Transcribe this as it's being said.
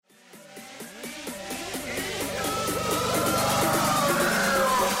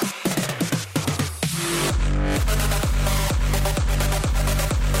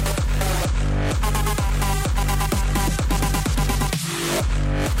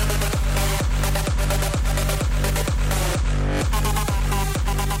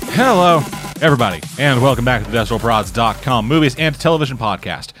Hello, everybody, and welcome back to the DestroProds.com movies and television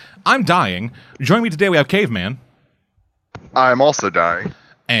podcast. I'm dying. Joining me today, we have Caveman. I'm also dying.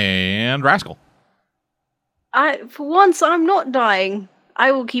 And Rascal. For once, I'm not dying.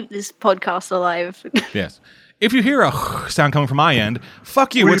 I will keep this podcast alive. Yes. If you hear a sound coming from my end,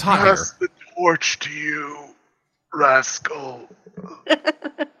 fuck you, it's hot here. We pass the torch to you, Rascal.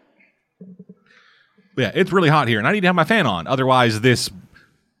 Yeah, it's really hot here, and I need to have my fan on. Otherwise,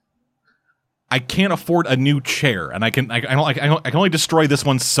 I can't afford a new chair, and I can only destroy this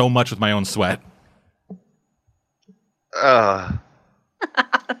one so much with my own sweat. That's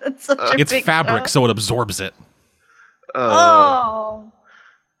such a It's big fabric, so it absorbs it.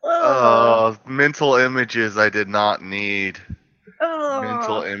 Mental images I did not need.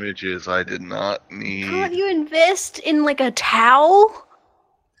 Mental images I did not need. Can't you invest in like a towel?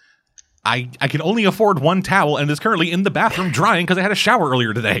 I can only afford one towel, and it's currently in the bathroom drying because I had a shower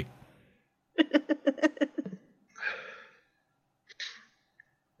earlier today.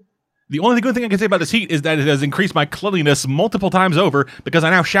 The only good thing I can say about this heat is that it has increased my cleanliness multiple times over because I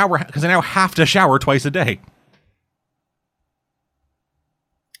now have to shower twice a day.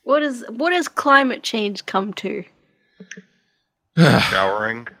 What does climate change come to?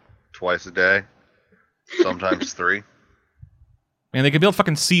 Showering twice a day, sometimes 3. Man, they could build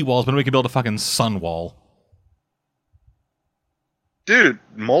fucking seawalls, but we could build a fucking sun wall. Dude,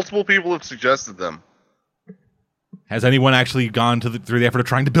 multiple people have suggested them. Has anyone actually gone through the effort of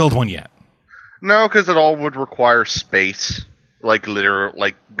trying to build one yet? No, because it all would require space. Like,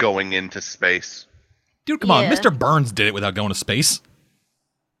 going into space. Dude, come on. Mr. Burns did it without going to space.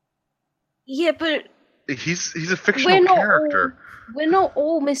 Yeah, but... He's a fictional character. We're not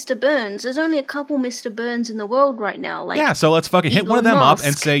all Mr. Burns. There's only a couple Mr. Burns in the world right now. Like, yeah, so let's fucking hit one of them up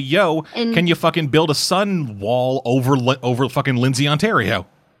and say, yo, can you fucking build a sun wall over fucking Lindsay, Ontario?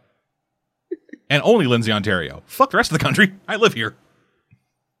 And only Lindsay, Ontario. Fuck the rest of the country. I live here.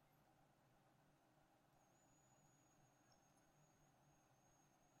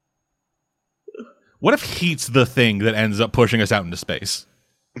 What if heat's the thing that ends up pushing us out into space?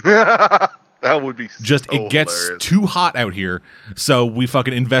 That would be it gets hilarious. Too hot out here, so we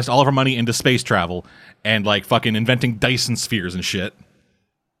fucking invest all of our money into space travel and like fucking inventing Dyson spheres and shit.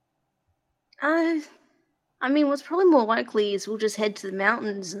 I mean, what's probably more likely is we'll just head to the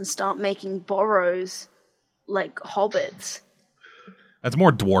mountains and start making burrows like hobbits. That's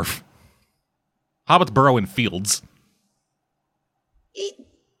more dwarf. Hobbits burrow in fields.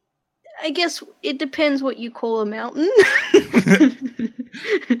 I guess it depends what you call a mountain.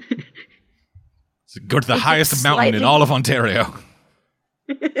 So go to the highest mountain in all of Ontario.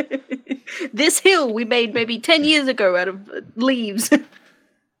 This hill we made maybe 10 years ago out of leaves.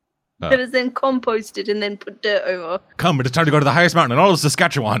 That is then composted and then put dirt over. Come, it's time to go to the highest mountain in all of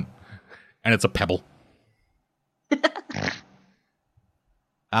Saskatchewan. And it's a pebble.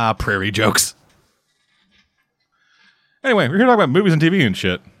 Prairie jokes. Anyway, we're here to talk about movies and TV and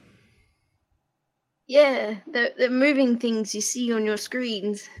shit. Yeah, the moving things you see on your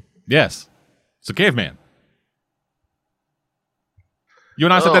screens. Yes. So, Caveman. You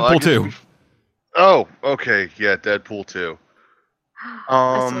and I said Deadpool 2. Oh, okay. Yeah, Deadpool 2.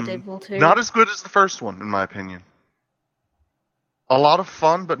 I saw Deadpool 2. Not as good as the first one, in my opinion. A lot of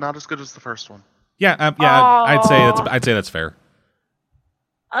fun, but not as good as the first one. Yeah, I'd say that's fair.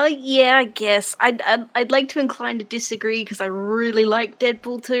 Yeah, I guess. I'd like to incline to disagree because I really like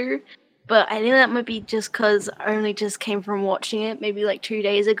Deadpool 2. But I think that might be just because I only just came from watching it maybe like 2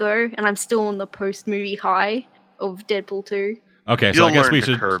 days ago, and I'm still on the post-movie high of Deadpool 2. Okay, so I guess we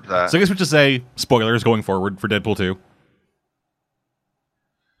should curb that. So I guess we should say spoilers going forward for Deadpool 2.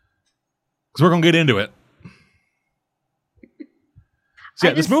 Because we're going to get into it. So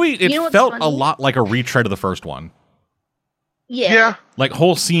yeah, this movie, it felt a lot like a retread of the first one. Yeah. Like,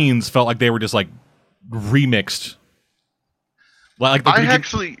 whole scenes felt like they were just, like, remixed.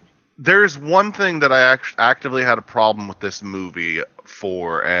 There's one thing that I actively had a problem with this movie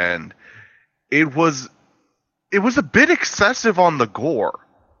for, and it was a bit excessive on the gore,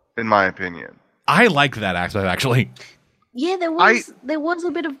 in my opinion. I like that aspect, actually. Yeah, there was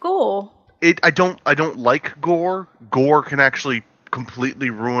a bit of gore. I don't like gore. Gore can actually completely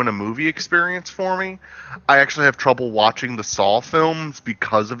ruin a movie experience for me. I actually have trouble watching the Saw films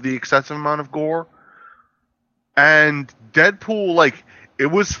because of the excessive amount of gore. And Deadpool, like,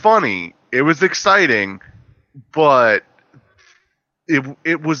 it was funny, it was exciting, but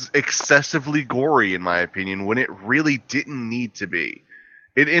it was excessively gory, in my opinion, when it really didn't need to be.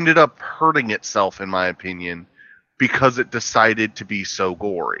 It ended up hurting itself, in my opinion, because it decided to be so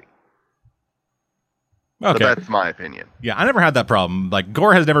gory. But that's my opinion. Yeah, I never had that problem. Like,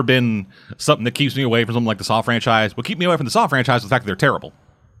 gore has never been something that keeps me away from something like the Saw franchise. What keep me away from the Saw franchise is the fact that they're terrible.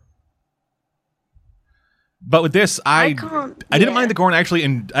 But with this, I didn't mind the gore,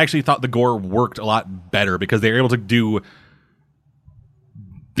 and actually thought the gore worked a lot better because they were able to do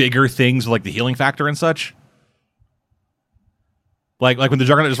bigger things with, like, the healing factor and such. Like when the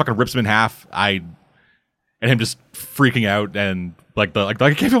Juggernaut just fucking rips him in half, and him just freaking out and like I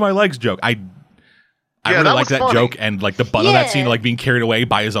can't feel my legs joke. I really like that funny joke and like the butt of that scene, like being carried away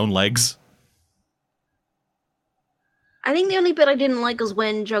by his own legs. I think the only bit I didn't like was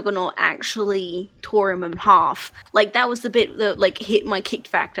when Juggernaut actually tore him in half. Like, that was the bit that like hit my kick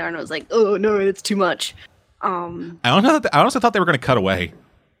factor, and I was like, oh no, it's too much. I honestly thought they were going to cut away.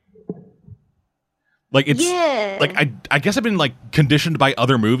 Like, it's like I guess I've been like conditioned by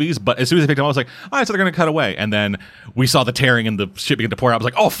other movies, but as soon as I picked them up, I was like, all right, so they're going to cut away. And then we saw the tearing and the shit begin to pour out. I was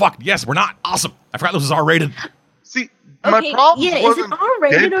like, oh fuck, yes, we're not. Awesome. I forgot this was R-rated. See, my problem is it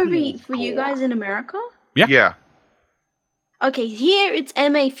R-rated over for you guys in America? Yeah. Okay, here it's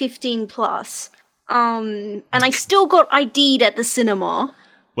MA15 plus. And I still got ID'd at the cinema.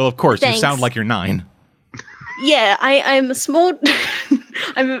 Well, of course, you sound like you're 9. Yeah, I'm a small.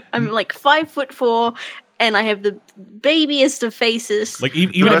 I'm like 5'4", and I have the babiest of faces. Like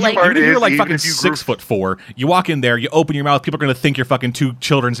even if you're like fucking 6'4", you walk in there, you open your mouth, people are gonna think you're fucking 2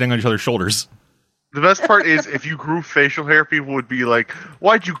 children standing on each other's shoulders. The best part is if you grew facial hair, people would be like,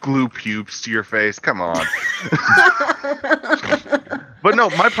 "Why'd you glue pubes to your face? Come on." But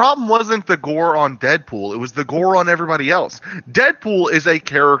no, my problem wasn't the gore on Deadpool; it was the gore on everybody else. Deadpool is a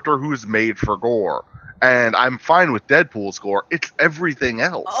character who's made for gore. And I'm fine with Deadpool's gore. It's everything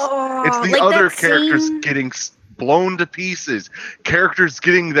else. It's the like other characters getting blown to pieces. Characters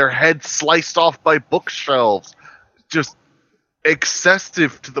getting their heads sliced off by bookshelves. Just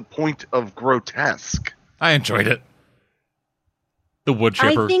excessive to the point of grotesque. I enjoyed it. The wood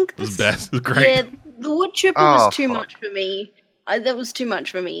chipper was best. It was great. Yeah, the wood chipper was too much for me. That was too much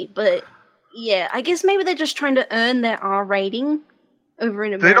for me. But yeah, I guess maybe they're just trying to earn their R rating over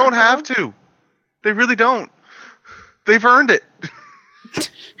in America. They don't have to. They really don't. They've earned it.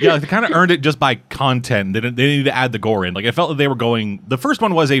 Yeah, they kind of earned it just by content. They didn't need to add the gore in. Like, it felt that they were going... The first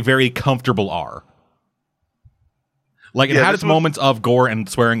one was a very comfortable R. Like, it had its moments of gore and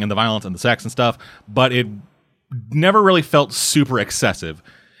swearing and the violence and the sex and stuff, but it never really felt super excessive.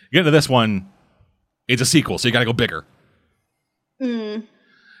 You get into this one, it's a sequel, so you gotta go bigger. And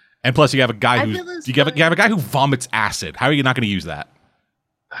plus, you have a guy have a guy who vomits acid. How are you not going to use that?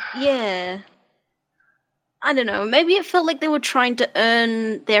 Yeah. I don't know. Maybe it felt like they were trying to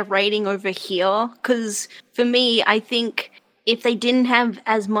earn their rating over here. Because for me, I think if they didn't have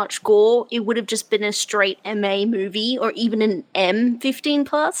as much gore, it would have just been a straight MA movie or even an M15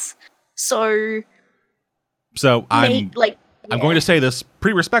 plus. So I'm going to say this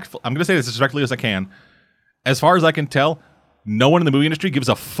pretty respectful. I'm going to say this as respectfully as I can. As far as I can tell, no one in the movie industry gives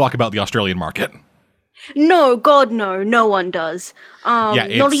a fuck about the Australian market. No, God, no. No one does. Not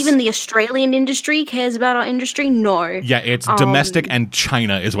even the Australian industry cares about our industry. No. Yeah, it's domestic and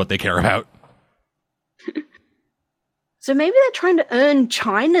China is what they care about. So maybe they're trying to earn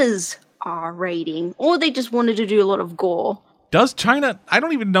China's R rating, or they just wanted to do a lot of gore. Does China? I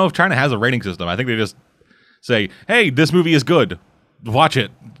don't even know if China has a rating system. I think they just say, "Hey, this movie is good. Watch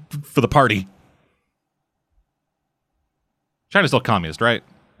it for the party." China's still communist, right?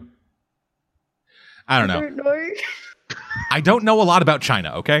 I don't know. I don't know a lot about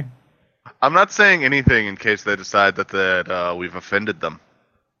China, okay? I'm not saying anything in case they decide that we've offended them.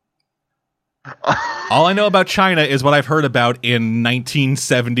 All I know about China is what I've heard about in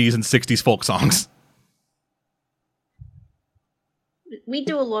 1970s and 60s folk songs. We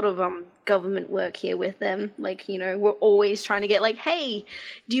do a lot of government work here with them. Like, you know, we're always trying to get like, hey,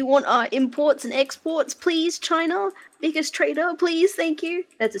 do you want our imports and exports, please, China? Biggest trader, please, thank you.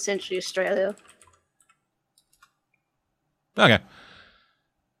 That's essentially Australia. Okay.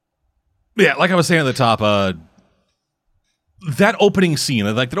 Yeah, like I was saying at the top, that opening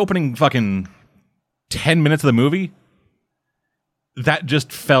scene, like that opening fucking 10 minutes of the movie, that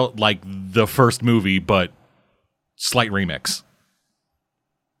just felt like the first movie, but slight remix.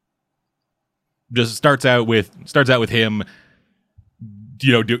 Just starts out with him,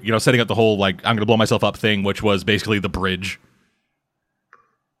 setting up the whole like I'm gonna blow myself up thing, which was basically the bridge.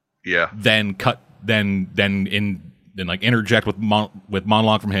 Yeah. Then interject with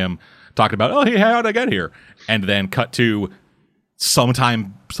monologue from him talking about, oh, hey, how'd I get here? And then cut to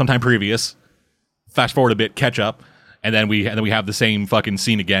sometime previous, fast forward a bit, catch up, and then we have the same fucking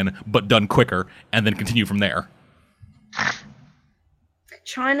scene again, but done quicker, and then continue from there.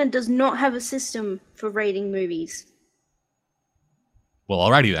 China does not have a system for rating movies. Well,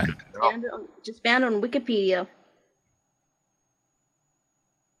 alrighty then. Just found on Wikipedia.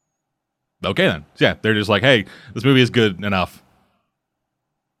 Okay then. Yeah, they're just like, hey, this movie is good enough.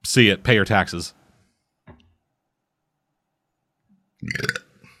 See it. Pay your taxes.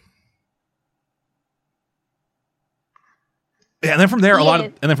 Yeah, and then from there,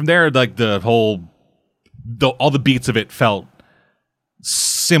 like all the beats of it felt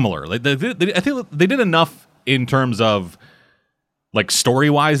similar. Like I think they did enough in terms of like story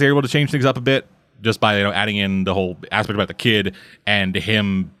wise. They were able to change things up a bit just by adding in the whole aspect about the kid and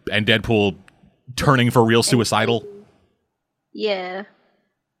him and Deadpool turning for real suicidal. Yeah.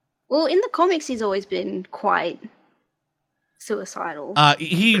 Well, in the comics, he's always been quite suicidal.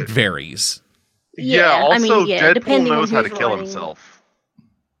 He varies. Yeah, also, Deadpool knows how to kill writing. himself.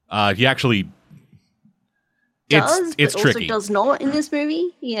 He actually Does, it's but tricky. Also does not in this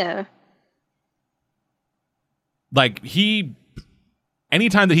movie. Yeah. Like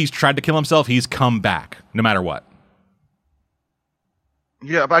anytime that he's tried to kill himself, he's come back, no matter what.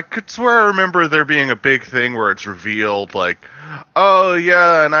 Yeah, but I could swear I remember there being a big thing where it's revealed, like, oh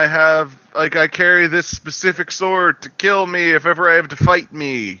yeah, and I carry this specific sword to kill me if ever I have to fight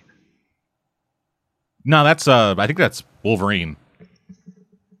me. No, that's I think that's Wolverine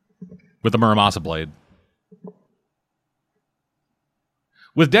with the Muramasa blade.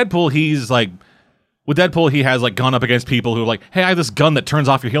 With Deadpool, he has like gone up against people who are like, hey, I have this gun that turns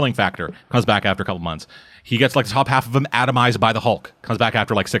off your healing factor. Comes back after a couple months. He gets like the top half of him atomized by the Hulk. Comes back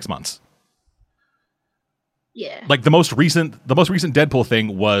after like 6 months. Yeah. Like the most recent Deadpool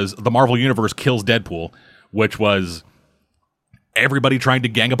thing was the Marvel Universe kills Deadpool, which was everybody trying to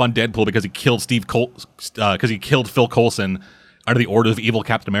gang up on Deadpool because he killed Phil Coulson under the orders of evil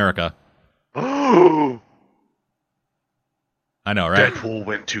Captain America. Oh, I know, right? Deadpool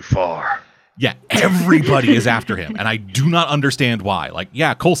went too far. Yeah, everybody is after him, and I do not understand why. Like,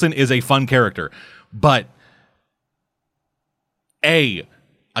 yeah, Coulson is a fun character, but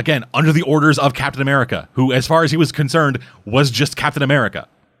again, under the orders of Captain America, who, as far as he was concerned, was just Captain America.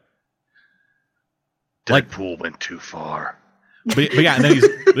 Deadpool went too far. But yeah, and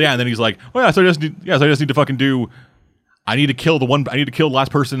then he's like, well, yeah, so I just need to fucking do. I need to kill the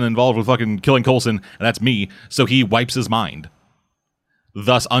last person involved with fucking killing Coulson, and that's me. So he wipes his mind,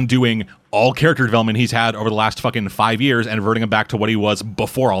 thus undoing all character development he's had over the last fucking 5 years and reverting him back to what he was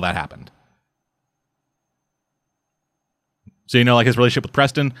before all that happened. So like his relationship with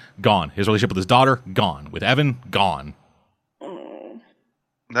Preston, gone. His relationship with his daughter, gone. With Evan, gone.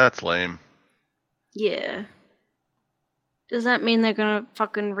 That's lame. Yeah. Does that mean they're gonna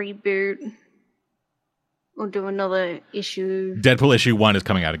fucking reboot or do another issue? Deadpool issue 1 is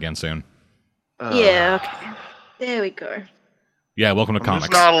coming out again soon. Yeah, okay. There we go. Yeah, welcome to comics.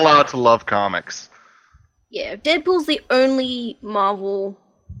 I'm just not allowed to love comics. Yeah, Deadpool's the only Marvel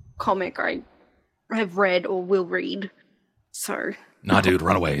comic I have read or will read. So. Nah, dude,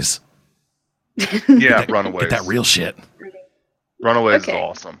 Runaways. Yeah, Runaways. Get that real shit. Runaways is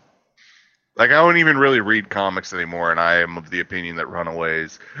awesome. Like, I don't even really read comics anymore, and I am of the opinion that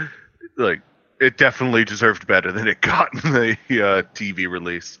Runaways, like, it definitely deserved better than it got in the TV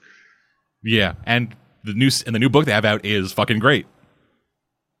release. Yeah, and the new book they have out is fucking great.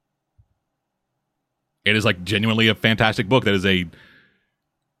 It is like genuinely a fantastic book that is a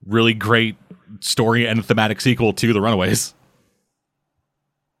really great story and thematic sequel to The Runaways.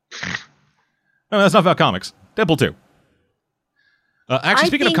 No, that's not about comics. Deadpool 2. Actually,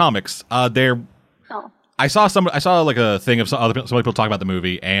 speaking of comics, I saw like a thing of some other people talk about the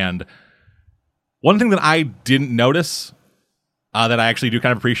movie, and one thing that I didn't notice that I actually do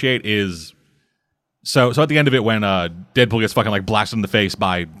kind of appreciate is so at the end of it when Deadpool gets fucking like blasted in the face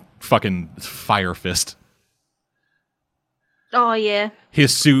by fucking Fire Fist. Oh yeah.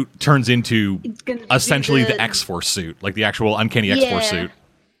 His suit turns into essentially the X-Force suit, like the actual Uncanny X-Force suit.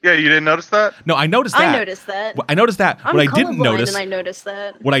 Yeah, you didn't notice that? No, I noticed that. I noticed that. I noticed that. I'm what I didn't colorblind notice, and I noticed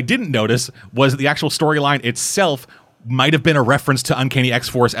that. What I didn't notice was that the actual storyline itself might have been a reference to Uncanny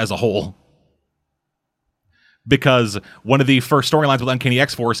X-Force as a whole. Because one of the first storylines with Uncanny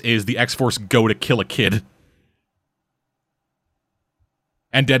X-Force is the X-Force go to kill a kid.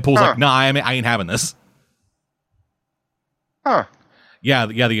 And Deadpool's like, nah, I ain't having this. Huh. Yeah,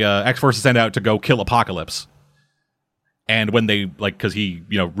 the X-Force is sent out to go kill Apocalypse. And when they, like, because he,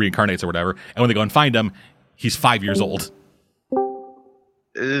 reincarnates or whatever, and when they go and find him, he's 5 years old.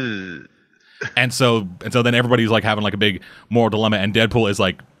 And so then everybody's, like, having, like, a big moral dilemma, and Deadpool is,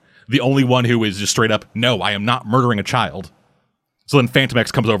 like, the only one who is just straight up, no, I am not murdering a child. So then Phantom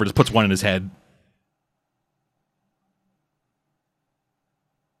X comes over, just puts one in his head.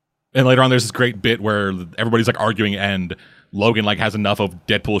 And later on, there's this great bit where everybody's like arguing, and Logan like has enough of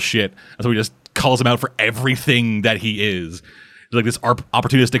Deadpool's shit, and so he just calls him out for everything that he is. He's like this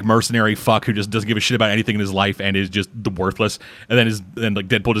opportunistic mercenary fuck who just doesn't give a shit about anything in his life and is just worthless. And then like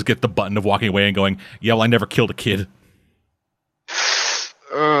Deadpool just gets the button of walking away and going, "Yeah, well, I never killed a kid."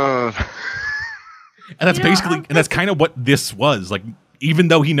 And that's and that's kind of what this was. Like, even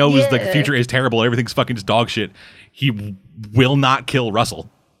though he knows like the future is terrible, everything's fucking just dog shit, he will not kill Russell.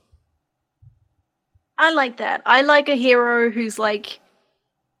 I like that. I like a hero who's like,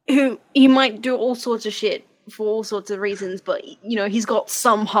 who he might do all sorts of shit for all sorts of reasons, but you know, he's got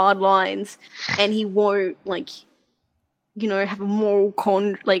some hard lines, and he won't like, you know, have a moral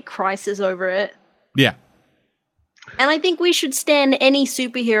crisis over it. Yeah. And I think we should stand any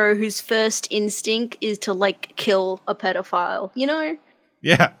superhero whose first instinct is to like kill a pedophile. You know?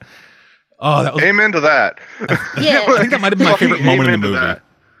 Yeah. Oh, that was amen to that. Yeah. I think that might have been my favorite moment in the movie. That.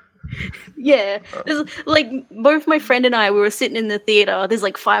 Yeah, like both my friend and I, we were sitting in the theater. There's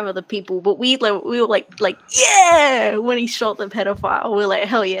like 5 other people, but we were like yeah, when he shot the pedophile, we were like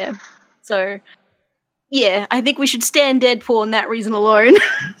hell yeah. So yeah, I think we should stand Deadpool on that reason alone.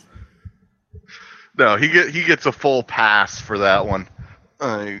 No, he gets a full pass for that one.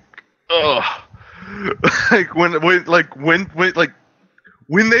 Like, ugh. Like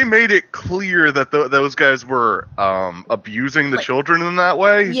when they made it clear that those guys were abusing the children in that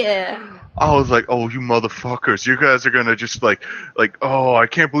way, yeah, I was like, oh, you motherfuckers, you guys are gonna just like, oh, I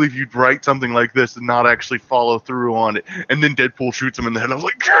can't believe you'd write something like this and not actually follow through on it. And then Deadpool shoots him in the head. I was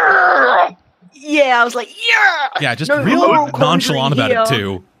like, yeah! Yeah, I was like, yeah! Yeah, just real nonchalant about it,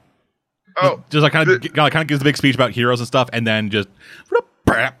 too. Oh, just like kind of gives the big speech about heroes and stuff, and then just...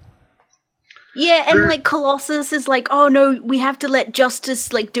 Yeah, and like Colossus is like, oh no, we have to let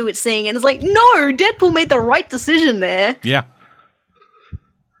justice like do its thing, and it's like, no, Deadpool made the right decision there. Yeah.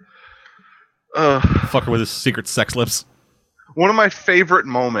 Fucker with his secret sex lips. One of my favorite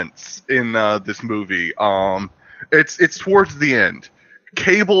moments in this movie, it's towards the end.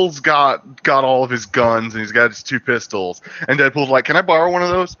 Cable's got all of his guns and he's got his 2 pistols, and Deadpool's like, "Can I borrow one of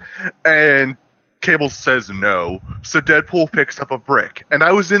those?" And Cable says no, so Deadpool picks up a brick. And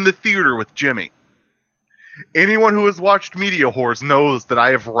I was in the theater with Jimmy. Anyone who has watched Media Whores knows that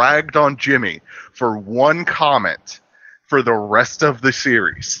I have ragged on Jimmy for one comment for the rest of the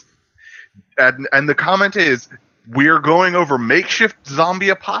series. And the comment is, we're going over makeshift zombie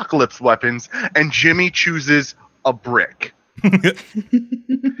apocalypse weapons, and Jimmy chooses a brick. And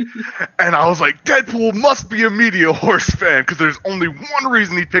I was like, Deadpool must be a Media Horse fan, because there's only one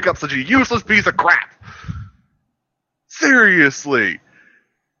reason he'd pick up such a useless piece of crap. Seriously.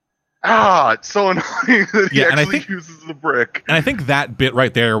 It's so annoying that he actually uses the brick. And I think that bit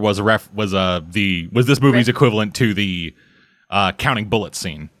right there was this movie's equivalent to the counting bullets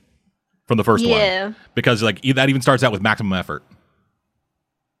scene from the first one. Because like that even starts out with maximum effort.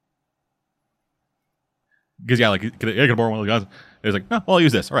 Because like, can I borrow one of the guns? He's like, no, well, I'll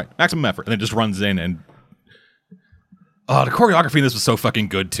use this. All right, maximum effort, and then just runs in and. The choreography in this was so fucking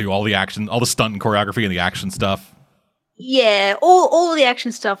good too. All the action, all the stunt and choreography and the action stuff. Yeah, all the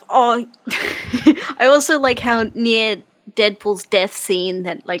action stuff. Oh, I also like how near Deadpool's death scene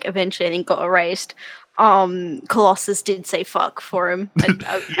that like eventually I think got erased. Colossus did say fuck for him.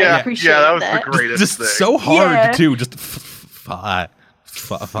 I appreciate that was the greatest just thing. So hard too. Just fuck.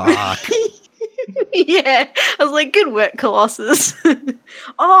 Yeah, I was like, good work, Colossus.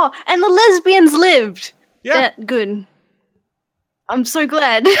 Oh, and the lesbians lived. Yeah, good. I'm so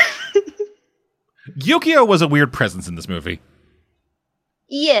glad. Yukio was a weird presence in this movie.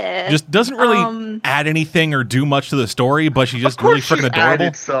 Yeah. Just doesn't really add anything or do much to the story, but she's just really freaking adorable.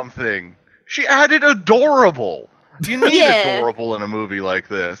 Added something. She added adorable. You need adorable in a movie like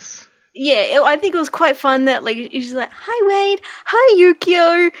this. Yeah, I think it was quite fun that like she's like, "Hi Wade, hi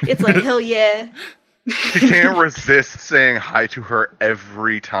Yukio." It's like hell yeah. He can't resist saying hi to her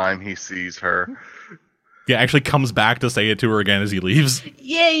every time he sees her. Yeah, actually comes back to say it to her again as he leaves.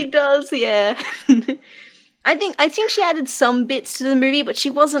 Yeah, he does. Yeah. I think she added some bits to the movie, but she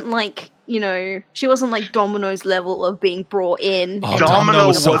wasn't like, she wasn't like Domino's level of being brought in. Oh, Domino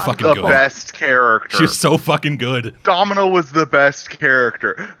was so fucking the good. Best character. She's so fucking good. Domino was the best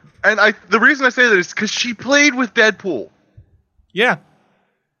character. And the reason I say that is because she played with Deadpool. Yeah.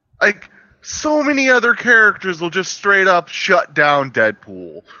 Like, so many other characters will just straight up shut down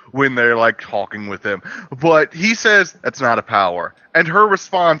Deadpool when they're, like, talking with him. But he says, that's not a power. And her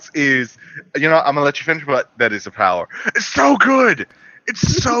response is, I'm going to let you finish, but that is a power. It's so good!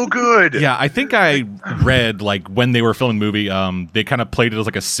 It's so good! Yeah, I think I read, like, when they were filming the movie, they kind of played it as,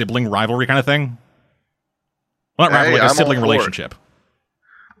 like, a sibling rivalry kind of thing. Well, not rivalry, like a sibling relationship.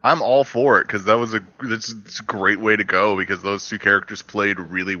 I'm all for it because it's a great way to go because those two characters played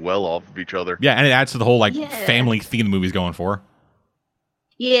really well off of each other. Yeah, and it adds to the whole like Yeah. family theme the movie's going for.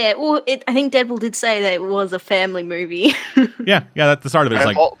 Yeah, well, I think Deadpool did say that it was a family movie. Yeah, that's the start of it. It's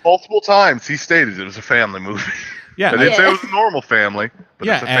And like, multiple times he stated it was a family movie. yeah, I didn't say Yeah. it was a normal family, but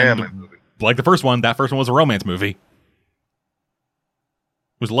yeah, it's a family and movie. like that first one was a romance movie. It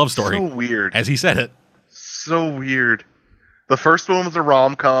was a love story, So weird. as he said it. So weird. The first one was a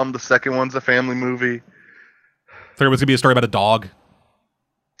rom-com. The second one's a family movie. Third was gonna be a story about a dog.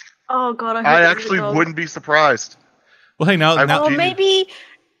 Oh god, I hope I there's a actually dog. wouldn't be surprised. Well, hey, now I- Or Genius. maybe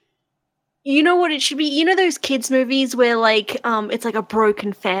you know what it should be? You know those kids movies where like it's like a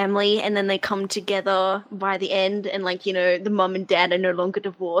broken family and then they come together by the end and like, you know, the mum and dad are no longer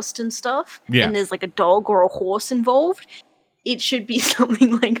divorced and stuff. Yeah. And there's like a dog or a horse involved. It should be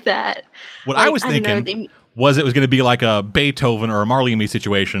something like that. what Like, I was don't know, thinking was it was going to be like a Beethoven or a Marley and Me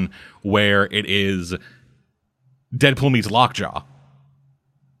situation where it is Deadpool meets Lockjaw.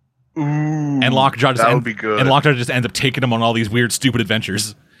 Ooh, And Lockjaw just that would be good. And Lockjaw just ends up taking him on all these weird, stupid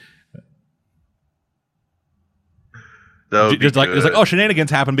adventures. That would be It's like, good. oh,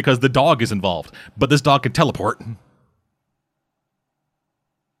 shenanigans happen because the dog is involved, but this dog can teleport.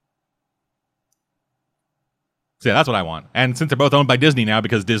 So yeah, that's what I want. And since they're both owned by Disney now,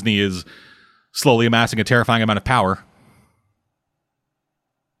 because Disney is slowly amassing a terrifying amount of power,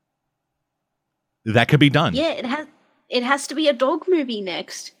 that could be done. Yeah, it has to be a dog movie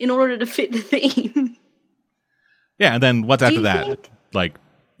next in order to fit the theme. Yeah, and then what's Do after you that? think- Like,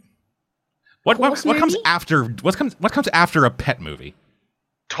 what Horse comes movie? after? What comes after a pet movie?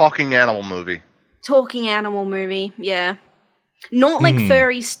 Talking animal movie. Talking animal movie, yeah. Not like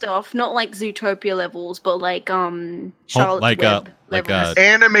furry stuff, not like Zootopia levels, but like Charlotte's like, Web like, levels.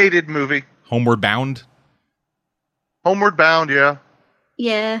 Animated movie. Homeward Bound. Homeward Bound, yeah.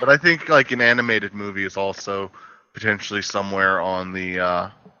 Yeah. But I think like an animated movie is also potentially somewhere on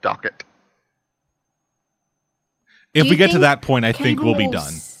the docket. If Do we you get to think that point, I think we'll be Cable will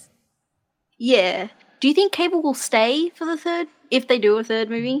done. Yeah. Do you think Cable will stay for the third, if they do a third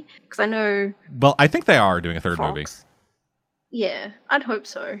movie? Because I know Well, I think they are doing a third movie. Fox. Yeah, I'd hope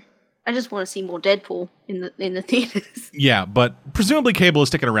so. I just want to see more Deadpool in the theaters. Yeah, but presumably Cable is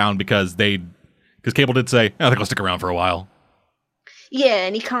sticking around because Cable did say, I think I'll stick around for a while. Yeah,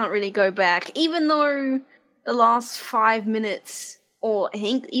 and he can't really go back, even though the last 5 minutes, or I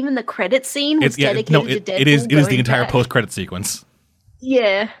think even the credit scene was dedicated to Deadpool. it is the going entire back. post-credit sequence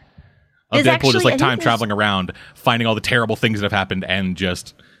Yeah. of There's Deadpool just actually- I like think time there's- traveling around, finding all the terrible things that have happened and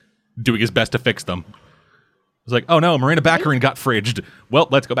just doing his best to fix them. It's like, oh no, Marina Baccarin got fridged. Well,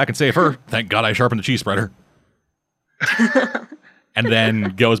 let's go back and save her. Thank God I sharpened the cheese spreader. And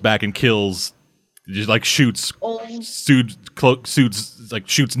then goes back and kills, just like shoots Old, shoots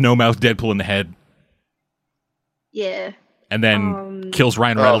no mouth Deadpool in the head, yeah. and then Um, kills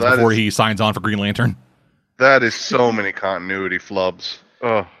Ryan Oh, Reynolds that before is- he signs on for Green Lantern. That is so many continuity flubs.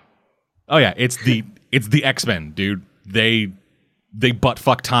 Oh, Oh yeah, it's the X-Men, dude. They butt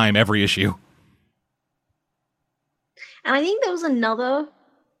fuck time every issue. And I think there was another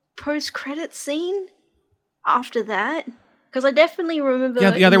post-credit scene after that, because I definitely remember.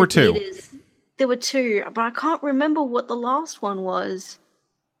 Yeah, in there the were two. theaters, There were two, but I can't remember what the last one was.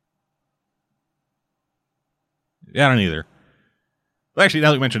 Yeah, I don't either. Well, actually, now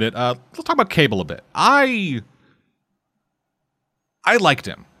that you mentioned it, let's talk about Cable a bit. I liked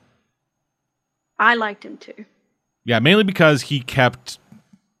him. I liked him too. Yeah, mainly because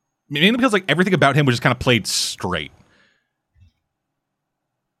like everything about him was just kind of played straight.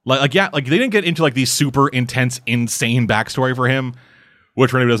 Like they didn't get into like these super intense, insane backstory for him.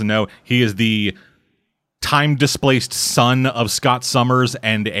 Which, for anyone who doesn't know, he is the time-displaced son of Scott Summers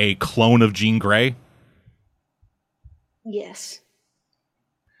and a clone of Jean Grey. Yes.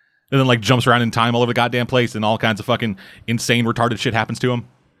 And then like jumps around in time all over the goddamn place and all kinds of fucking insane, retarded shit happens to him.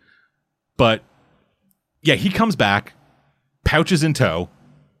 But yeah, he comes back, pouches in tow,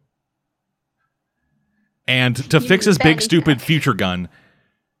 and to You fix mean his big fanny stupid pack. future gun,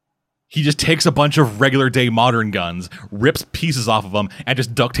 he just takes a bunch of regular day modern guns, rips pieces off of them, and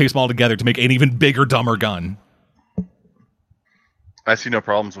just duct tapes them all together to make an even bigger, dumber gun. I see no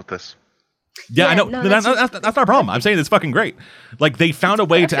problems with this. Yeah, I Yeah, know. no, that's that's not a problem. I'm saying it's fucking great. Like, they found a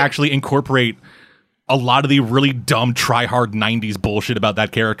way to perfect. actually incorporate a lot of the really dumb, try-hard 90s bullshit about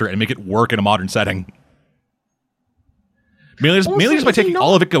that character and make it work in a modern setting. Mainly just by is he taking not-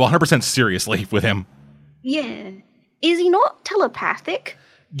 all of it 100% seriously with him. Yeah. Is he not telepathic?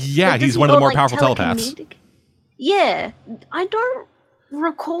 Yeah, Like, does he's he- one of the or, more like, powerful telepaths. telekinetic? Yeah. I don't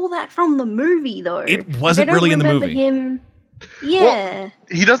recall that from the movie, though. It Like, wasn't I don't really in the remember movie. Him Yeah.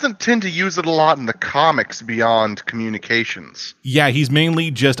 He doesn't tend to use it a lot in the comics beyond communications. Yeah, he's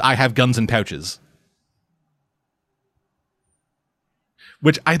mainly just, I have guns in pouches.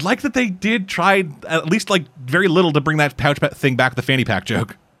 Which I'd like that they did try at least like very little to bring that pouch thing back, the fanny pack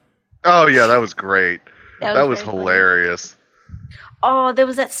joke. Oh yeah, that was great. That was very hilarious. Oh, there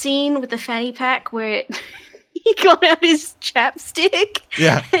was that scene with the fanny pack where he got out his chapstick.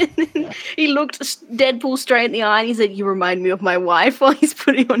 Yeah. And then he looked Deadpool straight in the eye and he said, "You remind me of my wife," while he's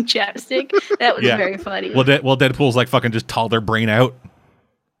putting on chapstick. That was very funny. Well, Deadpool's like fucking just tall their brain out.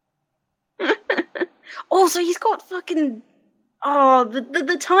 Also, he's got fucking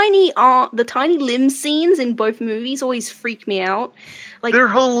the tiny limb scenes in both movies always freak me out. Like, they're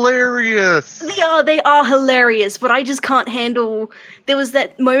hilarious. They are hilarious, but I just can't handle. There was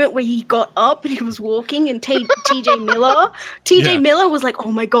that moment where he got up and he was walking, and TJ Miller was like,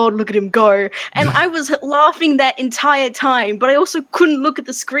 "Oh my god, look at him go!" And I was laughing that entire time, but I also couldn't look at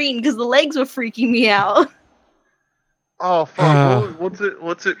the screen because the legs were freaking me out. Oh fuck!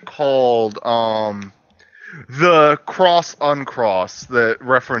 What's it called? The cross uncross, the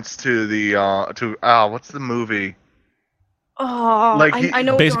reference to the what's the movie? Oh, like I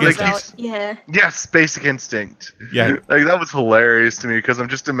know Basic what you're Instinct. about. Yeah. Yes, Basic Instinct. Yeah. Like that was hilarious to me because I'm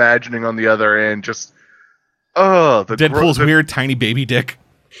just imagining on the other end just the Deadpool's weird tiny baby dick.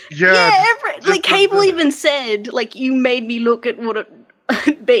 Yeah. Like Cable even said, like, you made me look at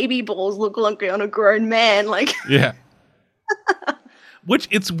what baby balls look like on a grown man. Like, yeah. Which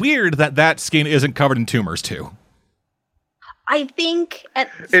it's weird that skin isn't covered in tumors too. I think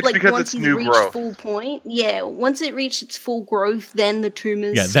it's like because once it's he's new reached growth. full point, once it reached its full growth, then the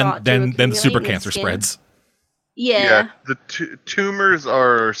tumors Yeah, start then the super accumulate in cancer skin. spreads. Yeah. The tumors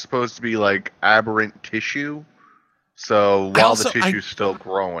are supposed to be like aberrant tissue. So while the tissue's still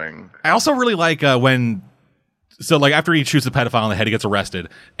growing. I also really like when after he shoots the pedophile in the head, he gets arrested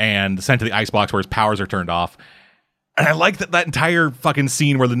and sent to the icebox where his powers are turned off. And I like that entire fucking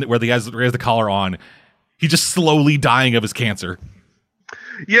scene where he has the collar on. He's just slowly dying of his cancer.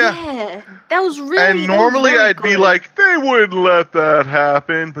 Yeah. That was really. And normally I'd be like, they wouldn't let that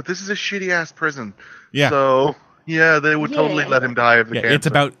happen, but this is a shitty ass prison. Yeah. So yeah, they would totally let him die of the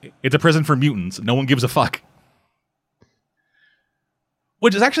cancer. It's a prison for mutants. No one gives a fuck.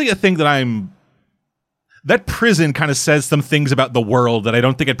 Which is actually a thing that prison kind of says some things about the world that I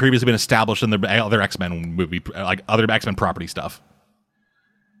don't think had previously been established in the other X-Men movie, like other X-Men property stuff.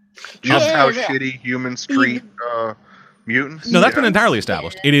 Just how shitty humans treat mutants. No, that's been entirely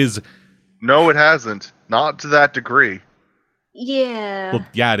established. It is. No, it hasn't. Not to that degree. Yeah. Well,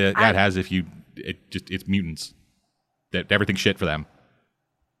 yeah, it has. It's mutants. That everything's shit for them.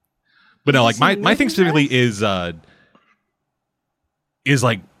 But no, like my thing specifically is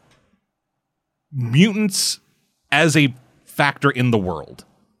like mutants as a factor in the world.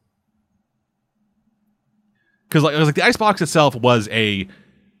 Because like the icebox itself was a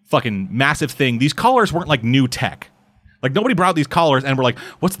fucking massive thing. These collars weren't like new tech. Like nobody brought these collars and were like,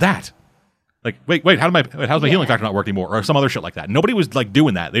 "What's that?" Like, wait, how's my healing factor not work anymore? Or some other shit like that. Nobody was like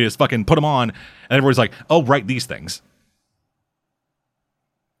doing that. They just fucking put them on, and everybody's like, "Oh, right, these things."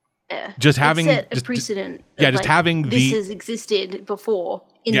 Yeah. Just having a precedent. Just having this has existed before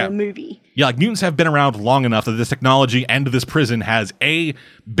in the movie. Yeah, like mutants have been around long enough that this technology and this prison has A,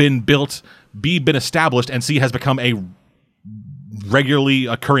 been built, B, been established, and C, has become a regularly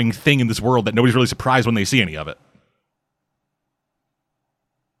occurring thing in this world that nobody's really surprised when they see any of it.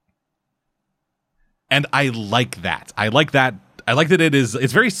 And I like that. I like that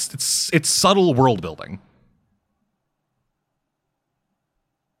it's subtle world building.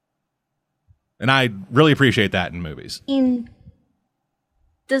 And I really appreciate that in movies.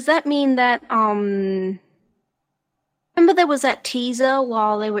 Does that mean that remember there was that teaser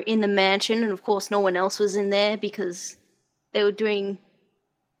while they were in the mansion, and of course no one else was in there because they were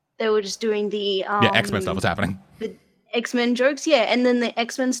just doing the X-Men stuff was happening. The X-Men jokes, and then the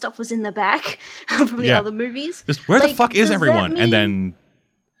X-Men stuff was in the back from the other movies. Just where the fuck is everyone? And then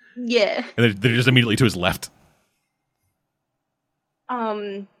and they're just immediately to his left.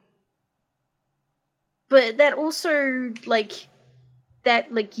 But that also they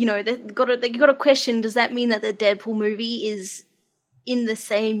got a question. Does that mean that the Deadpool movie is in the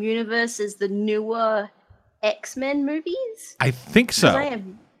same universe as the newer X-Men movies? I think so.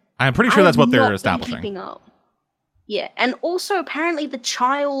 I'm pretty sure that's what they're establishing. Keeping up. Yeah, and also apparently the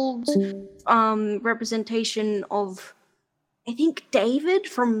child representation of, I think, David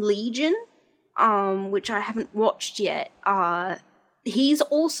from Legion, which I haven't watched yet. He's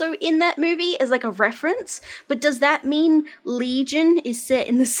also in that movie as like a reference, but does that mean Legion is set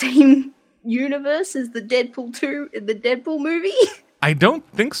in the same universe as the Deadpool 2 in the Deadpool movie? I don't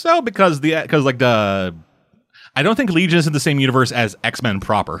think so because I don't think Legion is in the same universe as X-Men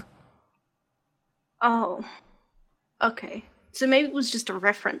proper. Oh, okay. So maybe it was just a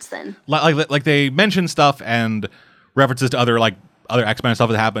reference then. Like they mention stuff and references to other X-Men stuff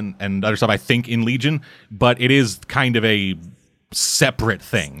that happened and other stuff I think in Legion, but it is kind of a separate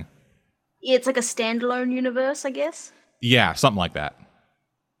thing. Yeah, it's like a standalone universe, I guess. Yeah, something like that.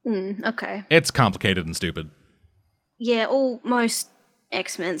 Okay. It's complicated and stupid. Yeah, most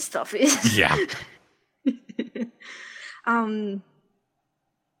X-Men stuff is. Yeah. No,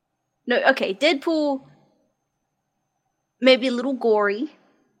 okay, Deadpool, maybe a little gory,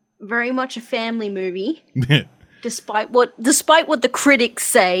 very much a family movie. Despite what the critics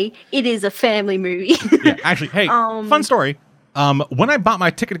say, it is a family movie. Yeah, actually, hey, fun story. When I bought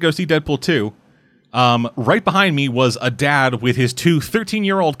my ticket to go see Deadpool 2, right behind me was a dad with his two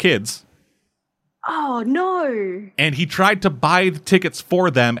 13-year-old kids. Oh, no. And he tried to buy the tickets for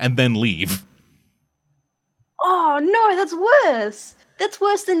them and then leave. Oh, no, that's worse. That's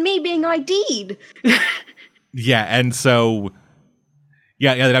worse than me being ID'd. Yeah, and so...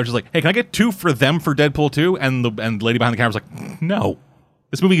 Yeah, I was just like, hey, can I get 2 for them for Deadpool 2? And the lady behind the camera was like, no.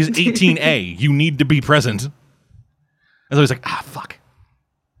 This movie is 18A. You need to be present. And so I was like, fuck.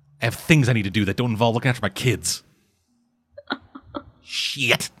 I have things I need to do that don't involve looking after my kids.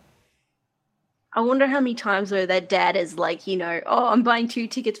 Shit. I wonder how many times, though, that dad is like, I'm buying 2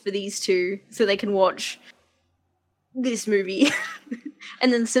 tickets for these 2 so they can watch this movie.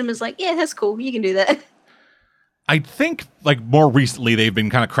 And then the cinema's like, yeah, that's cool. You can do that. I think, more recently, they've been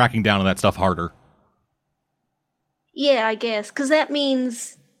kind of cracking down on that stuff harder. Yeah, I guess. Because that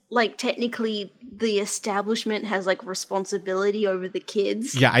means, technically, the establishment has, responsibility over the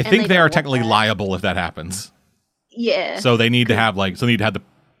kids. Yeah, I think they are technically liable if that happens. Yeah. So they need to have, they need to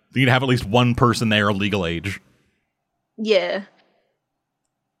have at least one person there of legal age. Yeah.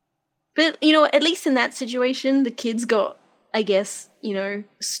 But, at least in that situation, the kids got, I guess,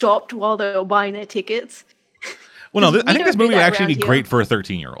 stopped while they were buying their tickets. Well, no, I think this movie would actually be great for a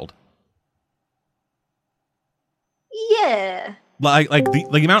 13-year-old. Yeah.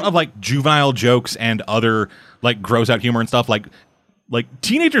 The amount of juvenile jokes and other gross out humor and stuff like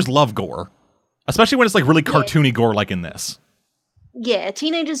teenagers love gore, especially when it's really cartoony gore like in this. Yeah,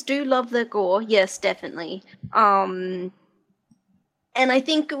 teenagers do love their gore. Yes, definitely. And I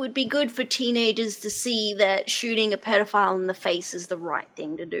think it would be good for teenagers to see that shooting a pedophile in the face is the right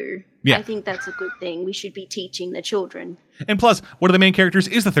thing to do. Yeah. I think that's a good thing. We should be teaching the children. And plus, one of the main characters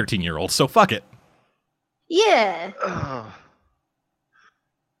is the 13-year-old, so fuck it. Yeah.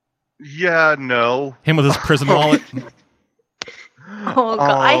 Yeah, no. Him with his prison wallet. Oh, God,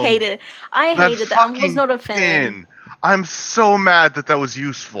 I hate it. I hated that. I was not a fan. I'm so mad that was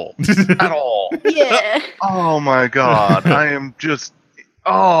useful at all. Yeah. Oh, my God. I am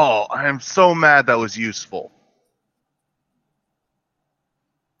so mad that was useful.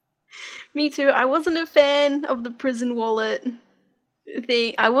 Me too. I wasn't a fan of the prison wallet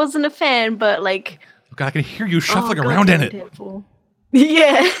thing. I wasn't a fan, but Oh God, I can hear you shuffling around in it. Deadpool.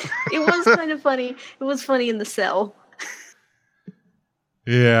 Yeah, it was kind of funny. It was funny in the cell.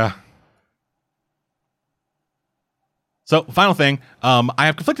 Yeah. So, final thing. I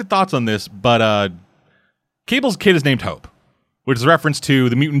have conflicted thoughts on this, but Cable's kid is named Hope, which is a reference to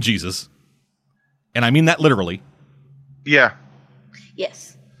the mutant Jesus. And I mean that literally. Yeah.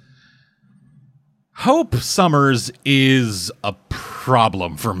 Yes. Hope Summers is a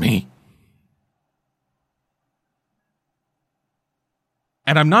problem for me.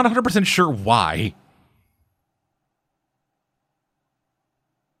 And I'm not 100% sure why.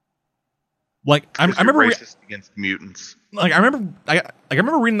 I remember racist against mutants. I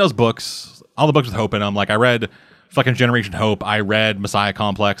remember reading those books, all the books with Hope in them. I read fucking Generation Hope, I read Messiah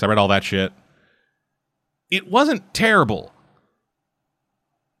Complex, I read all that shit. It wasn't terrible.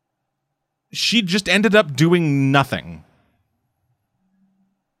 She just ended up doing nothing.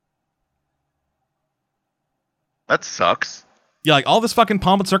 That sucks. Yeah, all this fucking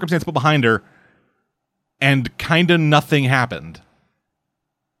pomp and circumstance put behind her, and kinda nothing happened.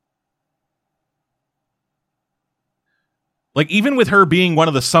 Even with her being one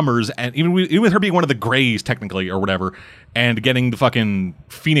of the Summers, and even with her being one of the Greys, technically, or whatever, and getting the fucking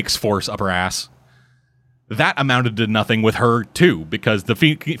Phoenix Force up her ass, that amounted to nothing with her, too, because the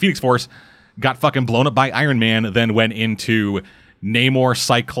Phoenix Force got fucking blown up by Iron Man, then went into Namor,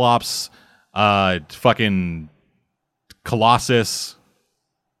 Cyclops, fucking Colossus,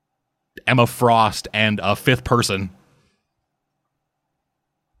 Emma Frost, and a fifth person.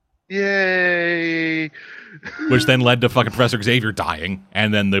 Yay! which then led to fucking Professor Xavier dying,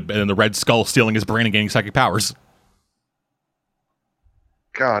 and then the Red Skull stealing his brain and gaining psychic powers.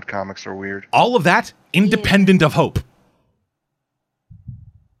 God, comics are weird. All of that independent of Hope.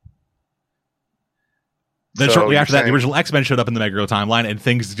 Then So shortly you're after that, the saying- original X-Men showed up in the Megalo timeline, and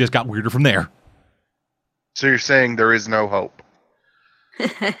things just got weirder from there. So you're saying there is no hope?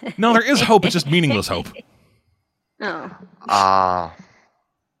 No, there is hope. It's just meaningless hope. Oh. Ah.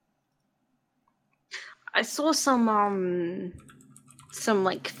 I saw some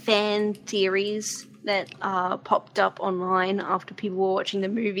like fan theories that popped up online after people were watching the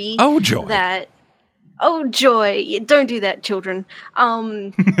movie. Oh, joy. Oh joy! Don't do that, children.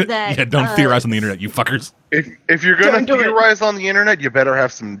 That Yeah, don't theorize on the internet, you fuckers. If you're gonna Don't do it. theorize on the internet, you better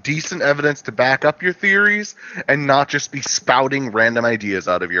have some decent evidence to back up your theories, and not just be spouting random ideas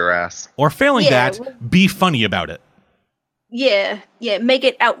out of your ass. Or failing Yeah, that, be funny about it. Yeah, make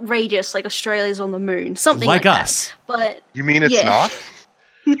it outrageous, like Australia's on the moon, something Like like us. That. But You mean it's Yeah. not?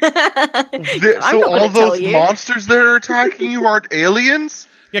 I'm So not all gonna tell those you. monsters that are attacking you aren't aliens?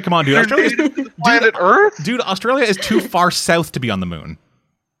 Yeah, come on, dude. They're Australia's, native to the planet Earth? dude, Australia is too far south to be on the moon.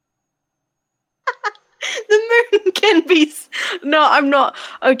 The moon can be. No, I'm not.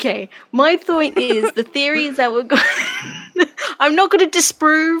 Okay, my point is the theories that we're going. I'm not going to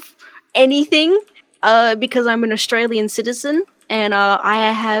disprove anything because I'm an Australian citizen and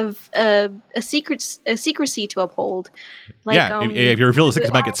I have a secrecy to uphold. Like, Yeah, if you reveal the secrets,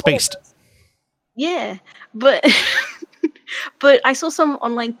 you might get spaced. Yeah, but but I saw some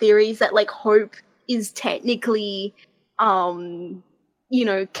online theories that like Hope is technically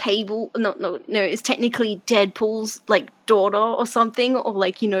Cable no it's technically Deadpool's like daughter or something, or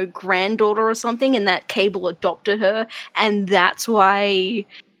like granddaughter or something, and that Cable adopted her, and that's why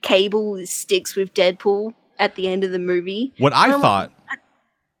Cable sticks with Deadpool at the end of the movie. What I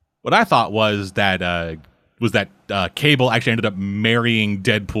thought was that Cable actually ended up marrying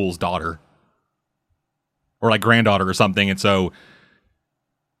Deadpool's daughter, or like granddaughter or something, and so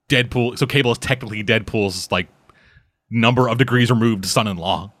Cable is technically Deadpool's like number of degrees removed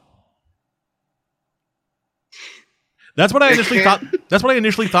son-in-law. That's what I initially thought. That's what I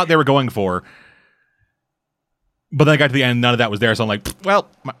initially thought they were going for. But then I got to the end, none of that was there, so I'm like, well,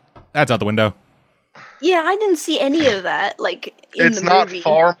 that's out the window. Yeah, I didn't see any of that. Like in It's the not movie.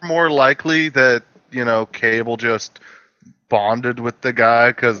 far more likely that, Cable just bonded with the guy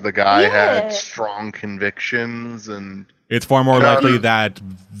because the guy Yeah. had strong convictions and... It's far more No. likely that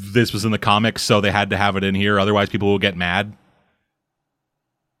this was in the comics, so they had to have it in here. Otherwise, people will get mad.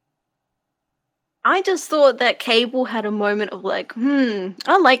 I just thought that Cable had a moment of like,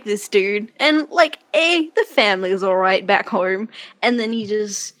 I like this dude. And like, the family is alright back home. And then he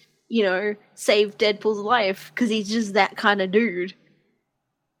just, saved Deadpool's life because he's just that kind of dude.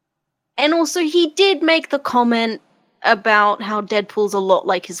 And also, he did make the comment about how Deadpool's a lot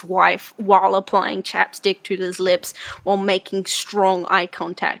like his wife while applying chapstick to his lips while making strong eye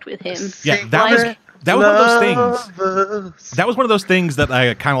contact with him. Yeah, that was one of those things. That was one of those things that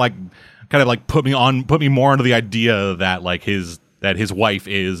I kind of like put me more into the idea that like his wife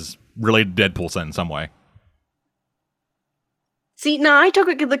is related to Deadpool in some way. See, no, I took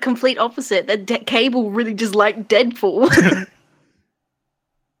it the complete opposite. That Cable really just liked Deadpool.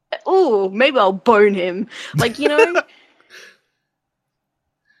 Oh, maybe I'll bone him. Like, Oh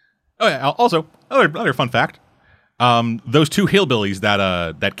yeah. Also, another fun fact: those two hillbillies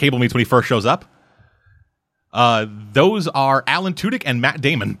that Cable meets when he first shows up, those are Alan Tudyk and Matt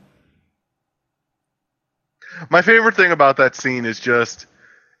Damon. My favorite thing about that scene is just,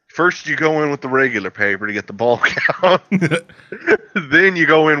 first you go in with the regular paper to get the bulk out, then you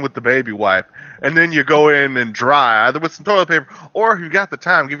go in with the baby wipe, and then you go in and dry, either with some toilet paper, or if you've got the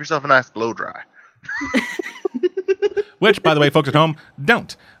time, give yourself a nice blow dry. Which, by the way, folks at home,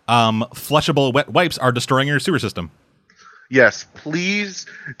 don't. Flushable wet wipes are destroying your sewer system. Yes, please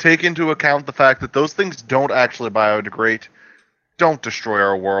take into account the fact that those things don't actually biodegrade. Don't destroy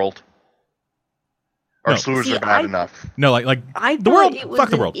our world. Our No. sewers See, are bad I- enough. No, like I the thought world. it was Fuck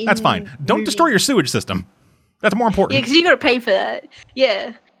the an world. That's fine. Don't movie. destroy your sewage system. That's more important. yeah, because you got to pay for that.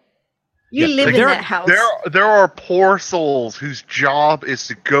 Yeah, you Yeah, live like in there- that house. There are poor souls whose job is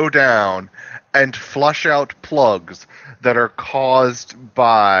to go down and flush out plugs that are caused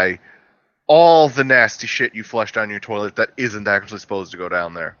by all the nasty shit you flush down your toilet that isn't actually supposed to go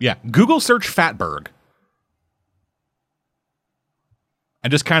down there. Yeah, Google search Fatberg. And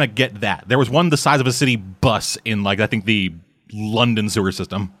just kind of get that. There was one the size of a city bus in, like, I think the London sewer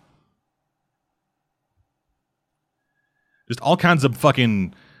system. Just all kinds of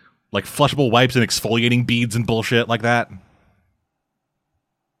fucking, like, flushable wipes and exfoliating beads and bullshit like that.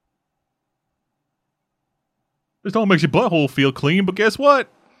 This all makes your butthole feel clean, but guess what?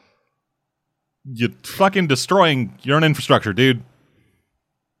 You're fucking destroying your own infrastructure, dude.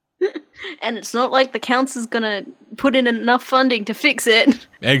 And it's not like the council's gonna put in enough funding to fix it.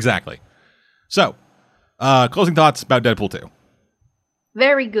 Exactly. So, closing thoughts about Deadpool 2.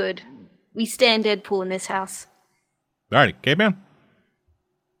 Very good. We stand Deadpool in this house. Alrighty, Caveman?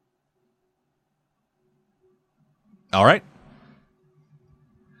 Alright.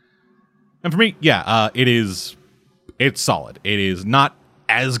 And for me, yeah, it's solid. It is not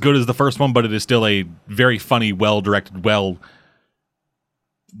as good as the first one, but it is still a very funny, well-directed, well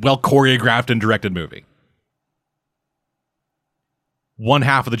choreographed and directed movie. One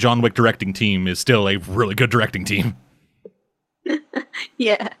half of the John Wick directing team is still a really good directing team.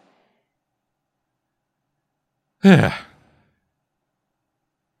 Yeah.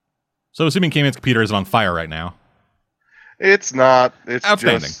 So assuming Cayman's computer isn't on fire right now. It's not. It's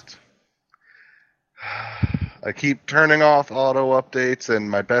outstanding. Just... I keep turning off auto updates, and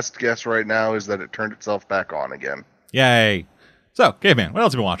my best guess right now is that it turned itself back on again. Yay. So, Caveman, what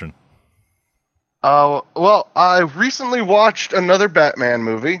else have you been watching? Well, I recently watched another Batman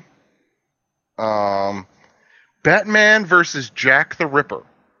movie. Batman versus Jack the Ripper.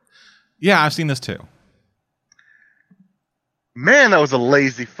 Yeah, I've seen this too. Man, that was a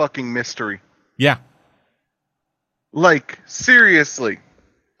lazy fucking mystery. Yeah. Like, seriously.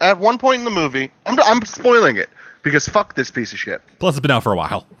 At one point in the movie, I'm spoiling it, because fuck this piece of shit. Plus, it's been out for a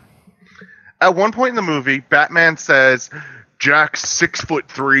while. At one point in the movie, Batman says, Jack's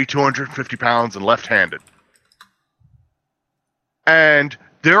 6'3", 250 pounds, and left-handed. And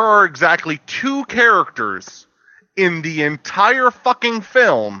there are exactly 2 characters in the entire fucking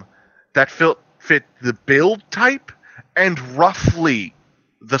film that fit the build type and roughly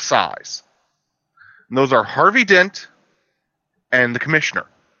the size. And those are Harvey Dent and the Commissioner.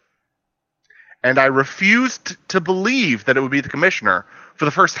 And I refused to believe that it would be the Commissioner for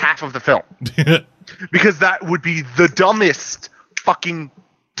the first half of the film. Because that would be the fucking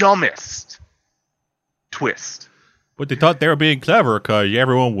dumbest twist. But they thought they were being clever because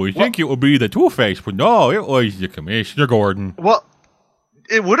everyone would think it would be the Two-Face, but no, it was the Commissioner Gordon. Well,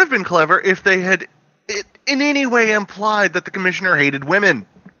 it would have been clever if they had in any way implied that the Commissioner hated women.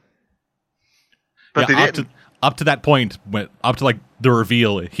 But they didn't. Up to that point, up to like the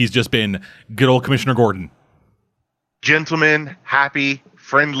reveal, he's just been good old Commissioner Gordon. Gentleman, happy,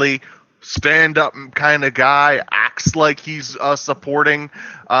 friendly, stand-up kind of guy, acts like he's supporting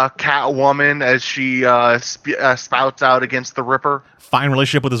Catwoman as she spouts out against the Ripper. Fine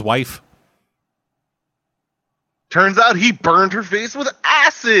relationship with his wife. Turns out he burned her face with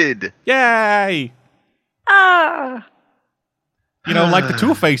acid. Yay! Ah! You know, like the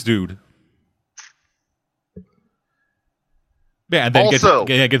Two-Face dude. Yeah, and then also,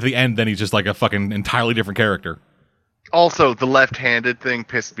 get to the end, then he's just like a fucking entirely different character. Also, the left-handed thing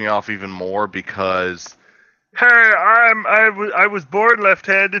pissed me off even more because, hey, I was born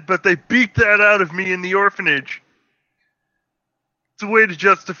left-handed, but they beat that out of me in the orphanage. It's a way to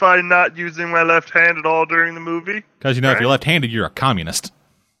justify not using my left hand at all during the movie. Because, you know, if you're left-handed, you're a communist.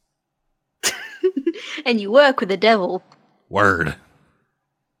 And you work with the devil. Word.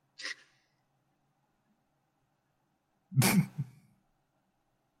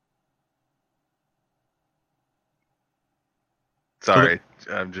 Sorry,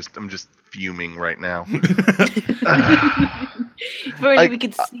 I'm just fuming right now. If only we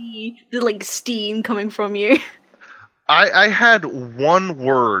could see the steam coming from you. I had one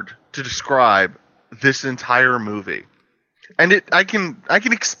word to describe this entire movie, and I can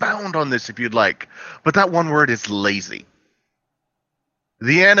expound on this if you'd like, but that one word is lazy.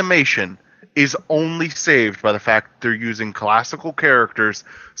 The animation is only saved by the fact they're using classical characters,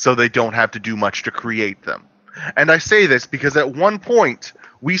 so they don't have to do much to create them. And I say this because at one point,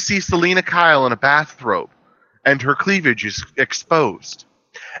 we see Selena Kyle in a bathrobe, and her cleavage is exposed.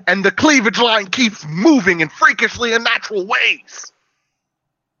 And the cleavage line keeps moving in freakishly unnatural ways.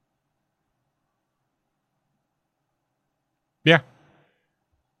 Yeah.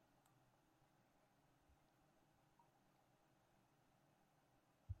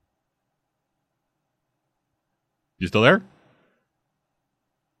 You still there?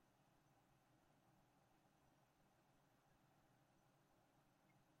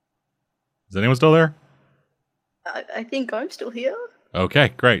 Is anyone still there? I think I'm still here.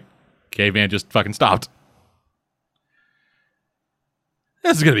 Okay, great. Caveman just fucking stopped.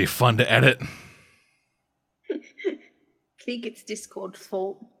 This is going to be fun to edit. I think it's Discord's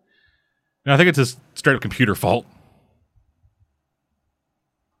fault. No, I think it's a straight up computer fault.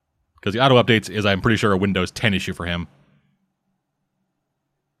 Because the auto updates is, I'm pretty sure, a Windows 10 issue for him.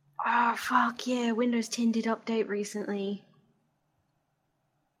 Oh, fuck yeah. Windows 10 did update recently.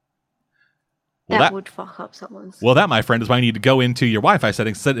 That would fuck up someone's. Well, that, my friend, is why you need to go into your Wi-Fi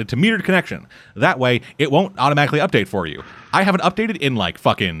settings, set it to metered connection. That way, it won't automatically update for you. I haven't updated in like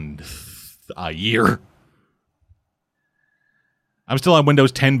fucking a year. I'm still on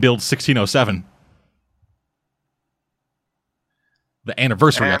Windows 10 build 1607. The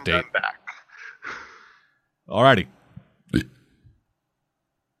anniversary update. I'm back. Alrighty.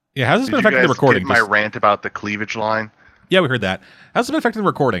 Yeah, how's this been affecting the recording? Get my rant about the cleavage line? Yeah, we heard that. How's it been affecting the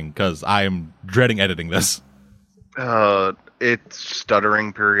recording? Because I am dreading editing this. It's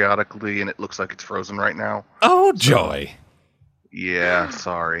stuttering periodically, and it looks like it's frozen right now. Oh, joy. Yeah,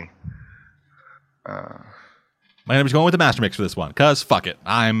 sorry. My name is going with the Master Mix for this one, because fuck it.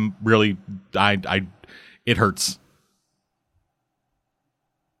 I'm really... it hurts.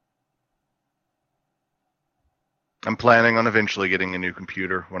 I'm planning on eventually getting a new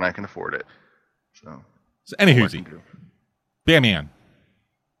computer when I can afford it. So anywho, Batman.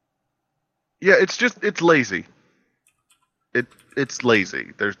 Yeah, it's lazy. It's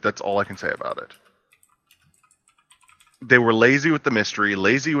lazy. That's all I can say about it. They were lazy with the mystery,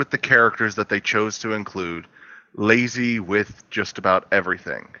 lazy with the characters that they chose to include, lazy with just about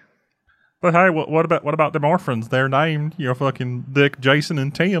everything. But hey, what about them orphans? They're named, fucking Dick, Jason,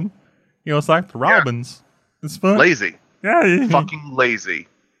 and Tim. It's like the Robins. Yeah. It's fun. Lazy. Yeah. Fucking lazy.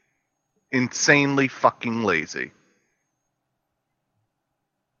 Insanely fucking lazy.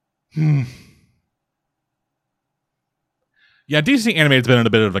 Yeah, DC Animated's been in a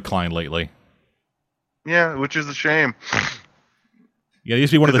bit of a decline lately. Yeah, which is a shame. Yeah, it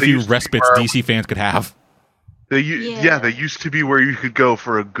used to be one of the few respites DC fans could have. They used to be where you could go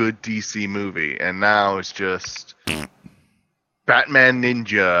for a good DC movie, and now it's just Batman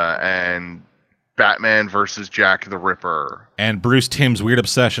Ninja and Batman versus Jack the Ripper. And Bruce Timm's weird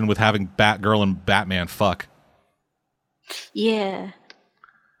obsession with having Batgirl and Batman fuck. Yeah.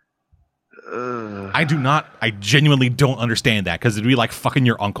 I genuinely don't understand that, because it'd be like fucking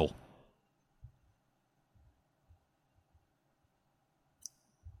your uncle.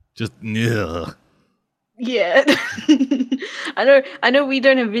 Just, ugh. Yeah. I know we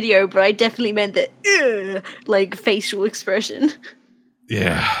don't have video, but I definitely meant that, like, facial expression.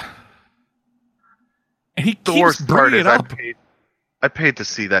 Yeah. And he keeps bringing it up. I paid to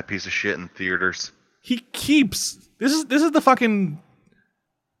see that piece of shit in theaters. This is the fucking...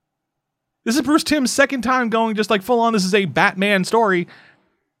 This is Bruce Timm's second time going just like full on, this is a Batman story.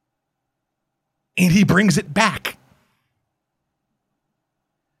 And he brings it back.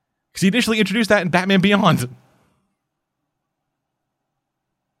 Because he initially introduced that in Batman Beyond.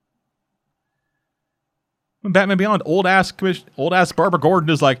 When Batman Beyond, old ass Barbara Gordon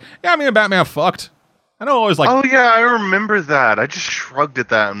is like, yeah, me and Batman fucked. I know I was like... Oh yeah, I remember that. I just shrugged at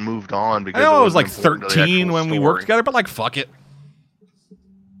that and moved on. Because I know I was like 13 when we worked together, but like, fuck it.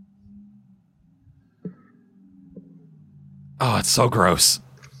 Oh, it's so gross.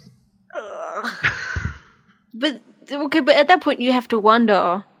 But at that point you have to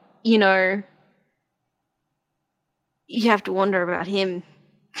wonder, you have to wonder about him.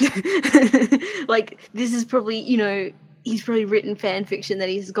 Like, this is probably, he's probably written fan fiction that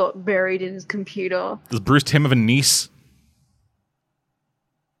he's got buried in his computer. Does Bruce Timm have a niece?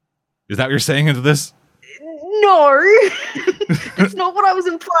 Is that what you're saying into this? No! That's not what I was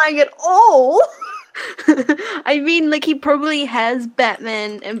implying at all! I mean, like, he probably has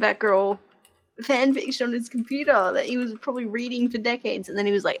Batman and Batgirl fanfiction on his computer that he was probably reading for decades, and then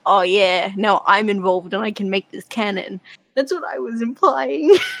he was like, oh yeah, now I'm involved and I can make this canon. That's what I was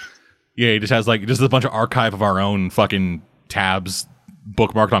implying. Yeah, he just has like a bunch of archive of our own fucking tabs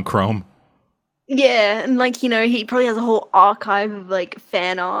bookmarked on Chrome. Yeah, and like, he probably has a whole archive of like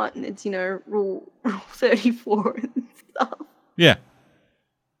fan art, and it's, rule 34 and stuff. Yeah.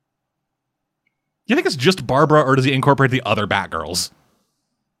 You think it's just Barbara, or does he incorporate the other Batgirls?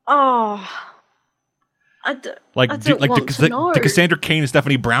 Oh, did Cassandra Cain and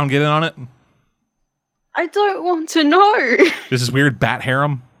Stephanie Brown get in on it? I don't want to know. This is weird Bat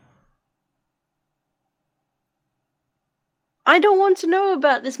harem. I don't want to know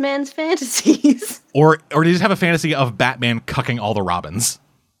about this man's fantasies. Or do you just have a fantasy of Batman cucking all the Robins?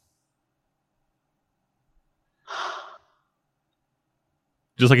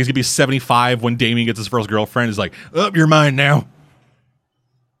 Just like he's gonna be 75 when Damian gets his first girlfriend. He's like, oh, you're mine now.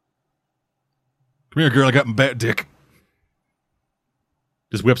 Come here, girl, I got my bat dick.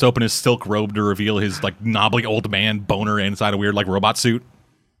 Just whips open his silk robe to reveal his like knobbly old man boner inside a weird like robot suit.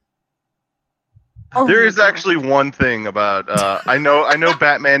 Oh, there is actually one thing about I know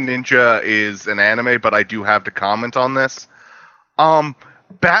Batman Ninja is an anime, but I do have to comment on this.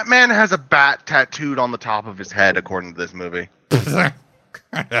 Batman has a bat tattooed on the top of his head, according to this movie.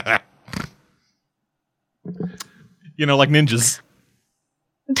 You know, like ninjas.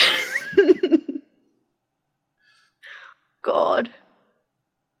 God.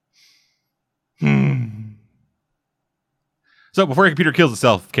 So before your computer kills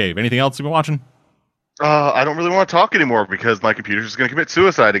itself, Cave, anything else you've been watching? I don't really want to talk anymore because my computer's just going to commit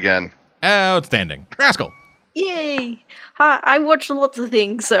suicide again. Outstanding. Rascal. Yay! Hi, I watch lots of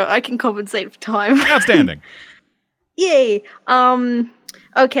things, so I can compensate for time. Outstanding. Yay!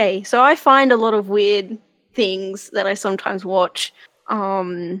 Okay, so I find a lot of weird things that I sometimes watch.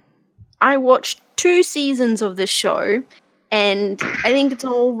 I watched 2 seasons of this show, and I think it's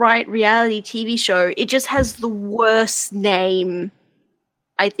an alright reality TV show. It just has the worst name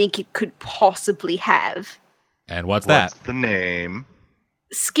I think it could possibly have. And what's that? The name?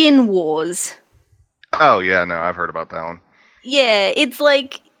 Skin Wars. Oh yeah, no, I've heard about that one. Yeah, it's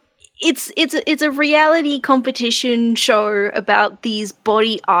like it's a reality competition show about these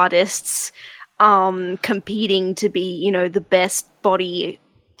body artists competing to be, you know, the best body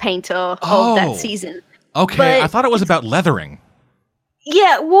painter of that season. Okay, But I thought it was about leathering.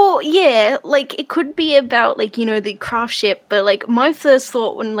 Yeah, well, yeah, like it could be about like, you know, the craft ship, but like my first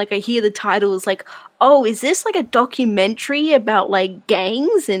thought when like I hear the title is like, oh, is this like a documentary about like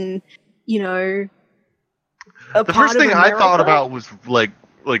gangs and, you know, The first thing I thought about was like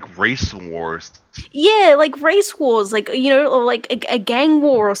race wars. Yeah, like race wars, like, you know, or like a gang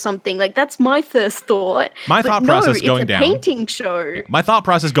war or something. Like that's my first thought. My But thought no, process it's going a down. painting show. My thought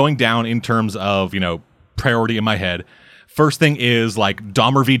process going down in terms of, you know, priority in my head. First thing is like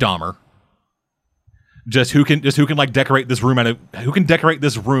Dahmer v. Dahmer. Just who can like decorate this room who can decorate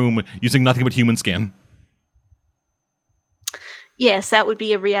this room using nothing but human skin. Yes, that would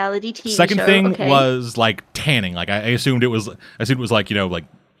be a reality TV Second show. thing Okay. was like tanning. Like I assumed it was like, you know, like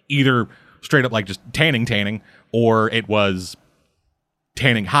either straight up like just tanning, or it was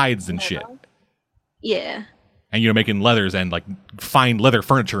tanning hides and shit. Yeah. And, you know, making leathers and like fine leather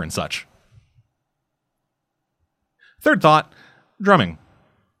furniture and such. Third thought, drumming.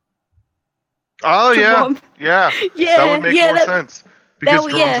 Oh yeah, Drum. yeah, Yeah, that would make yeah, more that- sense because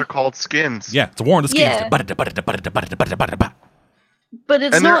drums yeah. are called skins. Yeah, it's a war on the skins. Yeah. But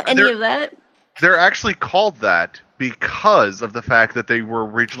it's And not any they're- of that. They're actually called that because of the fact that they were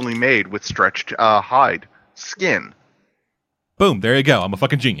originally made with stretched hide skin. Boom, there you go. I'm a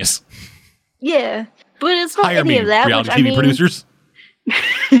fucking genius. Yeah. But it's not Hire any me, of that. reality Which, TV I mean, producers.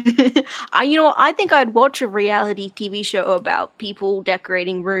 I think I'd watch a reality TV show about people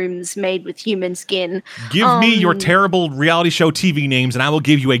decorating rooms made with human skin. Give me your terrible reality show TV names and I will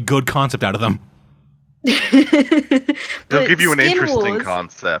give you a good concept out of them. They'll give you an Skin interesting Wars-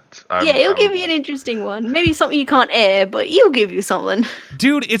 concept. Yeah, it'll give you an interesting one. Maybe something you can't air, but he'll give you something.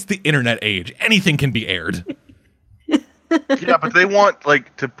 Dude, it's the internet age. Anything can be aired. Yeah, but they want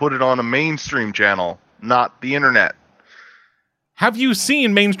like to put it on a mainstream channel, not the internet. Have you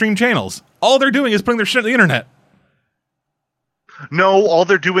seen mainstream channels? All they're doing is putting their shit on the internet. No, all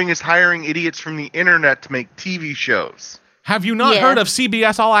they're doing is hiring idiots from the internet to make TV shows. Have you not Yeah. heard of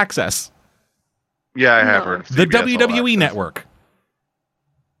CBS All Access? Yeah, I have No. heard of The CBS All WWE Access. Network.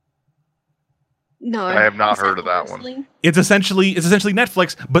 No. I have not Is heard of that one. wrestling? It's essentially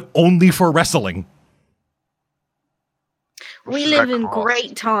Netflix, but only for wrestling. What We does live that in cost?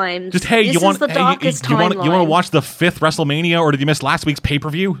 great times. Just hey, this you want is the hey, darkest you want to timeline. watch the 5th WrestleMania, or did you miss last week's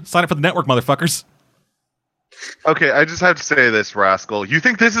pay-per-view? Sign up for the network, motherfuckers. Okay, I just have to say this, Rascal. You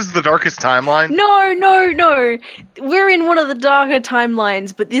think this is the darkest timeline? No. We're in one of the darker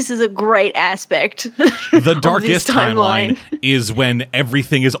timelines, but this is a great aspect. The of darkest this timeline is when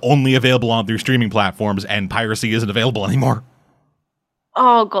everything is only available on through streaming platforms and piracy isn't available anymore.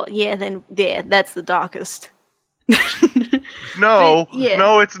 Oh god, yeah, then yeah, that's the darkest. No, But, yeah.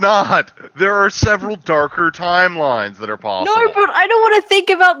 no, it's not. There are several darker timelines that are possible. No, but I don't want to think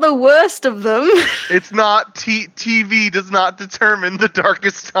about the worst of them. It's not TV does not determine the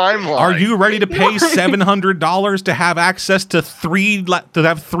darkest timeline. Are you ready to pay No. $700 to have access to three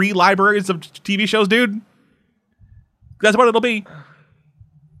libraries of TV shows, dude? That's what it'll be.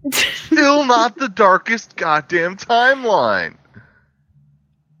 still not the darkest goddamn timeline?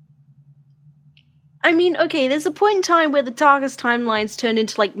 I mean, okay, there's a point in time where the darkest timelines turn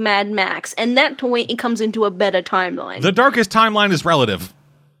into like Mad Max, and that point it comes into a better timeline. The darkest timeline is relative.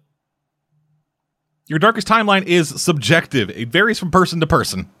 Your darkest timeline is subjective. It varies from person to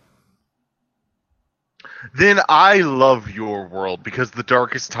person. Then I love your world because the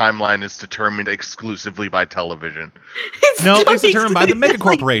darkest timeline is determined exclusively by television. No, it's determined by the mega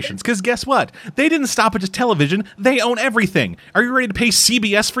corporations. Because guess what? They didn't stop at just television. They own everything. Are you ready to pay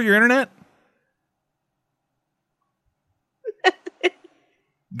CBS for your internet?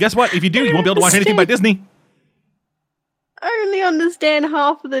 Guess what? If you do, you won't be able to watch anything by Disney. I only understand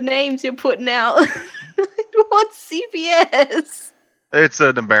half of the names you're putting out. What's CBS? It's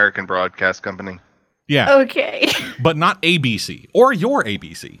an American broadcast company. Yeah. Okay. But not ABC or your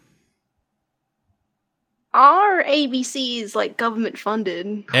ABC. Our ABC is like government funded.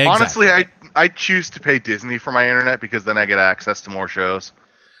 Exactly. Honestly, I choose to pay Disney for my internet because then I get access to more shows.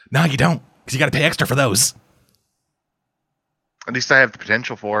 No, you don't. Because you got to pay extra for those. At least I have the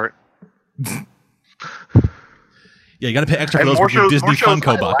potential for it. Yeah, you got to pay extra for And those more with your shows- Disney more shows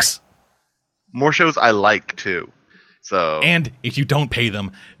Funko I bucks. More shows I like too. So And if you don't pay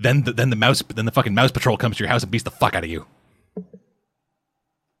them, then the fucking mouse patrol comes to your house and beats the fuck out of you.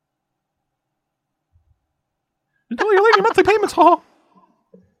 Until you're late your monthly payments, huh?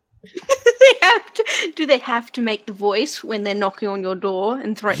 Do they have to make the voice when they're knocking on your door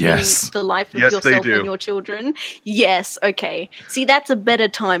and threatening Yes. the life of Yes, they yourself do. and your children? Yes, okay. See, that's a better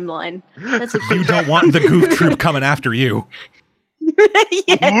timeline. That's a You don't want the goof troop coming after you.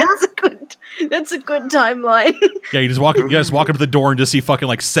 yeah, that's a good timeline. Yeah, you just walk up to the door and just see fucking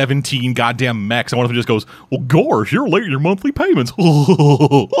like 17 goddamn mechs, and one of them just goes, "Well, gosh, you're late in your monthly payments." and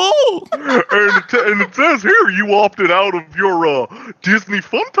it says here you opted out of your Disney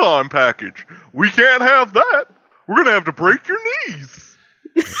Funtime package. We can't have that. We're gonna have to break your knees.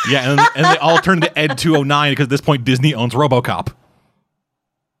 Yeah, and they all turn to Ed 209 because at this point Disney owns RoboCop.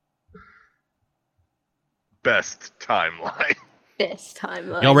 Best timeline. Best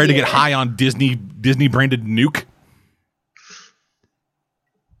timeline. Y'all ready to get yeah. high on Disney branded nuke?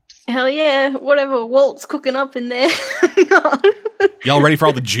 Hell yeah, whatever Walt's cooking up in there. Y'all ready for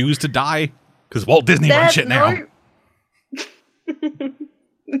all the Jews to die? Because Walt Disney runs shit now.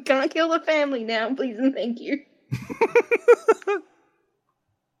 We can't kill the family now, please and thank you.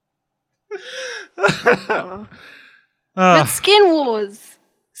 But Skin Wars.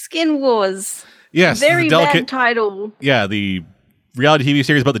 Skin Wars. Yes, Very the delicate bad title. Yeah, the reality TV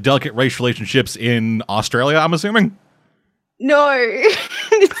series about the delicate race relationships in Australia, I'm assuming. No.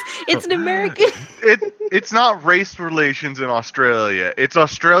 it's an American. It's not race relations in Australia. It's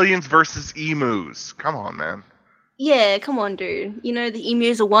Australians versus emus. Come on, man. Yeah, come on, dude. You know, the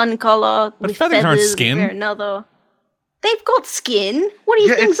emus are one color, But with feathers aren't skin. they're another. They've got skin. What do you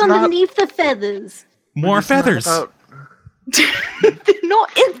Yeah, think's it's not- underneath the feathers? More It's not feathers. about- They're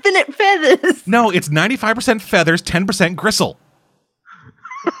not infinite feathers. No, it's 95% feathers, 10% gristle.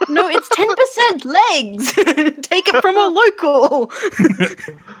 No, it's 10% legs. Take it from a local.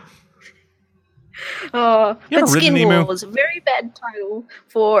 You ever But ridden Skin an emu? Wars, very bad title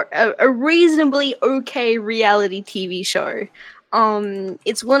for a reasonably okay reality TV show.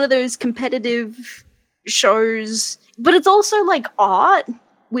 It's one of those competitive shows, but it's also like art,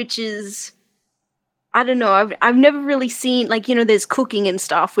 which is, I don't know. I've never really seen, like, you know, there's cooking and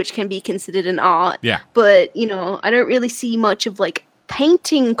stuff, which can be considered an art. Yeah. But, you know, I don't really see much of like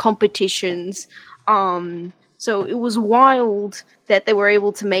painting competitions. So it was wild that they were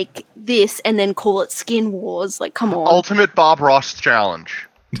able to make this and then call it Skin Wars. Like, come on. Ultimate Bob Ross Challenge.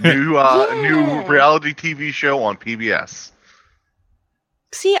 New Yeah. new reality TV show on PBS.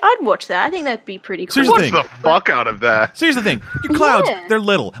 See, I'd watch that. I think that'd be pretty cool. Here's the Watch thing. the fuck out of that. So here's the thing. Your clouds, Yeah. they're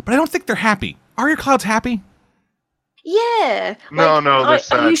little, but I don't think they're happy. Are your clouds happy? Yeah. No, Like, no, they're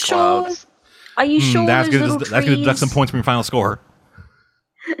sad are you sure? clouds. Are you sure that's those gonna little that's gonna deduct some trees? points from your final score.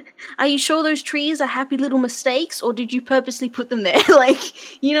 Are you sure those trees are happy little mistakes, or did you purposely put them there?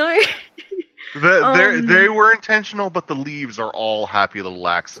 Like, you know? They were intentional, but the leaves are all happy little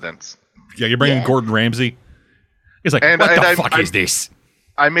accidents. Yeah, you're bringing Yeah. Gordon Ramsay. He's like, And- what and the I'm- fuck I'm- is this?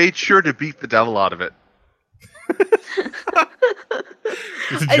 I made sure to beat the devil out of it.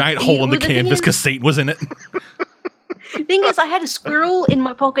 There's a giant hole in the well, the thing canvas is- because Satan was in it. Thing is, I had a squirrel in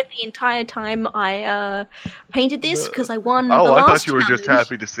my pocket the entire time I painted this because I won the Oh, I last thought you were just challenge.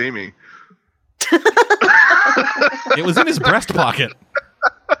 happy to see me. It was in his breast pocket.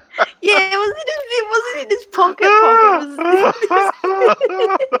 Yeah, it wasn't in his pocket. It was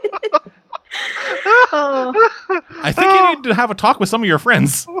oh, I think you need to have a talk with some of your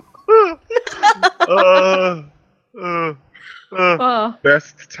friends. oh.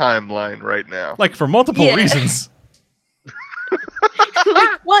 Best timeline right now. Like, for multiple Yeah. reasons.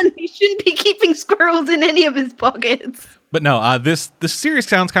 Like, one, he shouldn't be keeping squirrels in any of his pockets. But no, this series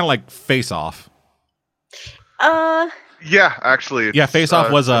sounds kind of like Face Off. Yeah, actually. Yeah, Face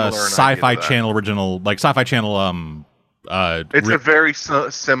Off was a similar in Sci-Fi idea to that. Channel original, like Sci-Fi Channel. It's a very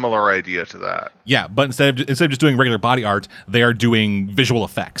similar idea to that. Yeah, but instead of just doing regular body art, they are doing visual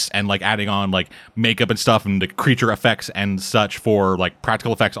effects and like adding on like makeup and stuff and the creature effects and such for like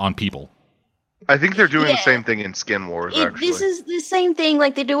practical effects on people. I think they're doing the Yeah. same thing in Skin Wars, actually. This is the same thing.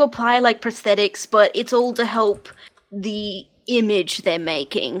 Like they do apply like prosthetics, but it's all to help the image they're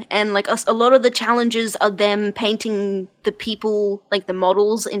making. And like a lot of the challenges are them painting the people, like the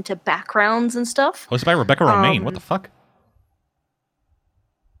models, into backgrounds and stuff. Hosted by Rebecca Romaine. What the fuck?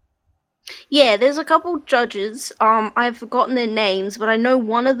 Yeah, there's a couple judges. I've forgotten their names, but I know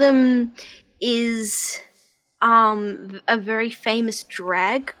one of them is a very famous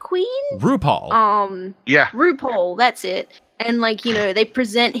drag queen. RuPaul. Yeah. RuPaul, that's it. And like, you know, they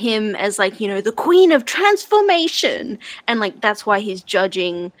present him as like, you know, the queen of transformation. And like that's why he's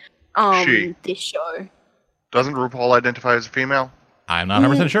judging She. this show. Doesn't RuPaul identify as a female? I'm not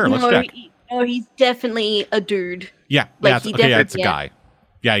 100% sure. Let's check. No, he's definitely a dude. Yeah, Like, yeah, he okay, yeah, it's a definitely- guy.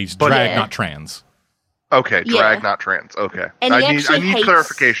 Yeah, he's But- drag, Yeah. not trans. Okay, drag, Yeah. not trans. Okay. And he I actually need hates-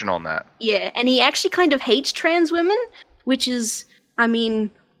 clarification on that. Yeah, and he actually kind of hates trans women, which is, I mean,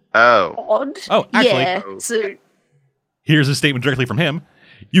 Oh. odd. Oh, actually- Yeah, so Here's a statement directly from him.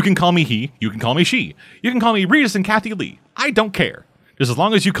 You can call me he, you can call me she. You can call me Regis and Kathy Lee. I don't care. Just as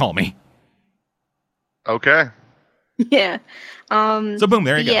long as you call me. Okay. yeah. So boom,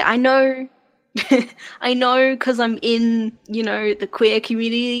 there you go. Yeah, I know. I know because I'm in, you know, the queer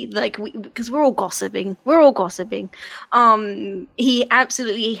community, like, because we're all gossiping. We're all gossiping. He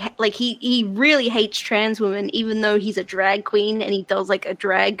absolutely, like, he really hates trans women, even though he's a drag queen and he does, like, a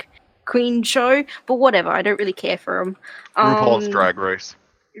drag queen show. But whatever, I don't really care for him. RuPaul's Drag Race.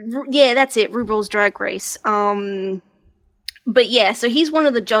 Yeah, that's it. RuPaul's Drag Race. But yeah, so he's one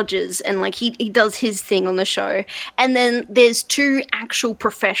of the judges, and like he does his thing on the show. And then there's two actual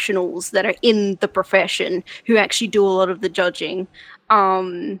professionals that are in the profession who actually do a lot of the judging.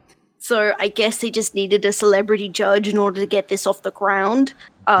 So I guess they just needed a celebrity judge in order to get this off the ground.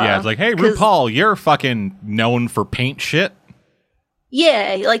 Yeah, it's like, hey, 'cause- RuPaul, you're fucking known for paint shit.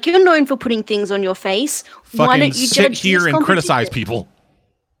 Yeah, like you're known for putting things on your face. Why Fucking don't you sit judge here this and criticize competition? people.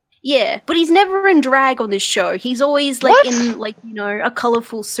 Yeah, but he's never in drag on this show. He's always like What? in like, you know, a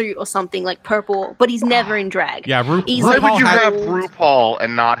colorful suit or something like purple, but he's never in drag. Yeah, He's Why like would you RuPaul have old. RuPaul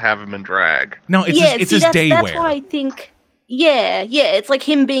and not have him in drag? No, it's Yeah, his, see, day that's wear. why I think. Yeah, it's like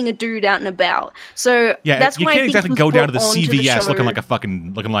him being a dude out and about. So Yeah, that's you why I can't think exactly he was go down to the brought onto show. CVS looking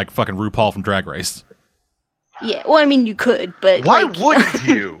show. like fucking RuPaul from Drag Race. Yeah, well, I mean, you could, but Why like, wouldn't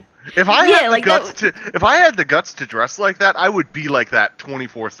you? If I Yeah, had the like guts if I had the guts to dress like that, I would be like that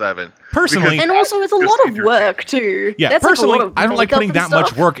 24/7. Personally, and also it's a Just lot of entertaining. work too. yeah, That's like a personally, lot of I don't like makeup putting and that much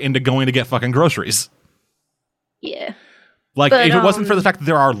stuff. work into going to get fucking groceries. Yeah, Like, But, if it wasn't for the fact that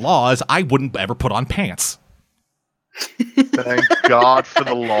there are laws, I wouldn't ever put on pants. Thank God for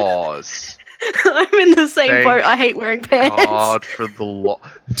the laws. I'm in the same Thank boat. I hate wearing pants. God for the law.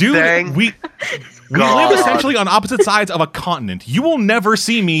 Dude, Thank we God. live essentially on opposite sides of a continent. You will never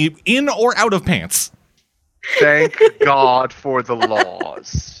see me in or out of pants. Thank God for the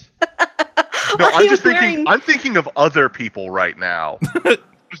laws. No, I I'm am just thinking. wearing- I'm thinking of other people right now.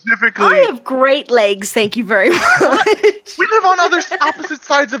 Specifically, I have great legs. Thank you very much. we live on opposite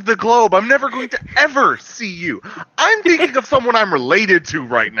sides of the globe. I'm never going to ever see you. I'm thinking of someone I'm related to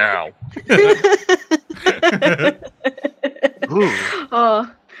right now. Ooh.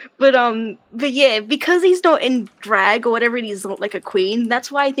 But yeah, because he's not in drag or whatever, and he's not like a queen.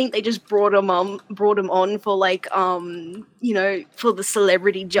 That's why I think they just brought him on for like you know, for the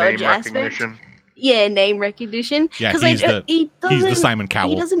celebrity judge Name aspect. recognition. Yeah, name recognition. Yeah, 'Cause he's he the doesn't- Simon Cowell.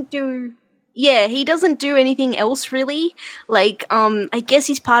 He doesn't do. Yeah, he doesn't do anything else really. Like, I guess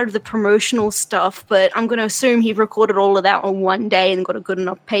he's part of the promotional stuff, but I'm gonna assume he recorded all of that on one day and got a good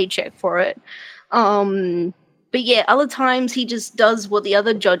enough paycheck for it. But yeah, other times he just does what the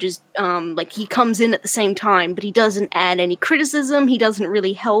other judges, like he comes in at the same time, but he doesn't add any criticism. He doesn't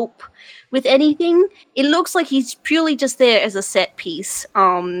really help with anything. It looks like he's purely just there as a set piece,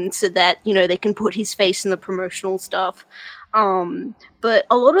 so that, you know, they can put his face in the promotional stuff. But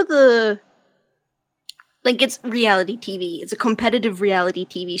a lot of the, like, it's reality TV. It's a competitive reality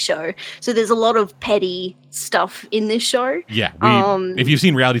TV show. So there's a lot of petty stuff in this show. Yeah, if you've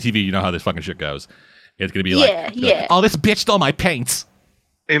seen reality TV, you know how this fucking shit goes. It's gonna be Yeah, like, yeah. oh, this bitch stole my paints.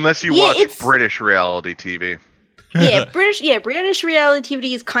 Unless you Yeah, watch it's- British reality TV. British reality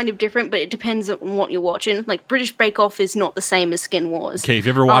TV is kind of different, but it depends on what you're watching. Like, British Bake Off is not the same as Skin Wars. Okay, if you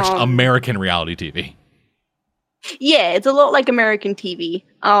ever watched American reality TV, Yeah, it's a lot like American TV.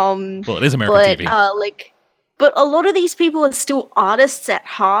 well, it is American but TV. But a lot of these people are still artists at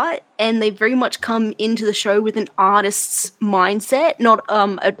heart, and they very much come into the show with an artist's mindset, not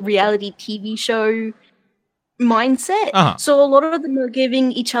a reality TV show mindset. Uh-huh. So a lot of them are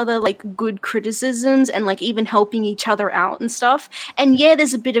giving each other like good criticisms and like even helping each other out and stuff. And yeah,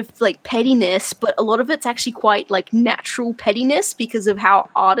 there's a bit of like pettiness, but a lot of it's actually quite like natural pettiness because of how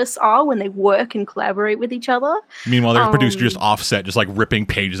artists are when they work and collaborate with each other. Meanwhile, their producer just offset, just like ripping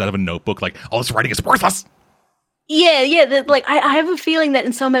pages out of a notebook, like, all this writing is worthless. Yeah. Like I have a feeling that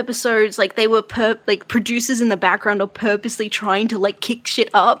in some episodes, like they were like producers in the background are purposely trying to like kick shit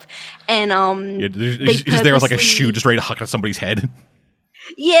up, and he's there with like a shoe just ready to huck at somebody's head.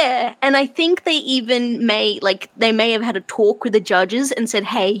 Yeah, and I think they may have had a talk with the judges and said,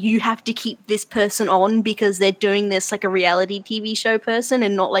 "Hey, you have to keep this person on because they're doing this like a reality TV show person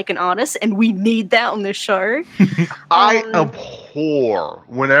and not like an artist, and we need that on the show." I abhor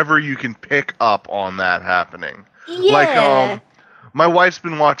whenever you can pick up on that happening. Yeah. Like, my wife's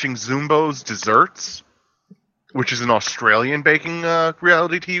been watching Zumbo's Desserts, which is an Australian baking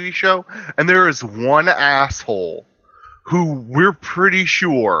reality TV show, and there is one asshole who we're pretty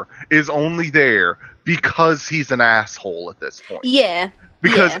sure is only there because he's an asshole at this point. Yeah.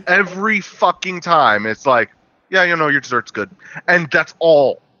 Because every fucking time it's like, yeah, your dessert's good. And that's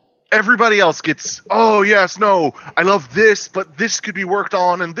all. Everybody else gets, oh, yes, no, I love this, but this could be worked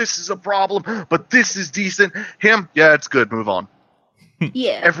on, and this is a problem, but this is decent. Him, yeah, it's good, move on.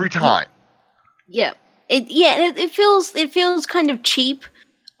 Yeah. Every time. Yeah. It feels kind of cheap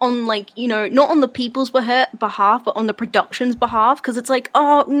on, like, not on the people's behalf, but on the production's behalf, because it's like,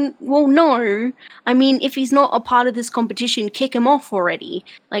 well, no. I mean, if he's not a part of this competition, kick him off already.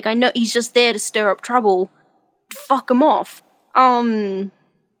 Like, I know he's just there to stir up trouble. Fuck him off.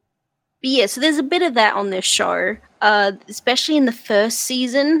 But yeah, so there's a bit of that on this show, especially in the first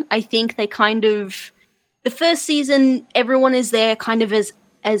season. I think they the first season, everyone is there kind of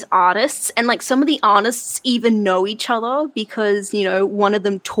as artists, and like some of the artists even know each other because, one of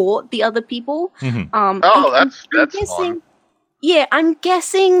them taught the other people. Mm-hmm. That's fun. Yeah, I'm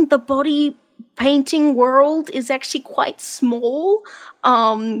guessing the body painting world is actually quite small.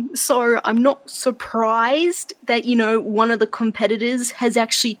 So I'm not surprised that, one of the competitors has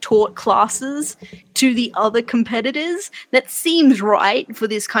actually taught classes to the other competitors. That seems right for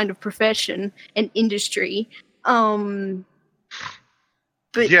this kind of profession and industry. But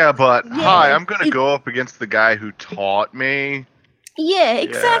hi, I'm going to go up against the guy who taught me. Yeah,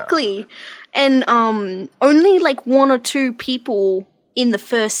 exactly. And only like one or two people in the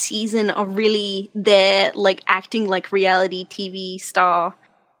first season are really there, like acting like reality TV star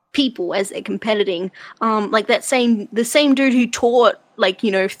people as they're competing. Like the same dude who taught like,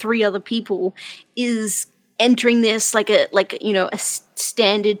 three other people is entering this like a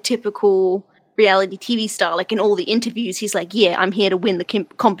standard typical reality TV star. Like in all the interviews, he's like, yeah, I'm here to win the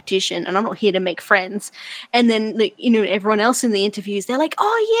competition and I'm not here to make friends. And then, everyone else in the interviews, they're like,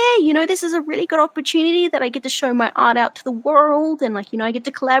 oh yeah, this is a really good opportunity that I get to show my art out to the world. And like, I get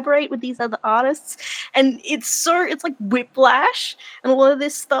to collaborate with these other artists. And it's like whiplash and a lot of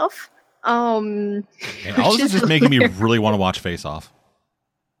this stuff. And all this is just making me really want to watch Face Off.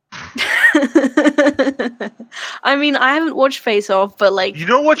 I mean, I haven't watched Face Off, but like, you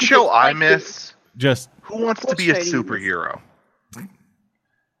know what show I miss? Just Who Wants to Be a Superhero?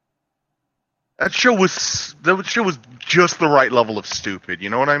 That show was just the right level of stupid. You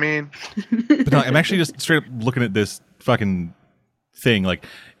know what I mean? But no, I'm actually just straight up looking at this fucking thing. Like,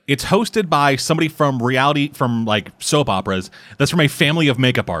 it's hosted by somebody from like soap operas. That's from a family of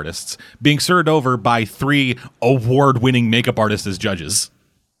makeup artists, being served over by 3 award-winning makeup artists as judges.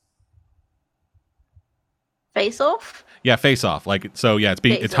 Face Off? Yeah, Face Off. Like, so yeah,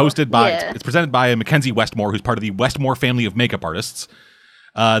 it's hosted by, it's presented by Mackenzie Westmore, who's part of the Westmore family of makeup artists.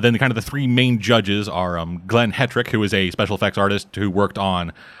 Then the 3 main judges are Glenn Hetrick, who is a special effects artist who worked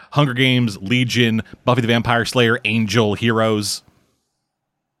on Hunger Games, Legion, Buffy the Vampire Slayer, Angel, Heroes.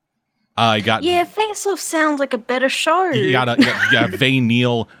 Face Off sounds like a better show. You got Vay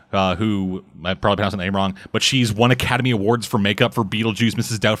Neal, who I probably pronounced the name wrong, but she's won Academy Awards for makeup for Beetlejuice,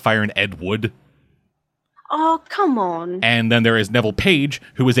 Mrs. Doubtfire, and Ed Wood. Oh, come on. And then there is Neville Page,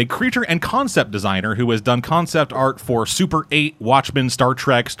 who is a creature and concept designer who has done concept art for Super 8, Watchmen, Star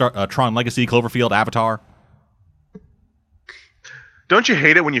Trek, Tron Legacy, Cloverfield, Avatar. Don't you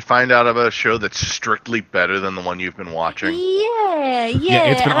hate it when you find out about a show that's strictly better than the one you've been watching? Yeah.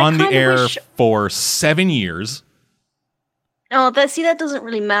 It's been on the air for 7 years. Oh, that doesn't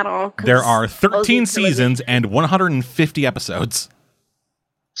really matter. There are 13 seasons and 150 episodes.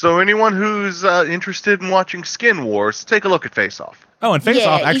 So anyone who's interested in watching Skin Wars, take a look at Face Off. Oh, and Face Yeah,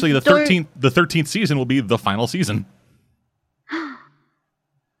 Off, actually, if the you don't- 13th season will be the final season.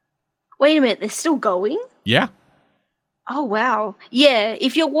 Wait a minute, they're still going? Yeah. Oh wow. Yeah,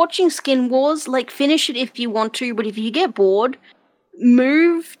 if you're watching Skin Wars, like finish it if you want to, but if you get bored,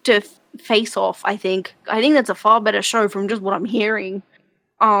 move to Face Off, I think. I think that's a far better show from just what I'm hearing.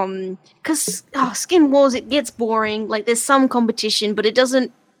 Cuz Skin Wars, it gets boring. Like there's some competition, but it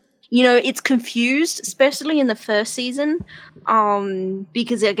doesn't, it's confused, especially in the first season.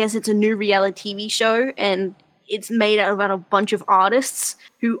 Because I guess it's a new reality TV show and it's made out of a bunch of artists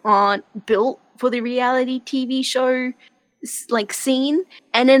who aren't built for the reality TV show like scene.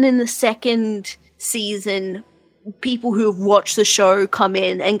 And then in the second season, people who have watched the show come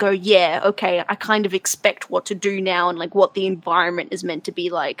in and go, yeah, okay, I kind of expect what to do now and like what the environment is meant to be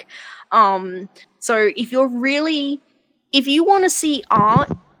like. So if you want to see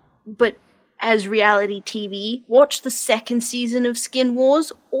art, but as reality TV, watch the second season of Skin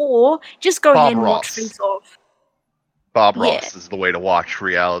Wars, or just go ahead and watch Ross. Face Off. Bob Yeah. Ross is the way to watch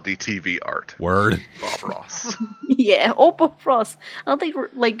reality TV art. Word. Bob Ross. Yeah, or Bob Ross. Aren't they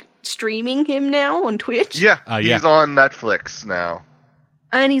like streaming him now on Twitch? Yeah, Yeah. he's on Netflix now.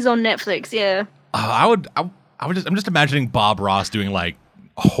 And he's on Netflix, yeah. I'm just imagining Bob Ross doing like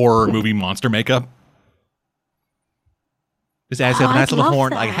horror movie monster makeup. Just adds a Oh, nice I'd little love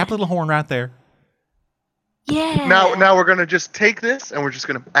horn, like a that. happy little horn right there. Yeah. Now we're gonna just take this and we're just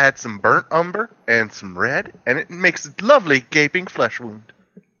gonna add some burnt umber and some red, and it makes a lovely gaping flesh wound.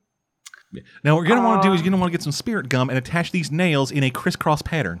 Now what you're gonna want to do is you're gonna want to get some spirit gum and attach these nails in a crisscross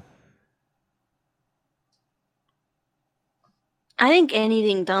pattern. I think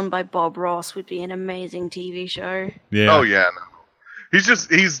anything done by Bob Ross would be an amazing TV show. Yeah. Oh yeah, no.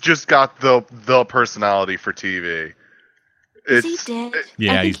 He's just got the personality for TV. Is he dead?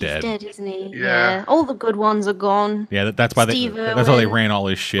 Yeah, I think he's dead. Isn't he? Yeah. All the good ones are gone. Yeah, that's why Steve that's how they Irwin, ran all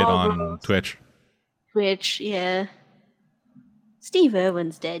his shit Bob on Ross. Twitch. Which, yeah. Steve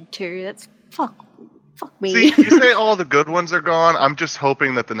Irwin's dead too. That's fuck me. See, you say all the good ones are gone. I'm just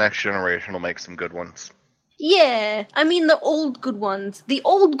hoping that the next generation will make some good ones. Yeah, I mean the old good ones. The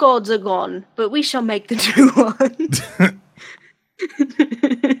old gods are gone, but we shall make the new ones.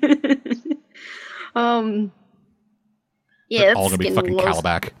 Yeah, They're that's all gonna be Skin fucking Wars.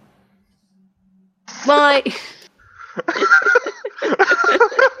 Calabac. My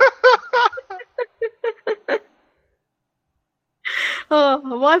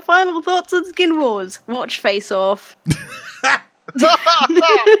my final thoughts on Skin Wars. Watch Face Off. Wow.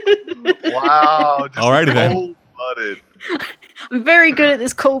 Just Alrighty then. cold-blooded. I'm very good at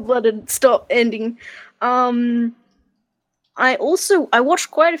this cold-blooded stop ending. I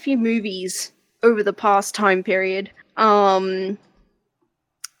watched quite a few movies over the past time period.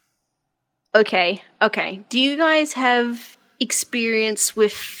 Okay. Do you guys have experience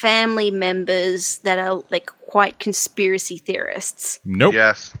with family members that are like quite conspiracy theorists? Nope.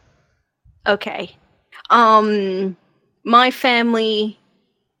 Yes. Okay. My family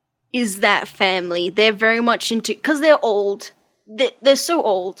is that family. They're very much into, because they're old. They're so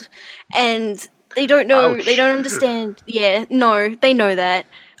old, and they don't know. Ouch. They don't understand. Yeah, no, they know that.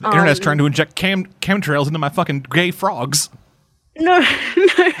 The internet's trying to inject chemtrails into my fucking gay frogs. No.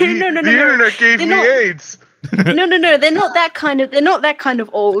 The internet gave They're me not- AIDS. No. They're not that kind of. They're not that kind of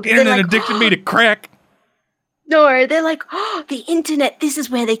old. The They're internet like, addicted me to crack. No, they're like, oh, the internet. This is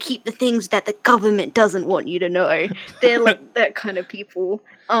where they keep the things that the government doesn't want you to know. They're like that kind of people.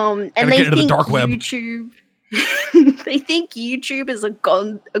 And Gotta they get into the think dark web. YouTube. They think YouTube is a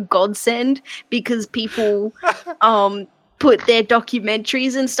godsend because people put their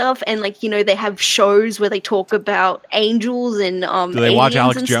documentaries and stuff, and like they have shows where they talk about angels and Do they watch aliens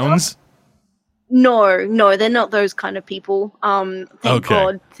Alex and Jones? stuff. No, they're not those kind of people. Thank Okay.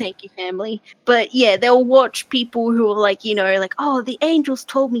 God, thank you, family. But yeah, they'll watch people who are like, like, oh, the angels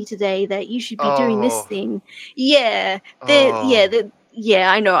told me today that you should be doing this Oh. thing. Yeah, Oh.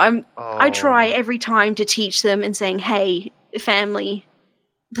 yeah, I know. I try Oh. every time to teach them and saying, hey, family,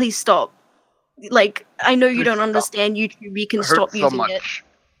 please stop. Like, I know you Please don't stop. understand YouTube. You can It stop hurts so using it. much.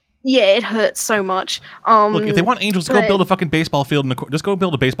 Yeah, it hurts so much. Look, if they want angels to go but- build a fucking baseball field, just go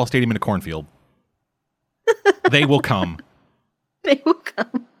build a baseball stadium in a cornfield. They will come. They will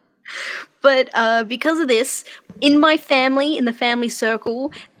come. But because of this, in my family, in the family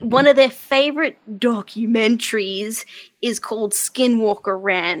circle, one of their favorite documentaries is called Skinwalker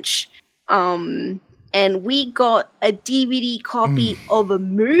Ranch. And we got a DVD copy of a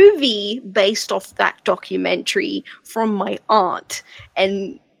movie based off that documentary from my aunt.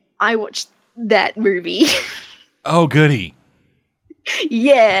 And I watched that movie. Oh, goody.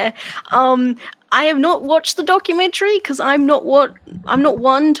 Yeah. I have not watched the documentary because I'm not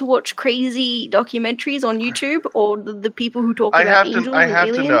one to watch crazy documentaries on YouTube or the people who talk about angels I and have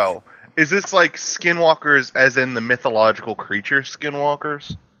to aliens. know. Is this like skinwalkers as in the mythological creature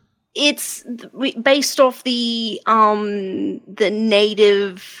skinwalkers? It's based off the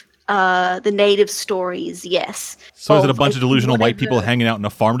native stories. Yes. So is it a bunch like, of delusional white people whatever. hanging out in a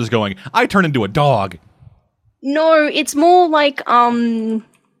farm just going, I turn into a dog? No, it's more like a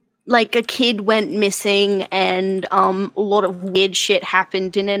kid went missing and a lot of weird shit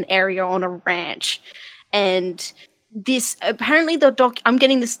happened in an area on a ranch. And this apparently I'm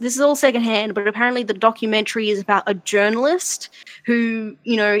getting this is all secondhand, but apparently the documentary is about a journalist who,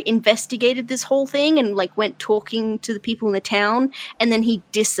 investigated this whole thing and like went talking to the people in the town, and then he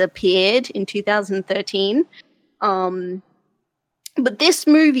disappeared in 2013. But this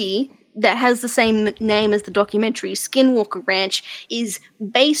movie that has the same name as the documentary, Skinwalker Ranch, is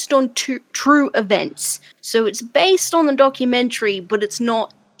based on true events. So it's based on the documentary, but it's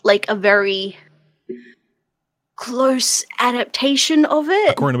not like a very close adaptation of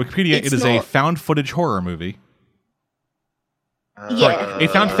it. According to Wikipedia, it is a found footage horror movie. Yeah.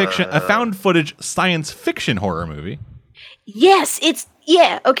 A found footage science fiction horror movie. Yes,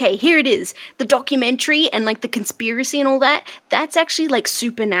 okay, here it is. The documentary and like the conspiracy and all that's actually like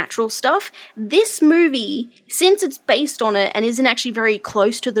supernatural stuff. This movie, since it's based on it and isn't actually very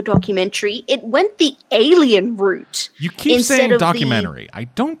close to the documentary, it went the alien route. You keep saying documentary. I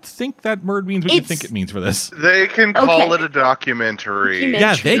don't think that word means what you think it means for this. They can call it a documentary.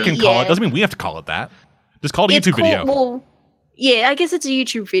 Yeah, they can call it. Doesn't mean we have to call it that. Just call it a YouTube video. Well, yeah, I guess it's a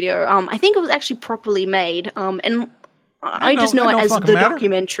YouTube video. I think it was actually properly made. And I just know it as the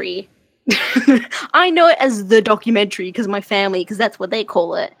documentary. I know it as the documentary because my family, because that's what they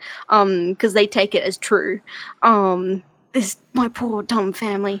call it. Because they take it as true. This my poor dumb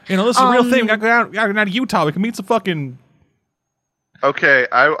family. This is a real thing. We gotta go out of Utah. We can meet some fucking. Okay,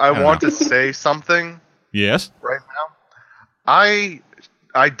 I want to say something. Yes. Right now,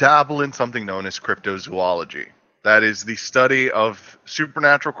 I dabble in something known as cryptozoology. That is the study of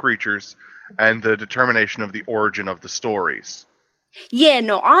supernatural creatures and the determination of the origin of the stories. Yeah,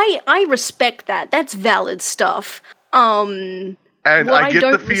 no, I respect that. That's valid stuff. And I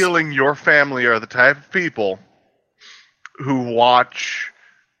get the feeling your family are the type of people who watch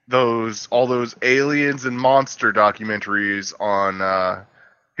all those aliens and monster documentaries on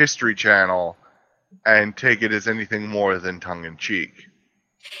History Channel and take it as anything more than tongue-in-cheek.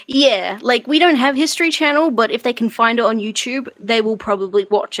 Yeah, like we don't have History Channel, but if they can find it on YouTube, they will probably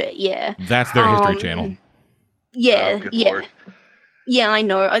watch it. Yeah, that's their History Channel. Yeah, Lord. Yeah, I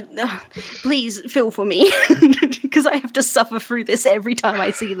know. Please feel for me because I have to suffer through this every time I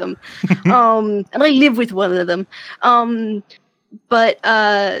see them, and I live with one of them. But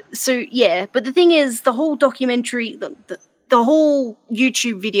the thing is, the whole documentary, the whole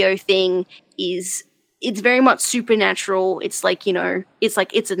YouTube video thing is. It's very much supernatural. It's like,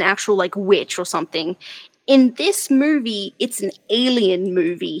 it's an actual like witch or something. In this movie, it's an alien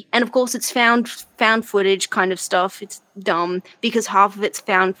movie. And of course it's found footage kind of stuff. It's dumb because half of it's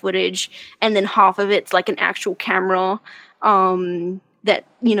found footage and then half of it's like an actual camera. That,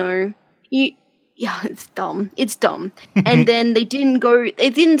 it's dumb. It's dumb. And then they did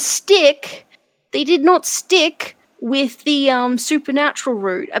not stick with the supernatural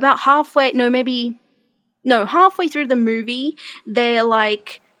route. About halfway through the movie, they're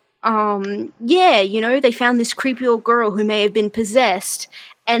like, they found this creepy old girl who may have been possessed.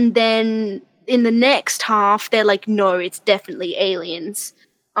 And then in the next half, they're like, no, it's definitely aliens.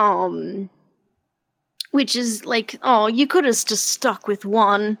 Which is like, you could have just stuck with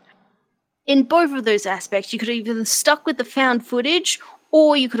one. In both of those aspects, you could have either stuck with the found footage,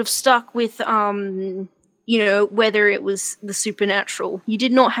 or you could have stuck with, whether it was the supernatural. You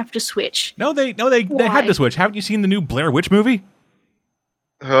did not have to switch. No, they had to switch. Haven't you seen the new Blair Witch movie?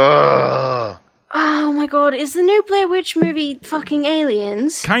 Oh my god, is the new Blair Witch movie fucking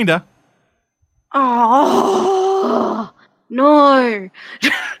aliens? Kinda. Oh no.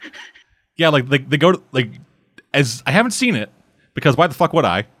 Yeah, like they go to, as I haven't seen it because why the fuck would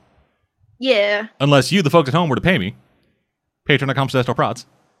I? Yeah. Unless you, the folks at home, were to pay me. Patreon.com/prods.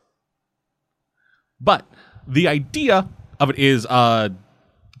 But the idea of it is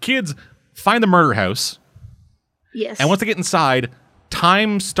kids find the murder house. Yes. And once they get inside,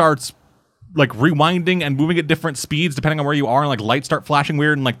 time starts like rewinding and moving at different speeds depending on where you are, and like lights start flashing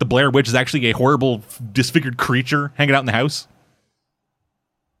weird, and like the Blair Witch is actually a horrible disfigured creature hanging out in the house.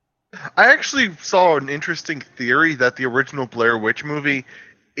 I actually saw an interesting theory that the original Blair Witch movie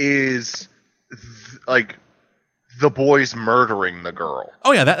is the boys murdering the girl.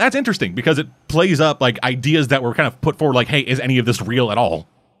 Oh yeah, that's interesting because it plays up like ideas that were kind of put forward like, hey, is any of this real at all?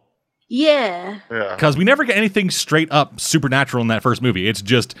 Yeah. Because we never get anything straight up supernatural in that first movie. It's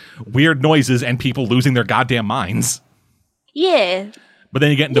just weird noises and people losing their goddamn minds. Yeah. But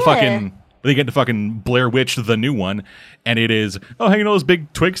then you get into fucking Blair Witch, the new one, and it is, oh, hey, you know those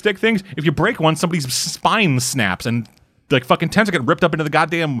big twig stick things? If you break one, somebody's spine snaps and like fucking tents get ripped up into the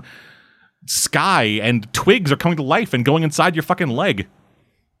goddamn sky and twigs are coming to life and going inside your fucking leg.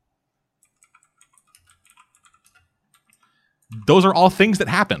 Those are all things that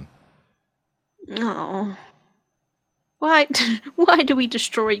happen. Oh. Why do we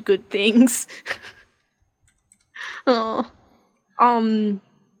destroy good things? Oh.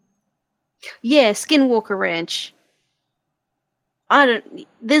 Yeah, Skinwalker Ranch.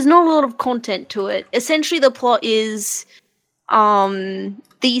 There's not a lot of content to it. Essentially the plot is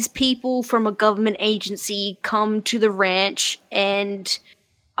these people from a government agency come to the ranch and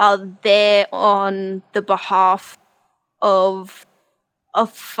are there on the behalf of a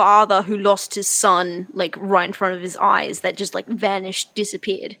father who lost his son, like, right in front of his eyes, that just, like, vanished,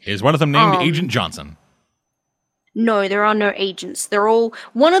 disappeared. Is one of them named Agent Johnson? No, there are no agents. They're all...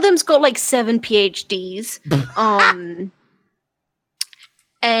 One of them's got, like, 7 PhDs.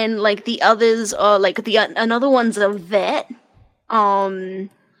 And, like, the others are, like, another one's a vet. Like,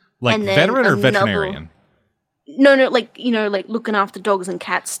 veteran or veterinarian? No, like, you know, like, looking after dogs and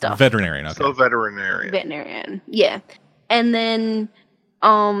cats stuff. Veterinarian, okay. So veterinarian. Veterinarian, yeah. And then...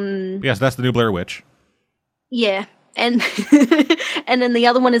 Yes, that's the new Blair Witch. Yeah, and and then the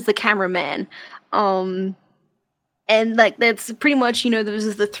other one is the cameraman. And like that's pretty much, you know,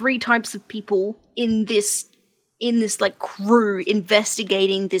 there's the 3 types of people in this like crew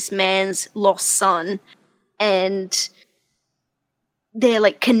investigating this man's lost son, and they're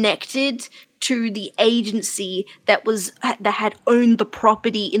like connected to the agency that had owned the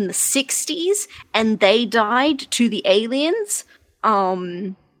property in the 60s, and they died to the aliens.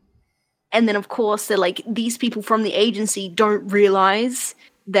 And then of course they're like, these people from the agency don't realize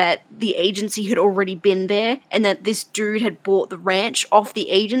that the agency had already been there and that this dude had bought the ranch off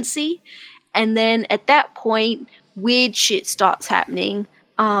the agency. And then at that point, weird shit starts happening.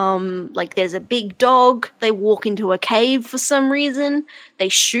 Like there's a big dog. They walk into a cave for some reason. They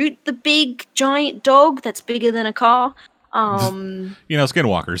shoot the big giant dog that's bigger than a car. You know,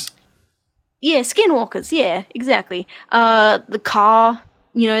 skinwalkers. Yeah, skinwalkers. Yeah, exactly. The car,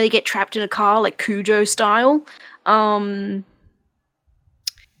 you know, they get trapped in a car like Cujo style. You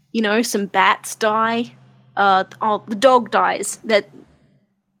know, some bats die. The dog dies.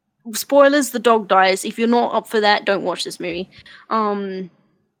 Spoilers, the dog dies. If you're not up for that, don't watch this movie. They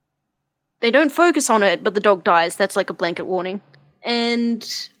don't focus on it, but the dog dies. That's like a blanket warning. And,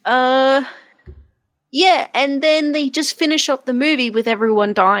 yeah, and then they just finish up the movie with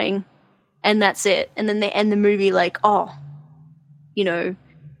everyone dying. And that's it. And then they end the movie like, oh, you know,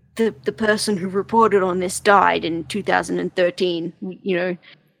 the person who reported on this died in 2013. You know,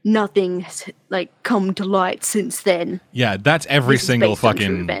 nothing has, like, come to light since then. Yeah, that's every single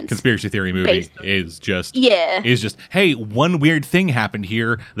fucking conspiracy theory movie is just, hey, one weird thing happened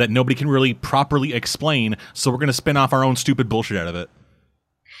here that nobody can really properly explain, so we're going to spin off our own stupid bullshit out of it.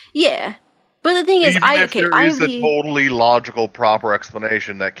 Yeah. But the thing is, there is a totally logical, proper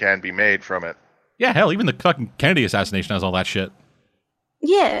explanation that can be made from it. Yeah, hell, even the fucking Kennedy assassination has all that shit.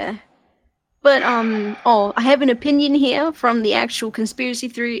 Yeah. But, I have an opinion here from the actual conspiracy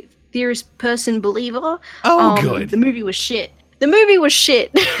theorist person believer. Oh, good. The movie was shit.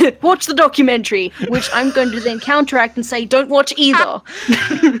 Watch the documentary, which I'm going to then counteract and say, don't watch either.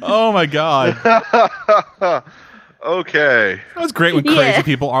 Oh, my God. Okay. That's great when crazy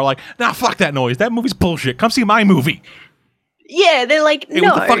people are like, nah, fuck that noise. That movie's bullshit. Come see my movie. Yeah, they're like, hey,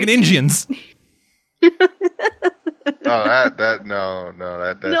 no. With the fucking Indians. That's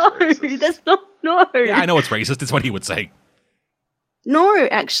racist. That's not, no. Yeah, I know it's racist. It's what he would say. No,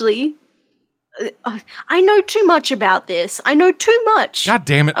 actually. I know too much about this. I know too much. God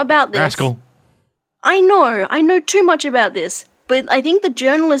damn it. About this. Rascal. I know too much about this. But I think the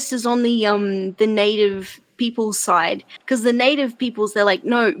journalist is on the native people's side, because the native peoples, they're like,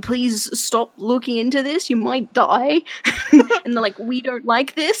 no, please stop looking into this, you might die. And they're like, we don't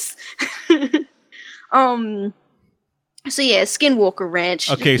like this. So yeah, Skinwalker Ranch.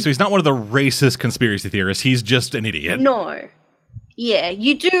 Okay, so he's not one of the racist conspiracy theorists, he's just an idiot. No. Yeah,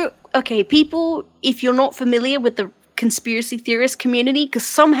 you do. Okay, people, if you're not familiar with the conspiracy theorist community, because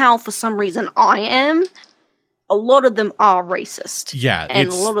somehow, for some reason, I am, a lot of them are racist. Yeah. And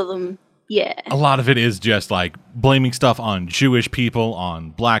a lot of them, yeah. A lot of it is just like blaming stuff on Jewish people, on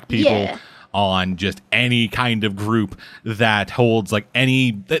black people, on just any kind of group that holds like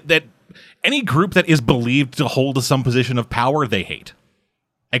any group that is believed to hold some position of power, they hate.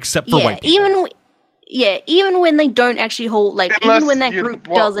 Except for white people. Even when they don't actually hold, like, Unless even when that group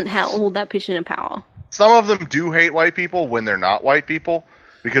doesn't hold that position of power. Some of them do hate white people when they're not white people,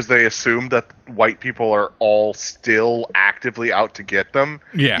 because they assume that white people are all still actively out to get them.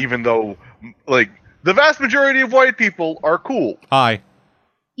 Yeah. Even though, like, the vast majority of white people are cool. Hi.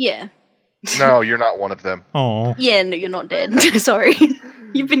 Yeah. No, you're not one of them. Oh. Yeah, no, you're not dead. Sorry.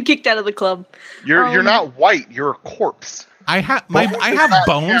 You've been kicked out of the club. You're not white. You're a corpse. I have bones.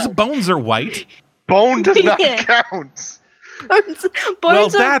 Count. Bones are white. Bone does not count. Bones Well, are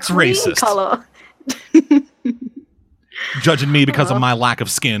that's cream racist. color. Judging me because of my lack of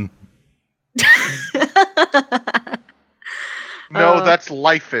skin. No, that's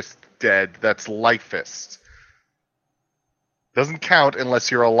lifist, dead. That's lifist. Doesn't count unless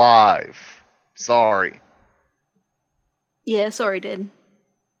you're alive. Sorry. Yeah, sorry, dead.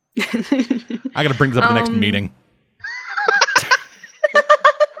 I gotta bring this up at the next meeting.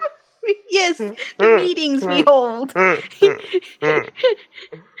 Yes, the meetings we hold.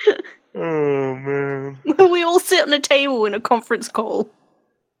 Oh, man. We all sit on a table in a conference call.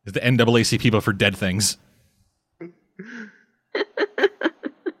 It's the NAACP for dead things.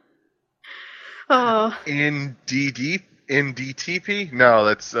 Oh. NDTP? No,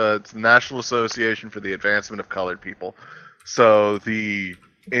 that's it's the National Association for the Advancement of Colored People. So the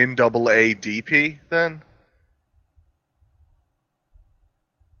NAADP then?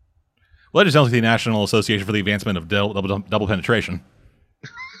 Well, that just sounds like the National Association for the Advancement of Double Penetration.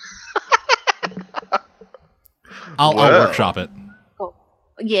 I'll workshop it. Oh.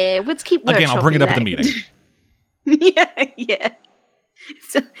 Yeah, let's keep Again, I'll bring it up at the meeting. Yeah.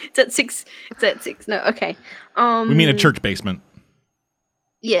 So, it's at 6. It's at 6. No, okay. We mean a church basement.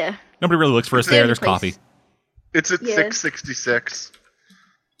 Yeah. Nobody really looks for us there. There's place. coffee. It's at 666.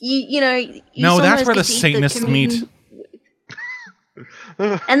 You know. You No, that's sometimes where the get to eat Satanists meet.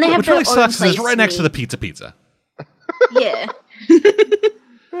 And they have Which their really own sucks. place It's right next to meet. the pizza. Yeah. They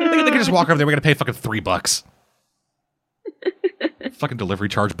can just walk over there. We're gonna pay fucking $3. Fucking delivery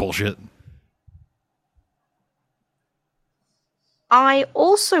charge bullshit. I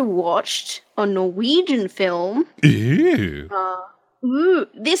also watched a Norwegian film. Ew.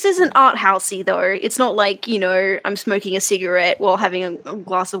 This isn't art housey though. It's not like, I'm smoking a cigarette while having a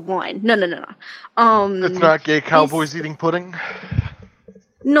glass of wine. No. It's not gay cowboys eating pudding?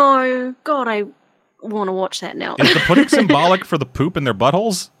 No. God, I want to watch that now. Is the pudding symbolic for the poop in their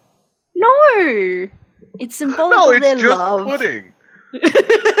buttholes? No. It's symbolic No, of it's their just love. pudding.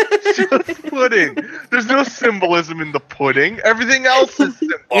 It's just pudding. There's no symbolism in the pudding. Everything else is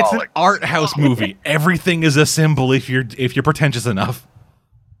symbolic. It's an art house movie. Everything is a symbol if you're pretentious enough.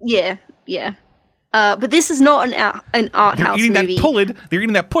 Yeah. But this is not an art They're house eating movie. They're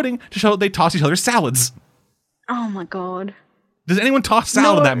eating that pudding to show they toss each other salads. Oh my god. Does anyone toss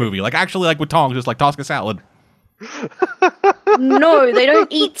salad in that movie? Like actually, like with tongs, just like tossing a salad. No, they don't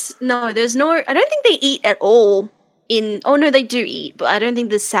eat. No, there's no. I don't think they eat at all. Oh no, they do eat, but I don't think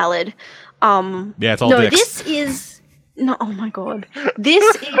there's salad. Yeah, it's all no. dicks. This is no. Oh my god, this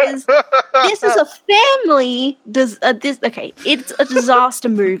is a family. Okay, it's a disaster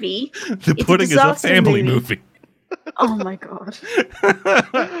movie. The pudding is a family movie. Oh my god.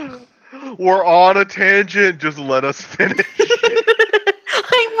 We're on a tangent. Just let us finish.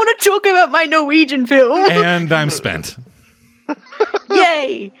 I want to talk about my Norwegian film. And I'm spent.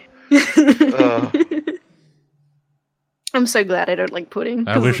 Yay! I'm so glad I don't like pudding.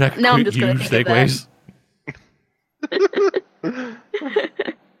 I wish I could now I'm quit just gonna huge think of steakways.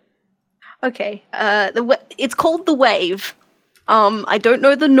 that. Okay, it's called The Wave. I don't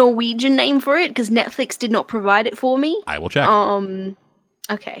know the Norwegian name for it because Netflix did not provide it for me. I will check.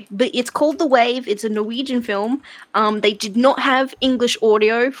 Okay, but it's called The Wave. It's a Norwegian film. They did not have English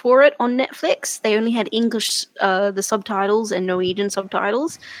audio for it on Netflix. They only had English, the subtitles and Norwegian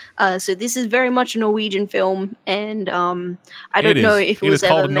subtitles. So this is very much a Norwegian film, and I don't know if it was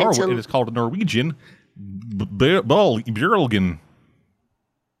ever meant to. It is called Norwegian Bjørgen.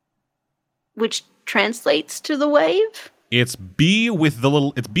 Which translates to The Wave. It's B-O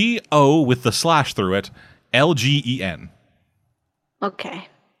with the slash through it, LGEN. Okay.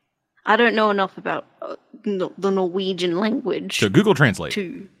 I don't know enough about the Norwegian language. So Google Translate.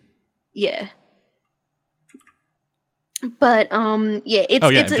 Yeah. But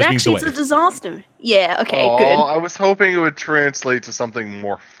it's a disaster. Yeah, okay, good. I was hoping it would translate to something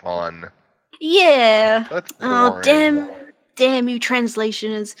more fun. Yeah. That's Oh, boring. damn you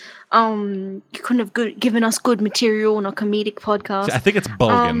translations. You couldn't have given us good material on a comedic podcast. I think it's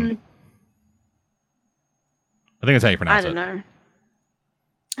Bulgan. I think that's how you I pronounce don't it. know.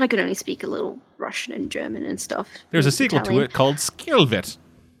 I could only speak a little Russian and German and stuff. There's a and sequel Italian. to it called Skilvet.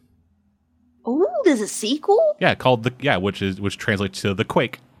 Oh, there's a sequel? Yeah, which translates to The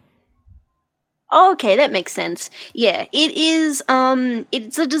Quake. Oh, okay, that makes sense. Yeah, it is.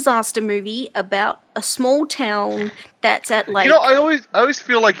 It's a disaster movie about a small town that's at like. I always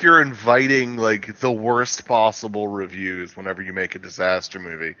feel like you're inviting like the worst possible reviews whenever you make a disaster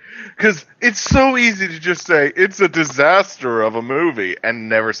movie, because it's so easy to just say it's a disaster of a movie and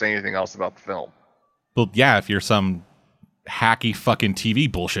never say anything else about the film. Well, yeah, if you're some hacky fucking TV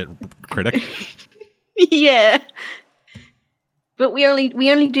bullshit critic. Yeah. But we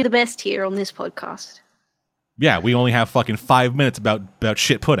only do the best here on this podcast. Yeah, we only have fucking 5 minutes about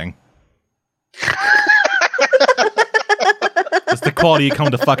shit pudding. That's the quality you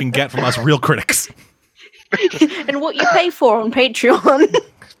come to fucking get from us real critics. And what you pay for on Patreon.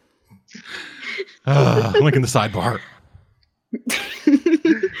 Link in the sidebar.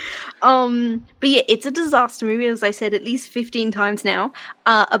 But yeah, it's a disaster movie, as I said at least 15 times now,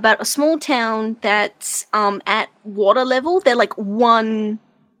 about a small town that's at water level. They're like 1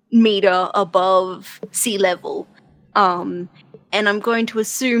 meter above sea level. And I'm going to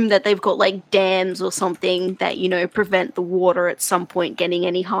assume that they've got like dams or something that, prevent the water at some point getting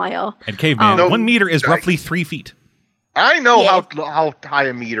any higher. And caveman, 1 meter is roughly 3 feet. I know Yeah. how high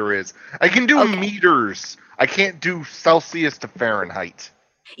a meter is. I can do meters. I can't do Celsius to Fahrenheit.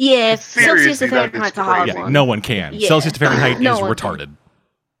 Yeah, Seriously, Celsius to that is Fahrenheit's a hard crazy. Yeah, one. no one can. Yeah. Celsius to Fahrenheit No is one retarded.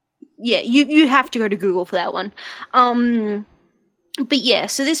 Yeah, you have to go to Google for that one. But yeah,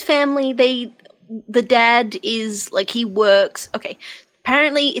 so this family, the dad is like, he works. Okay,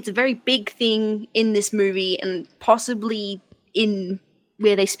 apparently it's a very big thing in this movie and possibly in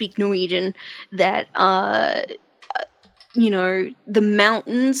where they speak Norwegian that the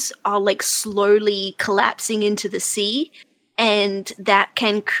mountains are like slowly collapsing into the sea, and that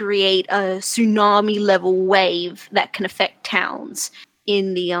can create a tsunami level wave that can affect towns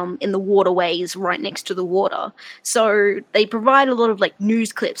in the waterways right next to the water. So they provide a lot of like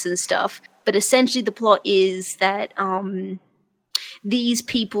news clips and stuff, but essentially the plot is that these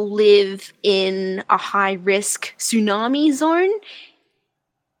people live in a high risk tsunami zone,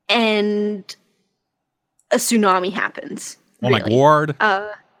 and a tsunami happens. Oh my really. lord.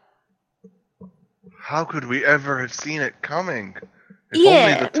 How could we ever have seen it coming? If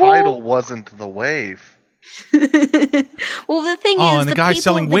Yeah, only the title wasn't The Wave. Well, the thing is, And the guy people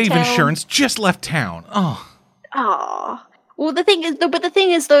selling of the wave town- insurance just left town. Oh. Ah. Well, the thing is,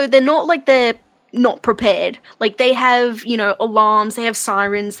 though, they're not prepared. Like, they have, alarms, they have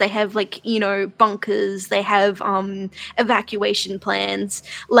sirens, they have, like, bunkers, they have, evacuation plans.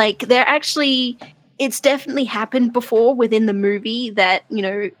 Like, they're actually, it's definitely happened before within the movie that,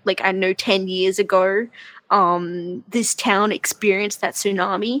 like, I know 10 years ago, this town experienced that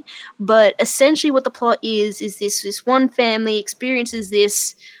tsunami. But essentially what the plot is this one family experiences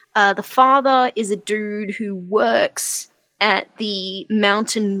this. The father is a dude who works at the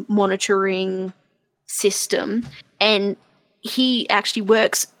mountain monitoring system, and he actually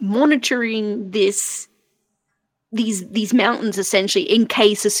works monitoring these mountains essentially in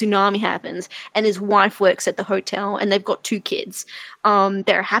case a tsunami happens. And his wife works at the hotel, and they've got 2 kids.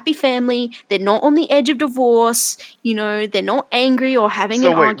 They're a happy family. They're not on the edge of divorce. They're not angry or having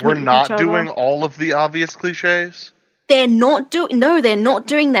an argument. We're with not each other. doing all of the obvious cliches? They're not doing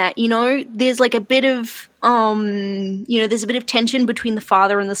that. There's like a bit of there's a bit of tension between the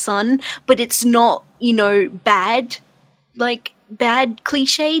father and the son, but it's not bad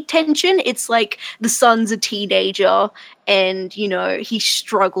cliche tension. It's like the son's a teenager and he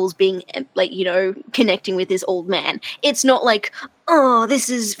struggles being connecting with his old man. It's not like, oh, this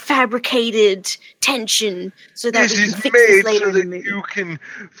is fabricated tension so that This we is can fix this made later so in the that movie. you can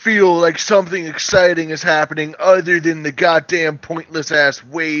feel like something exciting is happening other than the goddamn pointless ass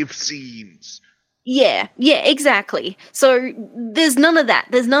wave scenes. Yeah, exactly. So there's none of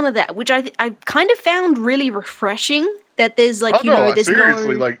that, which I kind of found really refreshing. That there's like there's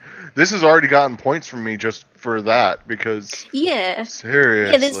seriously, no like this has already gotten points from me just for that because yeah.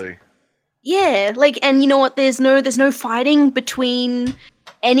 seriously. Yeah, like, and you know what? There's no fighting between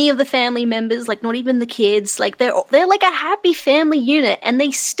any of the family members, like not even the kids. Like they're like a happy family unit, and they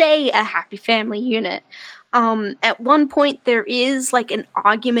stay a happy family unit. At one point, there is like an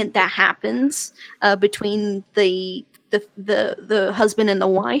argument that happens between the husband and the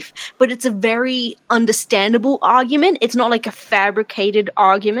wife, but it's a very understandable argument. It's not like a fabricated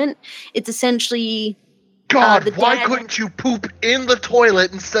argument. It's essentially. God, the why dad- couldn't you poop in the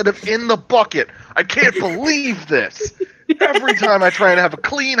toilet instead of in the bucket? I can't believe this. Every time I try and have a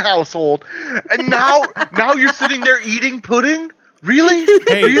clean household, and now you're sitting there eating pudding? Really?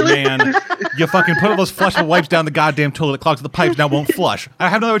 Hey, really? man, you fucking put all those flushable wipes down the goddamn toilet, it clogs the pipes, now won't flush. I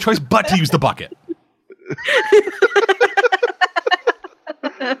have no other choice but to use the bucket.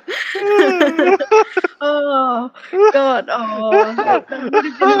 Oh, God. Oh, that would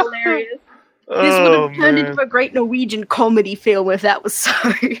have been hilarious. This would have turned into a great Norwegian comedy film if that was so.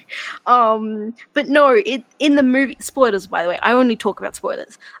 But no, in the movie, spoilers, by the way, I only talk about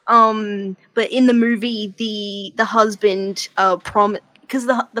spoilers. But in the movie, the husband because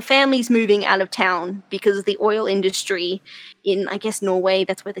the family's moving out of town because of the oil industry in, I guess, Norway.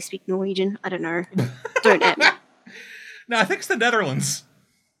 That's where they speak Norwegian. I don't know. Don't at me. No, I think it's the Netherlands.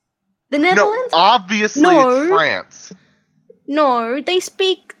 The Netherlands? No, obviously it's France. No, they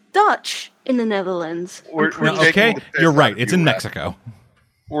speak Dutch in the Netherlands. Okay, you're right. It's in Mexico.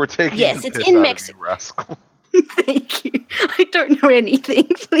 We're taking yes, it's in Mexico. Thank you. I don't know anything.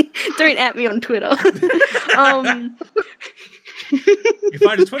 Please don't at me on Twitter. You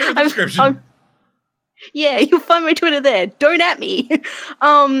find his Twitter in the description. Yeah, you'll find my Twitter there. Don't at me.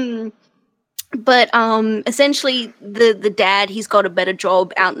 But essentially the dad, he's got a better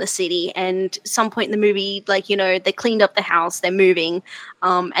job out in the city, and some point in the movie, like, you know, they cleaned up the house, they're moving,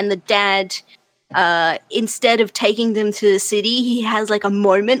 and the dad, instead of taking them to the city, he has like a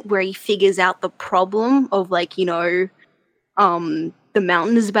moment where he figures out the problem of, like, you know, the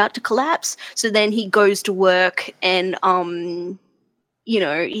mountain is about to collapse. So then he goes to work and you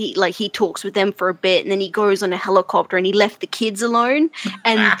know, he talks with them for a bit, and then he goes on a helicopter and he left the kids alone,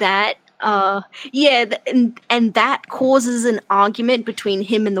 and that and that causes an argument between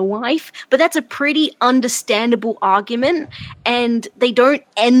him and the wife, but that's a pretty understandable argument, and they don't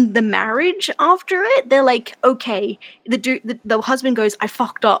end the marriage after it. They're like, okay, the husband goes, I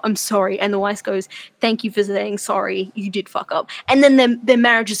fucked up, I'm sorry, and the wife goes, thank you for saying sorry, you did fuck up, and then their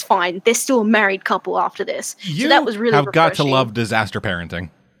marriage is fine. They're still a married couple after this. So that was really have got to love disaster parenting.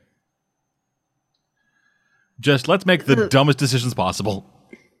 Just let's make the dumbest decisions possible.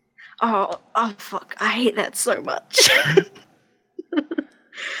 Oh, fuck. I hate that so much.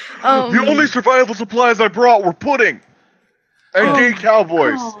 The only survival supplies I brought were pudding and gay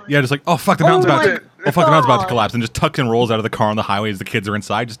cowboys. God. Yeah, just like, oh, fuck, the mountain's about to collapse, and just tucks and rolls out of the car on the highway as the kids are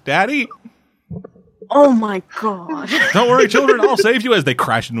inside. Just, Daddy. Oh, my God. Don't worry, children, I'll save you, as they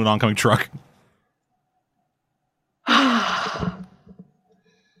crash into an oncoming truck. I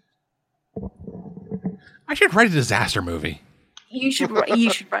should write a disaster movie. You should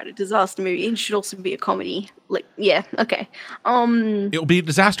write a disaster movie. It should also be a comedy. Like, yeah, okay. It will be a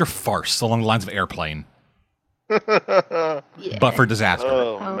disaster farce along the lines of Airplane. Yeah. But for disaster.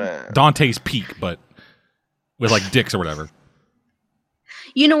 Oh, man. Dante's Peak, but with like dicks or whatever.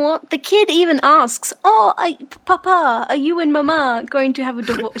 You know what? The kid even asks, Papa, are you and Mama going to have a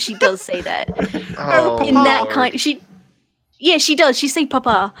divorce? She does say that. In that kind, she does. She say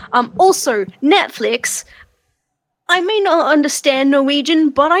Papa. Also, Netflix. I may not understand Norwegian,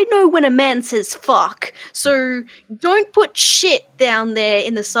 but I know when a man says fuck. So don't put shit down there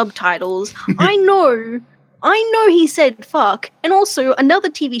in the subtitles. I know he said fuck. And also another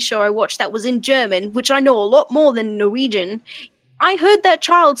TV show I watched that was in German, which I know a lot more than Norwegian. I heard that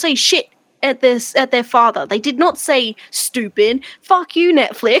child say shit at their father. They did not say stupid. Fuck you,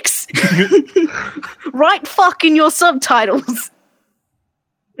 Netflix. Write fuck in your subtitles.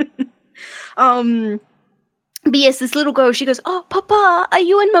 But yes, this little girl, she goes, oh, Papa, are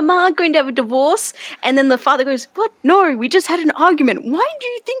you and Mama going to have a divorce? And then the father goes, what? No, we just had an argument. Why do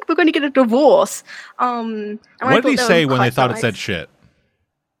you think we're going to get a divorce? What did he say when they thought it said shit?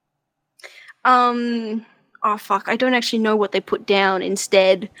 Oh, fuck, I don't actually know what they put down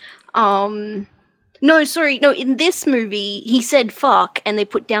instead. No, in this movie, he said fuck, and they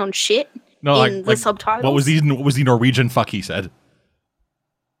put down shit in the subtitles. What was the Norwegian fuck he said?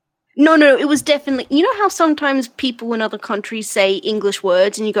 No, it was definitely... You know how sometimes people in other countries say English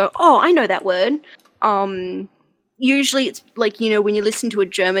words and you go, oh, I know that word? Usually it's like, you know, when you listen to a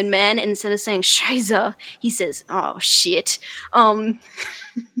German man and instead of saying Scheiße, he says, oh, shit.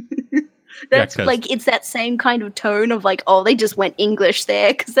 That's like, it's that same kind of tone of like, oh, they just went English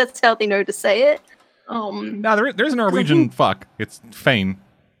there because that's how they know to say it. No, there's a Norwegian fuck. It's Fane.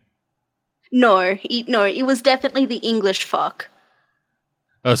 No, it was definitely the English fuck.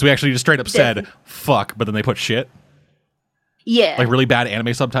 Oh, so we actually just straight up said fuck, but then they put shit? Yeah. Like really bad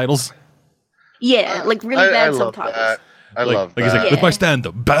anime subtitles? Yeah, like really bad subtitles. That. I love that. He's like, with my stand,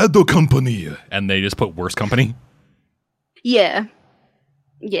 bad company. And they just put worse company? Yeah.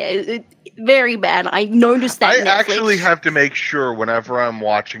 Yeah, very bad. I noticed that I actually have to make sure whenever I'm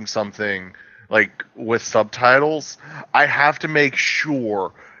watching something like with subtitles, I have to make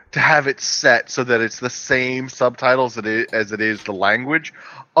sure to have it set so that it's the same subtitles as it is the language.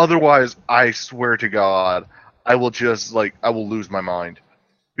 Otherwise, I swear to God, I will lose my mind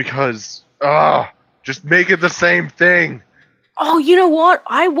because just make it the same thing. Oh, you know what?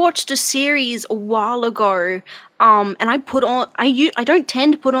 I watched a series a while ago, and I put on. I don't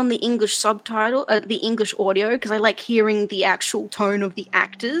tend to put on the English subtitle, the English audio, because I like hearing the actual tone of the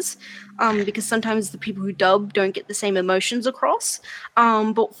actors. Because sometimes the people who dub don't get the same emotions across.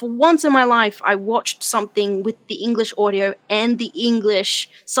 But for once in my life, I watched something with the English audio and the English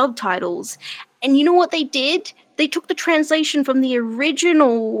subtitles, and you know what they did? They took the translation from the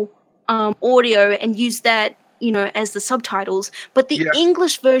original audio and used that, as the subtitles, but the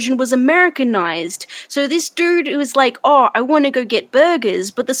English version was Americanized. So this dude was like, oh, I want to go get burgers,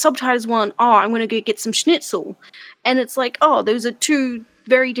 but the subtitles want, oh, I want to go get some schnitzel. And it's like, oh, those are two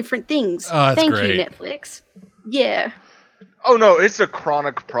very different things. Thank you, Netflix. Yeah. Oh no, it's a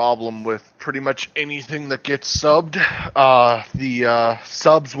chronic problem with pretty much anything that gets subbed. The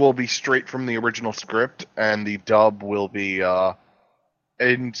subs will be straight from the original script, and the dub will be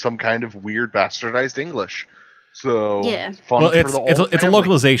in some kind of weird bastardized English. So yeah, it's a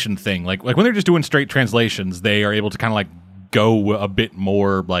localization thing. Like when they're just doing straight translations, they are able to kind of like go a bit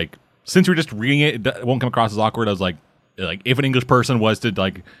more like, since you're just reading it, it won't come across as awkward as like if an English person was to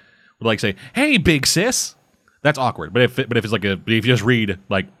would say, "Hey, big sis," that's awkward. But if it's like if you just read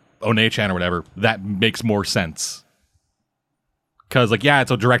like One-chan or whatever, that makes more sense. Because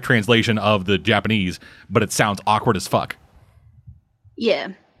it's a direct translation of the Japanese, but it sounds awkward as fuck. Yeah.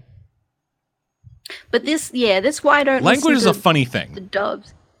 But that's why I don't. Language is a funny thing. The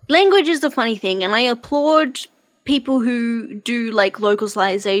dubs. Language is a funny thing, and I applaud people who do like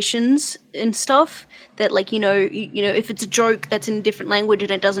localizations and stuff. That if it's a joke that's in a different language and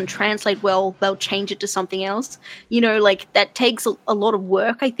it doesn't translate well, they'll change it to something else. That takes a lot of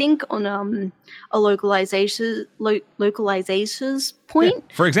work, I think, on a localization's point.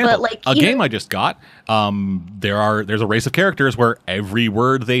 Yeah. For example, a game I just got, there's a race of characters where every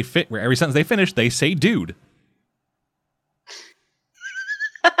sentence they finish, they say "dude."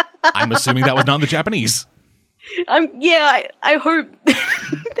 I'm assuming that was not in the Japanese. I hope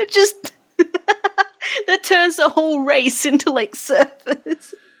that just that turns the whole race into like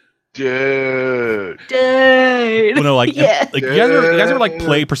surfers. Dude. Well, no, you guys ever like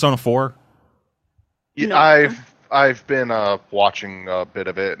play Persona 4? Yeah, No. I've been watching a bit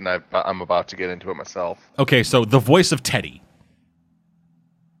of it, and I'm about to get into it myself. Okay, so the voice of Teddy.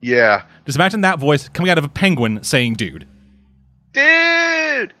 Yeah. Just imagine that voice coming out of a penguin saying "dude."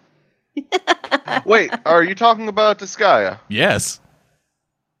 Dude! Wait, are you talking about Disgaea? Yes.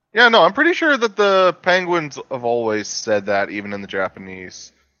 Yeah, no, I'm pretty sure that the penguins have always said that, even in the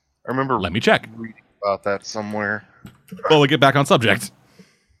Japanese. I remember Let me check. reading about that somewhere. Well, we'll get back on subject.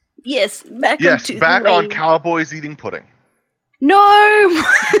 Yes, back on cowboys eating pudding. No!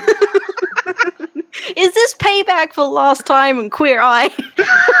 Is this payback for last time in Queer Eye?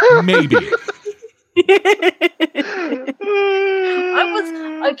 Maybe.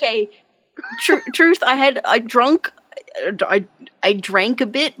 Truth. I drank a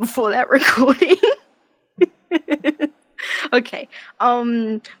bit before that recording. Okay.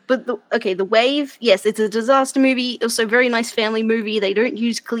 But The Wave. Yes, it's a disaster movie. Also, very nice family movie. They don't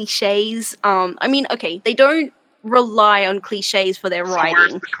use cliches. They don't rely on cliches for their writing.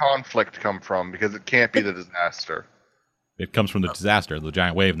 Where's the conflict come from? Because it can't be the disaster. It comes from the disaster, the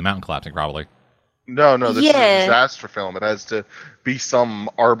giant wave, the mountain collapsing, probably. No, this is a disaster film. It has to be some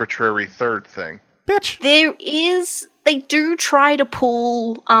arbitrary third thing. Bitch. They do try to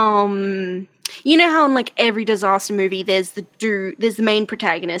pull, you know how in like every disaster movie there's the main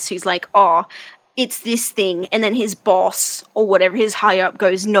protagonist who's like, oh, it's this thing, and then his boss or whatever, his high up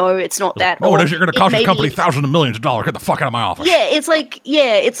goes, no, it's not that. Oh, you're going to cost your company thousands of millions of dollars. Get the fuck out of my office. Yeah, it's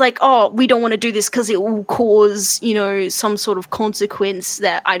like, oh, we don't want to do this because it will cause, some sort of consequence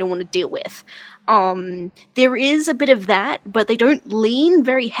that I don't want to deal with. There is a bit of that, but they don't lean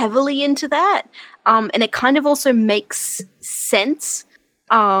very heavily into that. And it kind of also makes sense.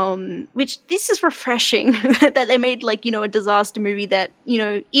 Which this is refreshing that they made a disaster movie that,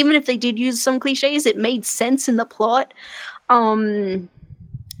 even if they did use some cliches, it made sense in the plot. The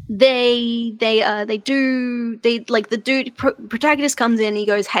protagonist comes in and he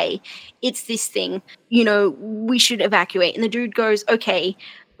goes, hey, it's this thing, we should evacuate. And the dude goes, okay,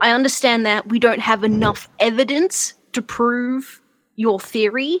 I understand that we don't have enough evidence to prove your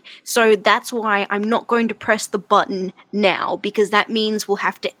theory. So that's why I'm not going to press the button now, because that means we'll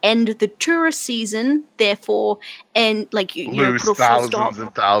have to end the tourist season, therefore, and like you know, Lose put a full stop. thousands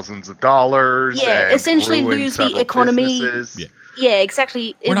and thousands of dollars. Yeah, and essentially ruin lose the several economy. businesses. Yeah,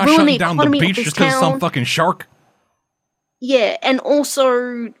 exactly. We're not Ruin shutting down the economy of beach this just because of some town. fucking shark. Yeah, and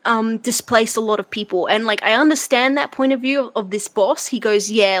also displace a lot of people. And like I understand that point of view of this boss. He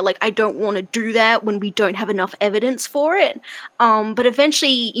goes, yeah, like I don't want to do that when we don't have enough evidence for it. But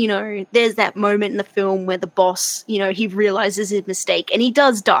eventually, you know, there's that moment in the film where the boss, you know, he realizes his mistake and he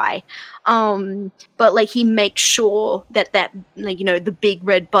does die. But like he makes sure that like, you know, the big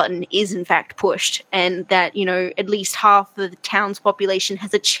red button is in fact pushed, and that, you know, at least half of the town's population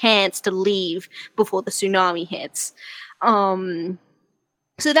has a chance to leave before the tsunami hits. So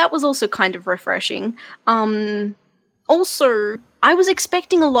that was also kind of refreshing. Also, I was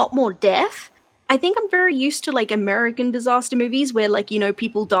expecting a lot more death. I think I'm very used to like American disaster movies where like, you know,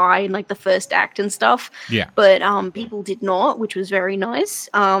 people die in like the first act and stuff. Yeah. But people did not, which was very nice.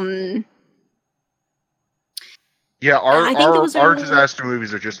 Yeah, I think there was our a- disaster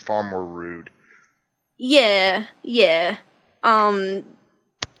movies are just far more rude. Yeah.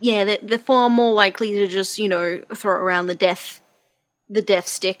 Yeah, they're far more likely to just, you know, throw around the death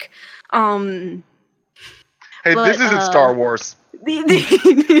stick. Hey, But, this isn't Star Wars.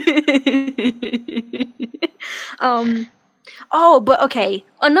 But okay.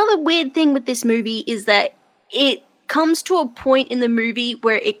 Another weird thing with this movie is that it comes to a point in the movie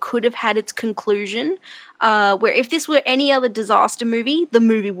where it could have had its conclusion. Where if this were any other disaster movie, the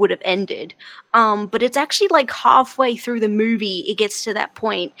movie would have ended. But it's actually like halfway through the movie, it gets to that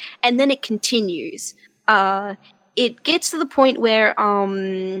point, and then it continues. It gets to the point where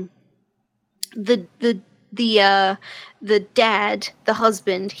the dad, the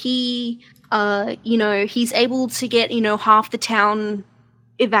husband, he you know, he's able to get, you know, half the town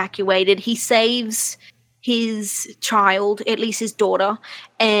evacuated. He saves his child, at least his daughter,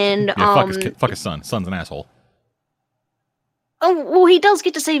 and Fuck his son. Son's an asshole. Oh, well, he does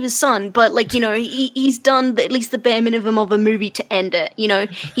get to save his son, but, like, you know, he's done at least the bare minimum of a movie to end it. You know,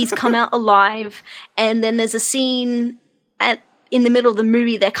 he's come out alive, and then there's a scene in the middle of the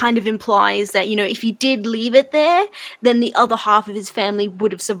movie that kind of implies that, you know, if he did leave it there, then the other half of his family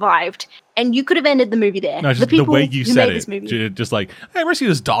would have survived. And you could have ended the movie there. No, just the people way you who said made this movie. just like, hey, we're seeing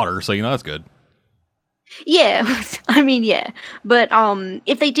his daughter, so, you know, that's good. Yeah, I mean, yeah. But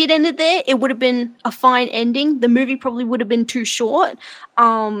if they did end it there, it would have been a fine ending. The movie probably would have been too short,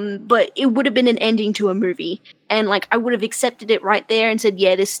 but it would have been an ending to a movie. And, like, I would have accepted it right there and said,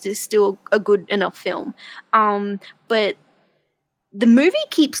 yeah, this is still a good enough film. But the movie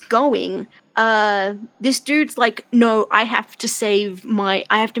keeps going. This dude's like, no, I have to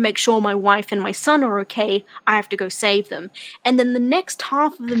make sure my wife and my son are okay. I have to go save them. And then the next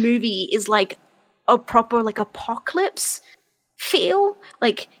half of the movie is like a proper like apocalypse feel.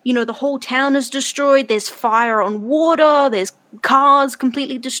 Like, you know, the whole town is destroyed. There's fire on water. There's cars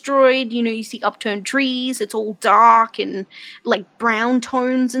completely destroyed. You know, you see upturned trees. It's all dark and like brown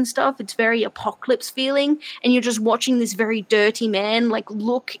tones and stuff. It's very apocalypse feeling. And you're just watching this very dirty man like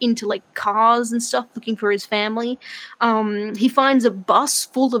look into like cars and stuff looking for his family. He finds a bus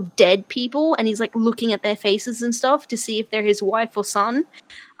full of dead people and he's like looking at their faces and stuff to see if they're his wife or son.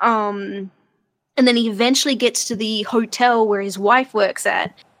 And then he eventually gets to the hotel where his wife works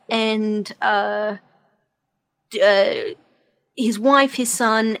at, and his wife, his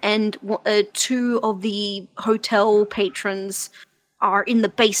son, and two of the hotel patrons are in the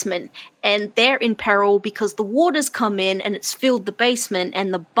basement, and they're in peril because the water's come in and it's filled the basement,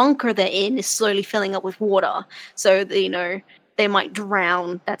 and the bunker they're in is slowly filling up with water. So, you know, they might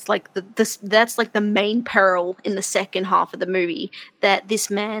drown. That's like that's like the main peril in the second half of the movie, that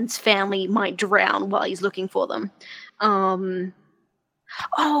this man's family might drown while he's looking for them. Oh,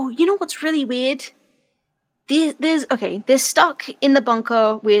 you know what's really weird? They're stuck in the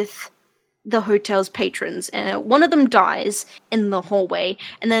bunker with the hotel's patrons, and one of them dies in the hallway,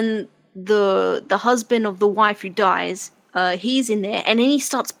 and then the husband of the wife who dies, he's in there, and then he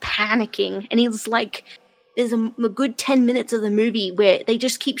starts panicking, and he's like, there's a good 10 minutes of the movie where they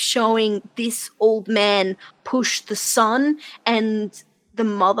just keep showing this old man push the son and the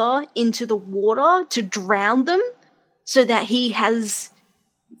mother into the water to drown them so that he has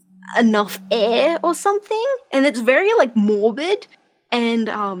enough air or something. And it's very, like, morbid.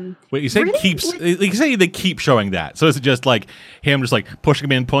 And, wait, you say really? You say they keep showing that. So is it just like him just like pushing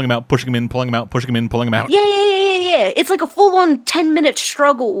him in, pulling him out, pushing him in, pulling him out, pushing him in, pulling him out? Yeah. It's like a full-on 10-minute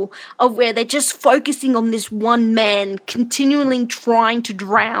struggle of where they're just focusing on this one man continually trying to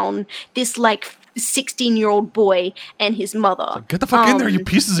drown this, like, 16-year-old boy and his mother. Get the fuck in there, you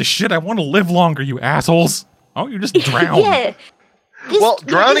pieces of shit! I want to live longer, you assholes! Oh, you just drown. Yeah.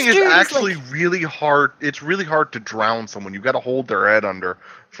 Drowning is dude actually like, really hard. It's really hard to drown someone. You've got to hold their head under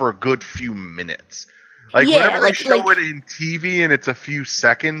for a good few minutes. Like, Yeah, whenever they like- show like- it in TV and it's a few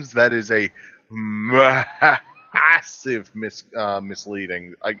seconds, that is a massive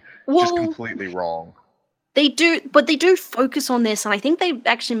misleading. Like, just Well- completely wrong. they do focus on this, and I think they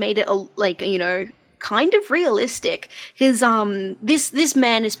actually made it kind of realistic. Because this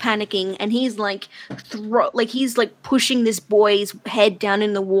man is panicking, and he's like he's like pushing this boy's head down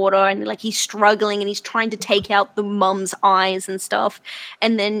in the water, and like he's struggling, and he's trying to take out the mum's eyes and stuff,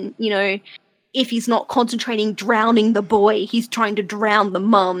 and then if he's not concentrating drowning the boy, he's trying to drown the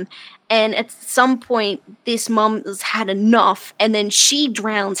mum. And at some point, this mum has had enough, and then she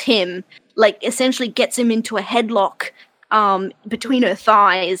drowns him, like essentially gets him into a headlock between her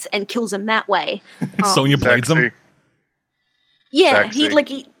thighs and kills him that way. Sonya blades him. Sexy. Yeah,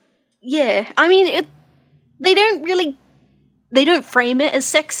 Sexy. I mean, they don't frame it as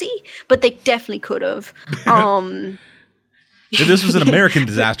sexy, but they definitely could have. If this was an American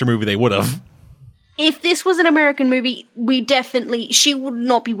disaster movie, they would have. If this was an American movie, she would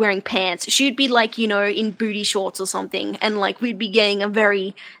not be wearing pants. She'd be like, in booty shorts or something, and like we'd be getting a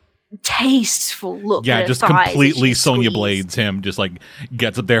very tasteful look. Yeah, at her just thighs as completely she Sonya squeezed. blades him. Just like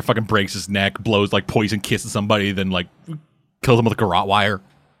gets up there, fucking breaks his neck, blows like poison kisses somebody, then like kills him with a garrote wire.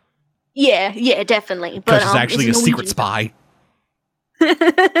 Yeah, definitely. But Because she's actually a it's secret Norwegian. spy.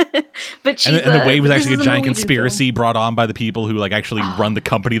 But she's, And the wave was this actually a is giant Norwegian conspiracy brought on by the people who like actually run the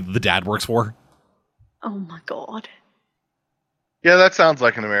company that the dad works for. film. Oh my god. Yeah, that sounds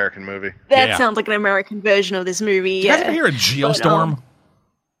like an American movie. That Yeah. sounds like an American version of this movie. You guys ever Yeah. hear a geostorm?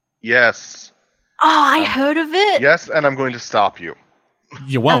 Yes. Oh, I heard of it. Yes, and I'm going to stop you.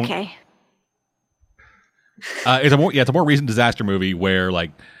 You won't. Okay. It's a more recent disaster movie where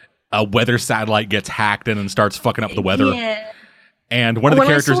like a weather satellite gets hacked and then starts fucking up the weather. Yeah. And one of the When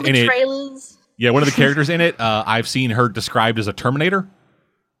I characters saw the in it, trailers. one of the characters in it, I've seen her described as a Terminator.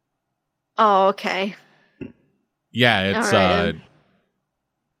 Oh, okay. Yeah, it's Alright.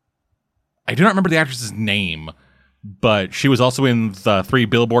 I do not remember the actress's name, but she was also in the 3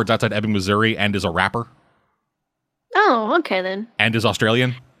 Billboards Outside Ebbing, Missouri, and is a rapper Oh, okay then. and is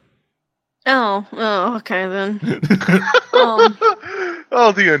Australian. Oh, okay then.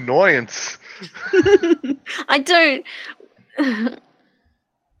 Oh, the annoyance. I don't.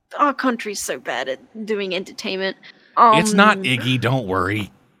 Our country's so bad at doing entertainment. It's not Iggy, don't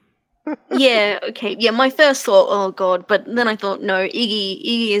worry. Yeah, okay. Yeah, my first thought, oh god, but then I thought, no,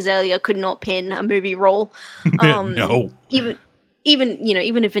 Iggy Azalea could not pin a movie role. No. Even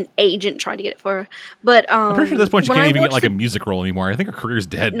if an agent tried to get it for her. But I'm pretty sure at this point she when can't I even get watched like a music role anymore. I think her career's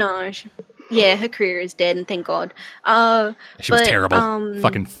dead. No, yeah, her career is dead, and thank God. She was but, terrible.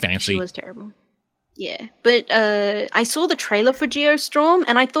 Fucking fancy. She was terrible. Yeah, but I saw the trailer for Geostorm,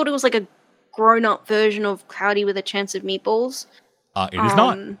 and I thought it was like a grown-up version of Cloudy with a Chance of Meatballs. It is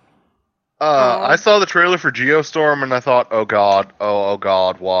not. I saw the trailer for Geostorm and I thought, oh god, oh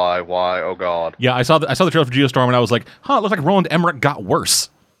god, why, oh god. Yeah, I saw the trailer for Geostorm and I was like, huh, it looks like Roland Emmerich got worse.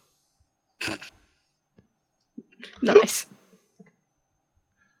 Nice.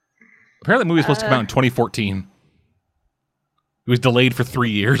 Apparently the movie was supposed to come out in 2014. It was delayed for 3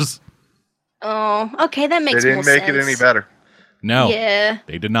 years. Oh, okay, that They makes more didn't sense. make it any better. No, Yeah,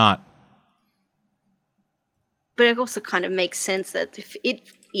 they did not. but it also kind of makes sense that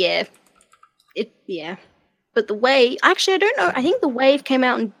if yeah. But the Wave, actually, I don't know. I think the Wave came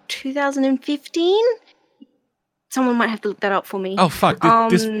out in 2015. Someone might have to look that up for me. Oh, fuck.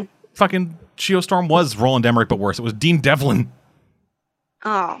 This fucking Geostorm was Roland Emmerich, but worse. It was Dean Devlin.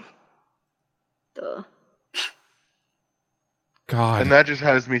 Oh. Duh. God. And that just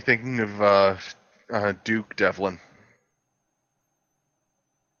has me thinking of Duke Devlin.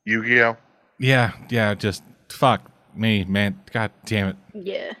 Yu-Gi-Oh! Yeah, just fuck me, man. God damn it.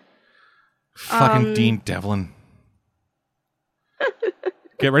 Yeah. Fucking Dean Devlin.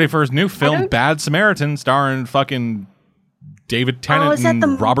 Get ready for his new film, Bad Samaritan, starring fucking David Tennant is that and the-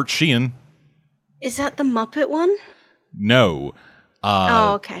 Robert Sheehan. Is that the Muppet one? No.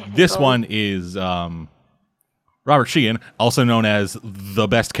 Okay. This Cool. one is Robert Sheehan, also known as the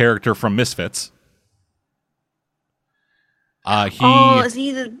best character from Misfits. Is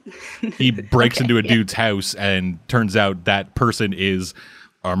he the... He breaks Okay, into a yeah. dude's house and turns out that person is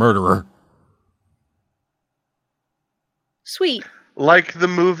a murderer. Sweet. Like the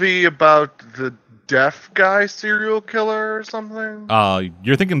movie about the deaf guy serial killer or something?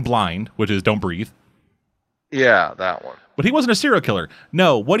 You're thinking Blind, which is Don't Breathe. Yeah, that one. But he wasn't a serial killer.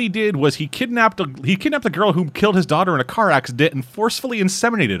 No, what he did was he kidnapped a girl who killed his daughter in a car accident and forcefully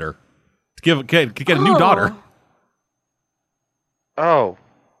inseminated her to get a new daughter. Oh.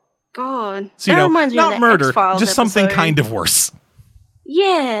 God. So, that reminds me of not that murder, X-Files just something episode. kind of worse.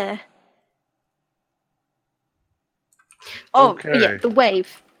 Yeah. Oh, Okay. yeah, The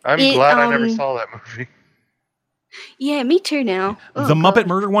Wave. I'm glad I never saw that movie. Yeah, me too now. Oh, The Muppet God.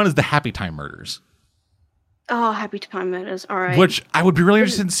 Murder one is the Happy Time Murders. Oh, Happy Time Murders. All right. Which I would be really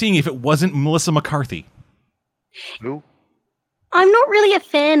interested in seeing if it wasn't Melissa McCarthy. Who? I'm not really a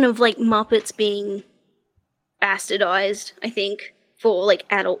fan of like Muppets being bastardized, I think, for like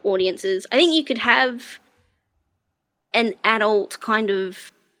adult audiences. I think you could have an adult kind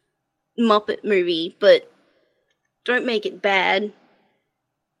of Muppet movie, but don't make it bad.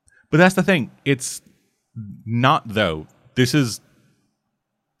 But that's the thing. It's not, though. This is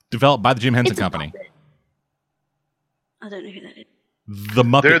developed by the Jim Henson It's a Company. Muppet. I don't know who that is. The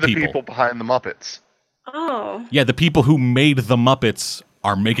Muppet They're the people. people behind the Muppets. Oh. Yeah, the people who made the Muppets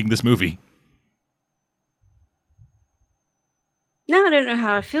are making this movie. Now I don't know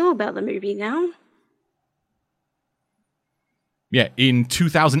how I feel about the movie now. Yeah, in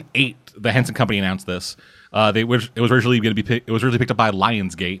 2008, the Henson Company announced this. It was originally picked up by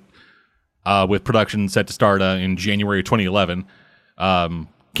Lionsgate, with production set to start in January of 2011.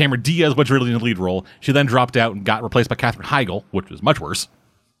 Cameron Diaz was originally in the lead role. She then dropped out and got replaced by Katherine Heigl, which was much worse.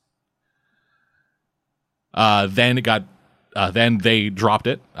 Then they dropped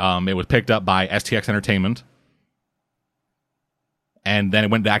it. It was picked up by STX Entertainment, and then it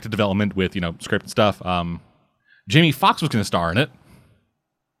went back to development with script and stuff. Jamie Foxx was going to star in it,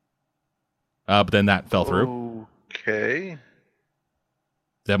 but then that fell through. Okay.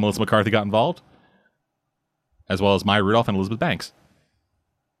 Then Melissa McCarthy got involved, as well as Maya Rudolph and Elizabeth Banks.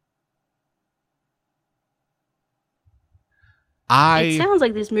 It sounds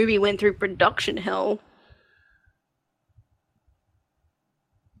like this movie went through production hell.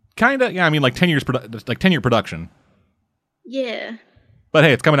 Kind of, yeah. I mean, like 10 year production. Yeah. But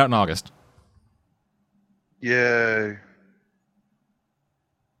hey, it's coming out in August. Yay.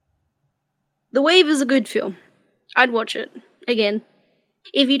 The Wave is a good film. I'd watch it again.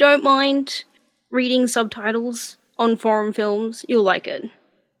 If you don't mind reading subtitles on foreign films, you'll like it.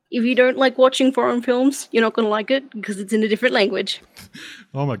 If you don't like watching foreign films, you're not going to like it because it's in a different language.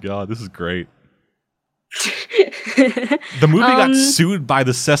 Oh my god, this is great. The movie got sued by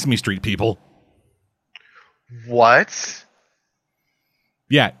the Sesame Street people. What?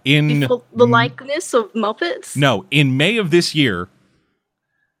 Yeah, the likeness of Muppets? No, in May of this year,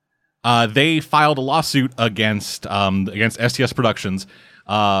 they filed a lawsuit against STS Productions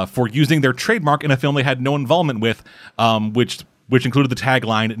for using their trademark in a film they had no involvement with, which included the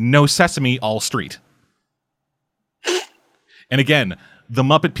tagline "No Sesame, All Street." And again, the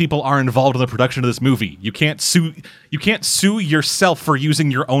Muppet people are involved in the production of this movie. You can't sue yourself for using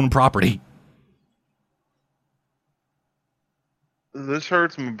your own property. This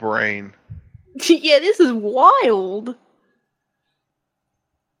hurts my brain. Yeah, this is wild.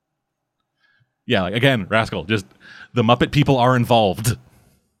 Yeah, like, again, Rascal, just the Muppet people are involved.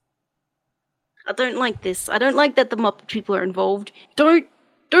 I don't like this. I don't like that the Muppet people are involved. Don't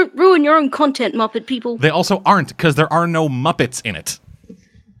ruin your own content, Muppet people. They also aren't, because there are no Muppets in it.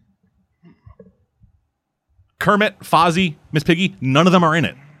 Kermit, Fozzie, Miss Piggy, none of them are in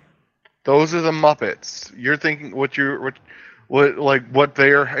it. Those are the Muppets. You're thinking what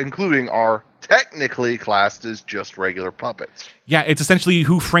they're including are technically classed as just regular puppets. Yeah, it's essentially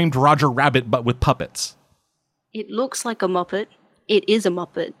Who Framed Roger Rabbit, but with puppets. It looks like a Muppet. It is a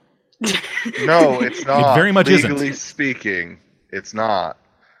Muppet. No, it's not. It very much Legally isn't. speaking, it's not.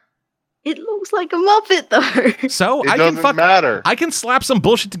 It looks like a Muppet, though. So It doesn't matter. I can slap some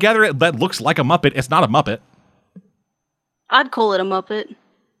bullshit together that looks like a Muppet. It's not a Muppet. I'd call it a Muppet.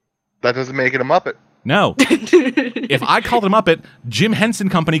 That doesn't make it a Muppet. No. If I called it a Muppet, Jim Henson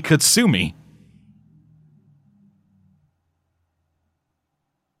Company could sue me.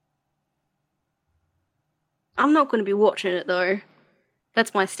 I'm not going to be watching it, though.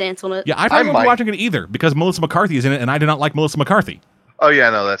 That's my stance on it. Yeah, I probably won't might. be watching it either, because Melissa McCarthy is in it, and I do not like Melissa McCarthy. Oh yeah,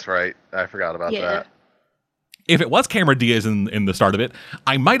 no, that's right. I forgot about that. If it was Cameron Diaz in the start of it,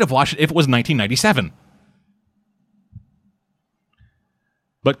 I might have watched it if it was 1997.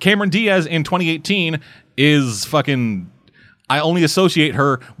 But Cameron Diaz in 2018 is fucking... I only associate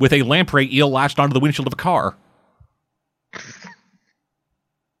her with a lamprey eel latched onto the windshield of a car.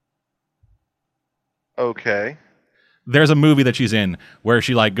 Okay. There's a movie that she's in where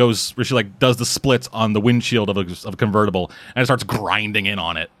she does the splits on the windshield of a convertible, and it starts grinding in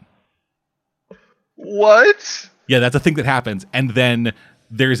on it. What? Yeah, that's a thing that happens. And then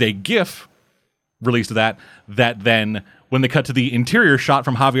there's a GIF released of that then, when they cut to the interior shot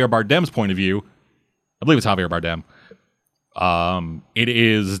from Javier Bardem's point of view, I believe it's Javier Bardem, it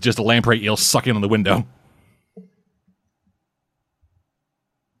is just a lamprey eel sucking on the window.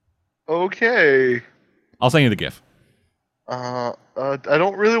 Okay. I'll send you the GIF. I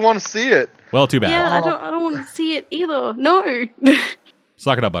don't really want to see it. Well, too bad. Yeah, I don't want to see it either. No.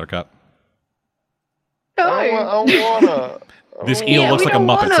 Suck it up, Buttercup. No. I don't wanna. This eel Yeah, looks we like a don't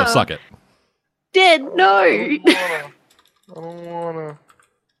Muppet, so wanna. suck it. Dead, no. I don't wanna.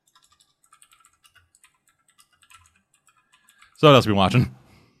 So what else are we watching?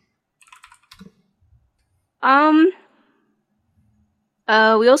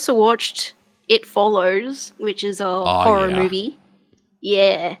 We also watched It Follows, which is a horror yeah. movie.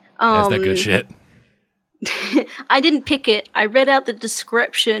 Yeah. That's that good shit. I didn't pick it. I read out the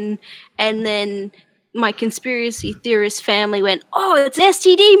description, and then my conspiracy theorist family went, "Oh, it's an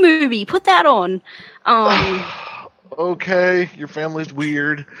STD movie. Put that on." Okay, your family's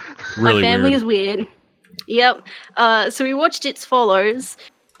weird. Really my family weird. is weird. Yep. So we watched It Follows,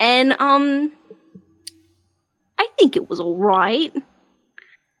 and I think it was all right.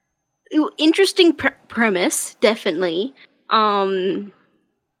 Interesting premise, definitely.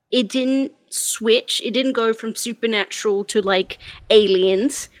 It didn't switch. It didn't go from supernatural to like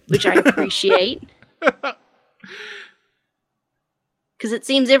aliens, which I appreciate. Because it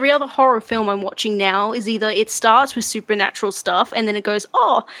seems every other horror film I'm watching now is either it starts with supernatural stuff and then it goes,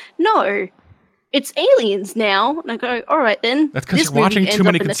 oh, no, it's aliens now. And I go, all right then. That's because This you're watching movie too ends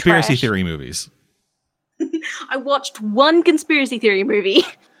many up in the conspiracy trash. theory movies. I watched one conspiracy theory movie.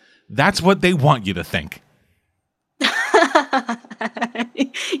 That's what they want you to think.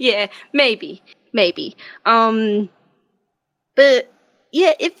 Yeah, maybe. But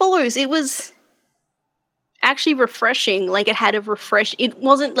yeah, It Follows. It was actually refreshing. Like it had a refresh. It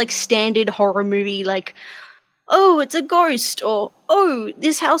wasn't like standard horror movie. Like, oh, it's a ghost, or oh,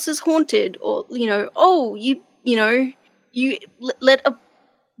 this house is haunted, or oh, you let a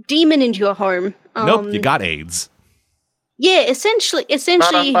demon into your home. Nope, you got AIDS. Yeah, essentially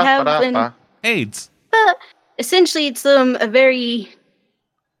have an. AIDS. Essentially, it's a very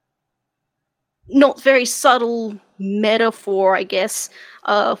not very subtle metaphor, I guess,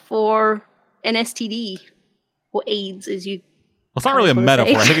 for an STD or AIDS, as you. Well, it's not really a wanna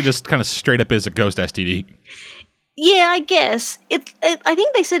metaphor. say. I think it just kind of straight up is a ghost STD. Yeah, I guess I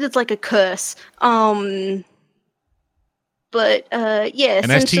think they said it's like a curse. But yeah, An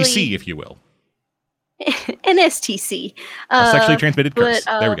STC, if you will. an STC. A sexually transmitted curse.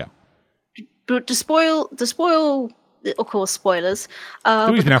 but, There we go. But to spoil, of course, spoilers.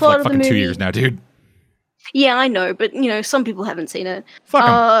 We've been out for like fucking 2 years now, dude. Yeah, I know, but some people haven't seen it. Fuck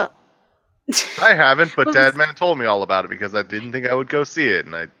 'em. I haven't, but Well, Dad Man told me all about it because I didn't think I would go see it,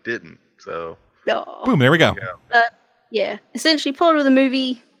 and I didn't. So Boom, there we go. Yeah, essentially, plot of the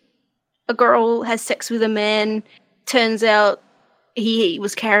movie: a girl has sex with a man. Turns out he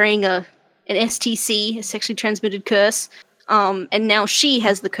was carrying an STC, a sexually transmitted curse, and now she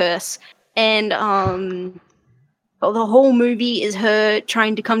has the curse. And well, the whole movie is her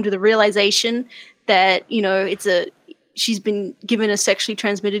trying to come to the realization that she's been given a sexually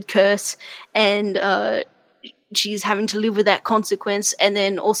transmitted curse, and she's having to live with that consequence, and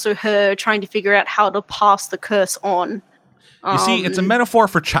then also her trying to figure out how to pass the curse on. You see, it's a metaphor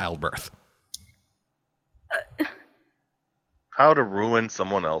for childbirth. how to ruin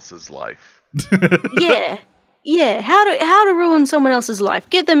someone else's life. Yeah. How to ruin someone else's life?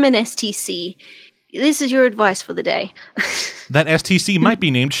 Give them an STC. This is your advice for the day. That STC might be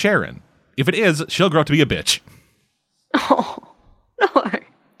named Sharon. If it is, she'll grow up to be a bitch. Oh no,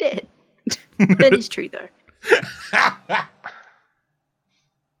 dead. That is true though.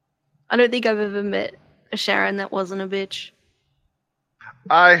 I don't think I've ever met a Sharon that wasn't a bitch.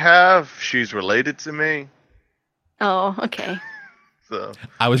 I have. She's related to me. Oh, okay. So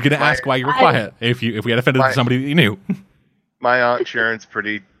I was going to ask why you were quiet. If we had offended somebody that you knew. my Aunt Sharon's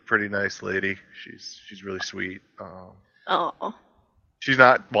pretty nice lady. She's really sweet. Oh. She's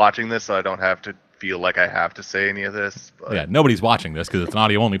not watching this, so I don't have to feel like I have to say any of this. But Yeah, nobody's watching this because it's an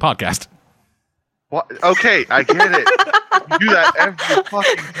audio-only podcast. What? Okay, I get it. You do that every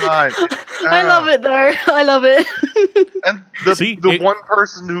fucking time. I love it though. I love it. And the one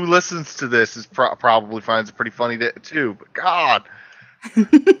person who listens to this is probably finds it pretty funny too. But God,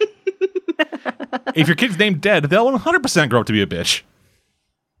 If your kid's named Dead, they'll 100% grow up to be a bitch.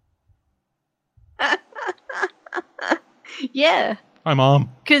 Yeah. Hi,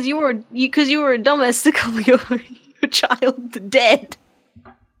 Mom. Because you were a dumbass to call your child dead.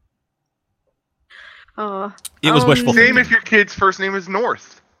 It was wishful Same thinking. if your kid's first name is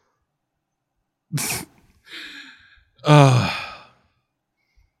North.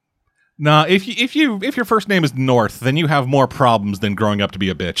 Nah, if your first name is North, then you have more problems than growing up to be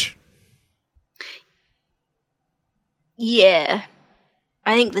a bitch. Yeah.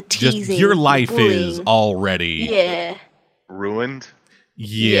 I think the teasing. Just your life the bullying, is already Ruined.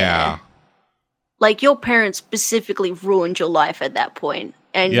 Yeah. Like your parents specifically ruined your life at that point.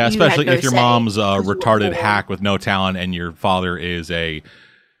 And Yeah, you had especially no if your say mom's a 'cause you were retarded born. hack with no talent and your father is a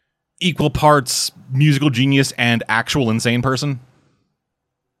equal parts musical genius and actual insane person.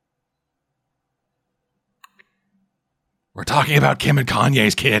 We're talking about Kim and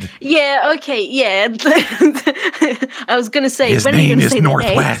Kanye's kid. Yeah, okay, yeah. I was gonna say His when are you name gonna is say the name?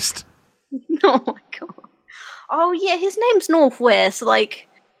 Northwest. Oh my god. Oh yeah, his name's Northwest. Like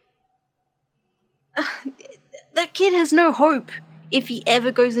that kid has no hope if he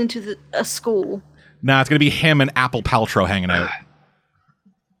ever goes into a school. Nah, it's gonna be him and Apple Paltrow hanging out.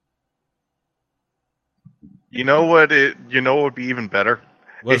 You know what? You know what would be even better?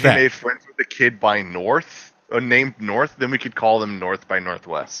 What's if he that? made friends with a kid by North, named North, then we could call them North by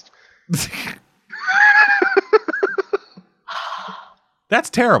Northwest. That's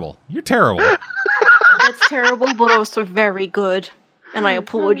terrible. You're terrible. That's terrible, but also very good. And I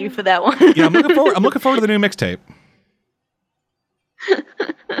applaud you for that one. Yeah, I'm looking forward to the new mixtape.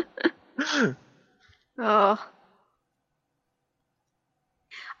 Oh.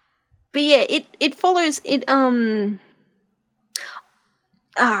 But yeah, it follows it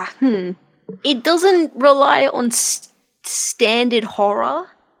it doesn't rely on standard horror.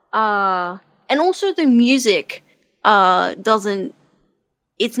 And also the music doesn't,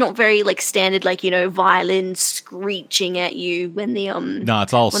 it's not very like standard, like, you know, violin screeching at you when the No,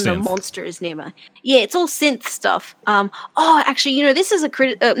 it's all when the synth. monster is nearby. Yeah, it's all synth stuff. Oh, actually, you know, this is a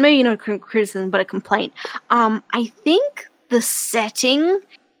maybe not a criticism, but a complaint. I think the setting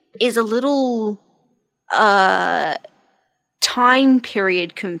is a little time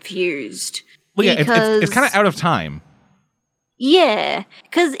period confused. Well, yeah, because it's kind of out of time. yeah,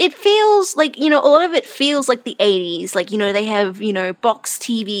 because it feels like, you know, a lot of it feels like the 80s. Like, you know, they have, you know, box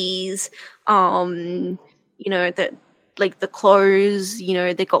TVs, you know, like the clothes, you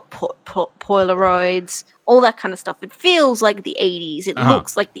know, they got Polaroids, all that kind of stuff. It feels like the 80s. It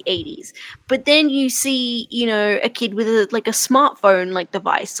looks like the 80s. But then you see, you know, a kid with a smartphone like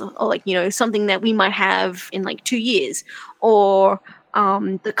device, or like, you know, something that we might have in like 2 years, or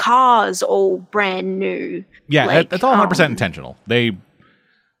the cars all brand new. Yeah, like, that's all 100% intentional. I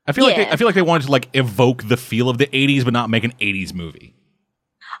feel like they wanted to like evoke the feel of the 80s but not make an 80s movie.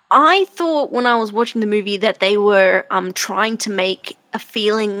 I thought when I was watching the movie that they were trying to make a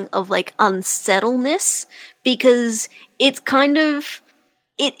feeling of like unsettledness, because it's kind of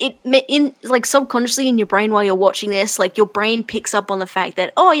it in like subconsciously in your brain while you're watching this, like your brain picks up on the fact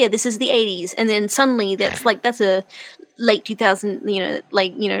that, oh yeah, this is the 80s, and then suddenly that's a late 2000, you know,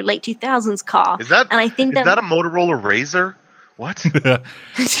 like, you know, late 2000s car. Is that? And I think is that a Motorola Razor? What?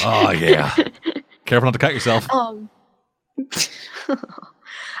 Oh yeah. Careful not to cut yourself.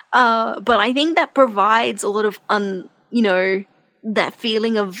 But I think that provides a lot of you know, that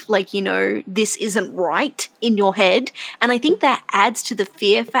feeling of like, you know, this isn't right in your head, and I think that adds to the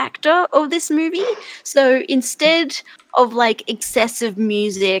fear factor of this movie. So instead of like excessive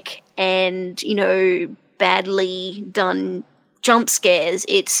music and, you know, badly done jump scares,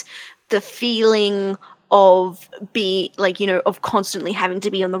 it's the feeling of being like, you know, of constantly having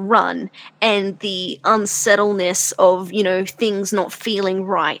to be on the run, and the unsettledness of, you know, things not feeling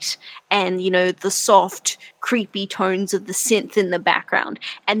right, and, you know, the soft creepy tones of the synth in the background,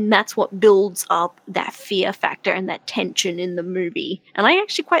 and that's what builds up that fear factor and that tension in the movie. And I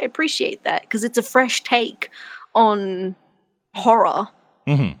actually quite appreciate that, because it's a fresh take on horror.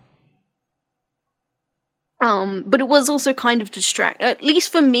 Mm-hmm. But it was also kind of at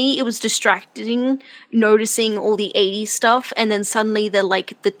least for me, it was distracting noticing all the 80s stuff, and then suddenly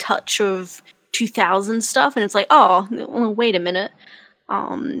the touch of 2000 stuff, and it's like, oh, well, wait a minute.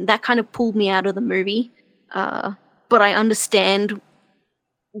 That kind of pulled me out of the movie. But I understand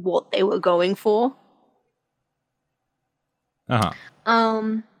what they were going for. Uh-huh.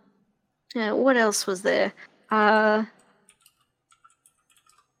 Yeah, what else was there?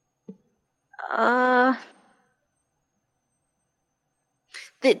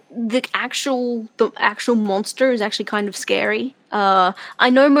 The actual monster is actually kind of scary. I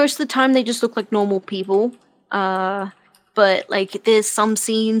know most of the time they just look like normal people. But like there's some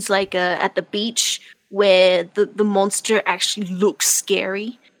scenes like at the beach where the monster actually looks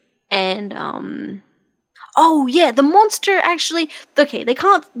scary. And Oh yeah, the monster actually. Okay, they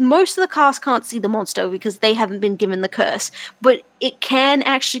can't. Most of the cast can't see the monster because they haven't been given the curse, but it can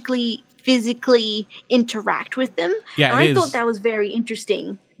actually physically interact with them. Yeah, And it I thought is. that was very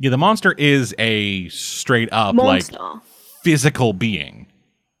interesting. Yeah, the monster is a straight up like Monster. physical being.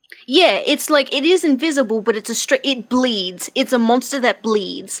 Yeah, it's like it is invisible, but it's a straight. It bleeds. It's a monster that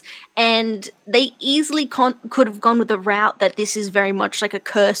bleeds, and they easily could have gone with the route that this is very much like a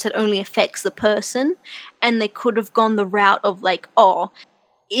curse that only affects the person, and they could have gone the route of like, oh,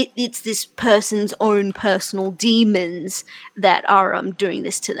 it's this person's own personal demons that are doing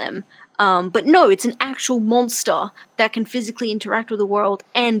this to them. But no, it's an actual monster that can physically interact with the world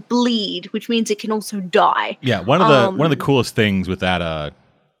and bleed, which means it can also die. Yeah, one of the coolest things with that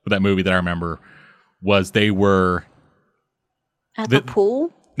movie that I remember was they were At the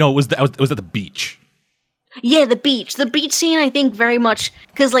pool? No, it was it was at the beach. Yeah, the beach. The beach scene, I think, very much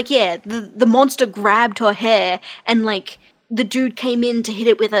because, like, yeah, the monster grabbed her hair, and like the dude came in to hit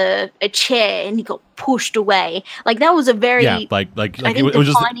it with a chair, and he got pushed away. Like that was a very I think it was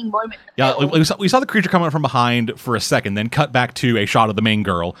just defining moment. Yeah, we saw the creature coming up from behind for a second, then cut back to a shot of the main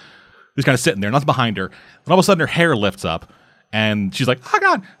girl who's kind of sitting there, nothing behind her. Then all of a sudden, her hair lifts up, and she's like, "Oh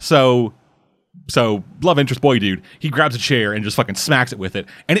God!" So love interest boy dude, he grabs a chair and just fucking smacks it with it,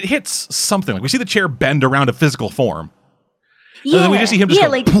 and it hits something. Like we see the chair bend around a physical form. Yeah, and then we just see him just go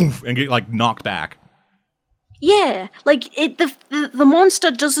like poof and get like knocked back. Yeah, like the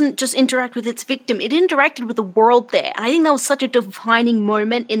monster doesn't just interact with its victim; it interacted with the world there, and I think that was such a defining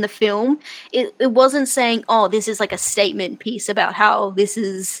moment in the film. It wasn't saying, "Oh, this is like a statement piece about how this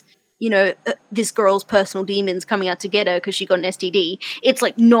is." This girl's personal demons coming out to get her because she got an STD. It's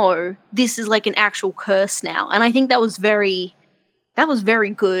like, no, this is like an actual curse now. And I think that was very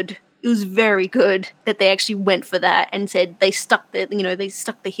good. It was very good that they actually went for that and said they stuck the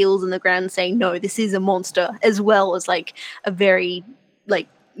heels in the ground saying, no, this is a monster, as well as like a very like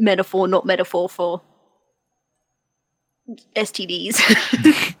metaphor, not metaphor for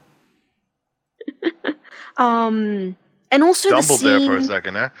STDs. And also Stumbled the scene, there for a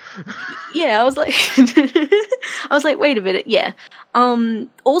second, eh? Yeah, I was like, wait a minute, yeah.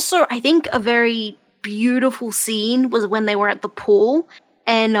 Also, I think a very beautiful scene was when they were at the pool,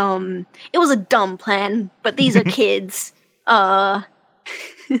 and it was a dumb plan, but these are kids. Their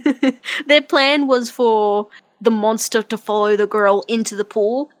plan was for the monster to follow the girl into the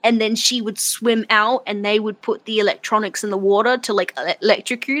pool, and then she would swim out, and they would put the electronics in the water to like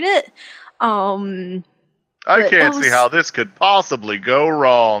electrocute it. I can't see how this could possibly go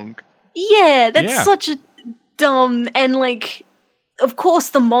wrong. Yeah, that's such a dumb, and like, of course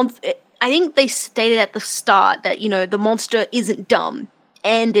the monster, I think they stated at the start that, the monster isn't dumb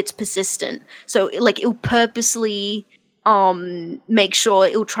and it's persistent. So like it'll purposely make sure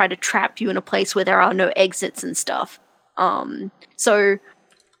it'll try to trap you in a place where there are no exits and stuff. So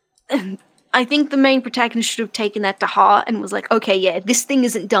I think the main protagonist should have taken that to heart and was like, okay, yeah, this thing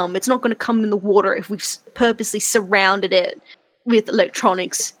isn't dumb. It's not going to come in the water if we've purposely surrounded it with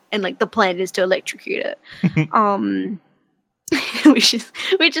electronics and like the plan is to electrocute it.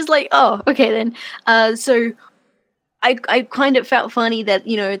 Which is like, oh, okay then. So I kind of felt funny that,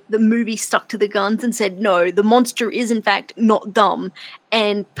 the movie stuck to the guns and said, no, the monster is in fact not dumb,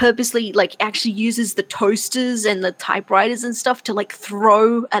 and purposely like actually uses the toasters and the typewriters and stuff to like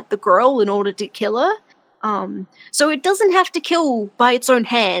throw at the girl in order to kill her. So it doesn't have to kill by its own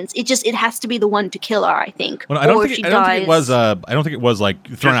hands. It has to be the one to kill her, I think. Well, I don't think it was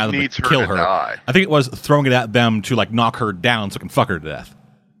like thrown at them to kill her. I think it was throwing it at them to like knock her down so it can fuck her to death.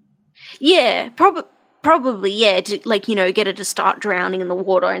 Yeah, Probably, yeah, to like, get her to start drowning in the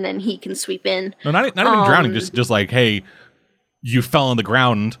water and then he can sweep in. No, not even drowning, just like, hey, you fell on the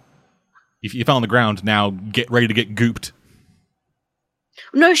ground. If you fell on the ground, now get ready to get gooped.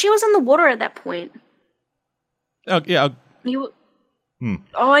 No, she was in the water at that point. Oh, yeah.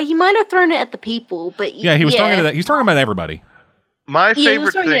 Oh, he might have thrown it at the people, but yeah, he was throwing it at he's throwing it at everybody. My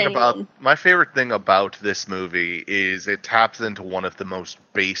favorite thing about this movie is it taps into one of the most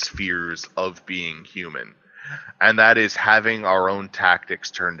base fears of being human, and that is having our own tactics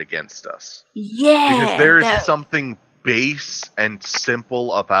turned against us. Yeah, because there is something base and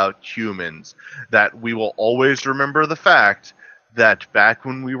simple about humans that we will always remember the fact that back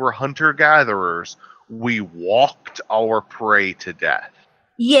when we were hunter-gatherers, we walked our prey to death.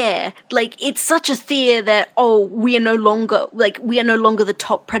 Yeah, like it's such a fear that we are no longer the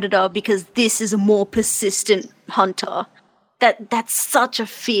top predator because this is a more persistent hunter. That's such a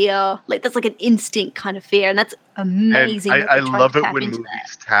fear. Like that's like an instinct kind of fear, and that's amazing. And I love it when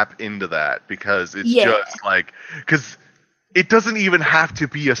movies tap into that because it's just like because it doesn't even have to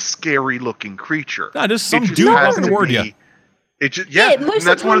be a scary looking creature. No, just some It just dude has walking to toward you. be- It just, Yeah, and most of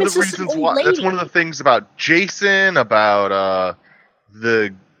that's the one time of it's the just an reasons old why. That's one of lady. the things about Jason, about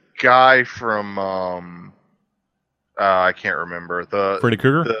the guy from I can't remember Freddy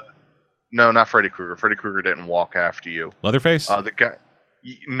Krueger? No, not Freddy Krueger. Freddy Krueger didn't walk after you. Leatherface? The guy.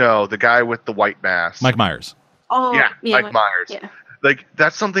 No, the guy with the white mask. Mike Myers. Oh, Yeah, Mike Myers. Yeah. Like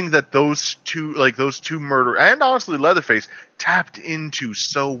that's something that those two murder and honestly Leatherface tapped into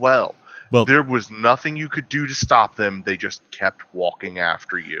so well. Well, There was nothing you could do to stop them. They just kept walking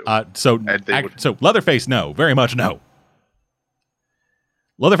after you. so Leatherface, no, very much no.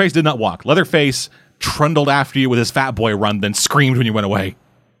 Leatherface did not walk. Leatherface trundled after you with his fat boy run, then screamed when you went away.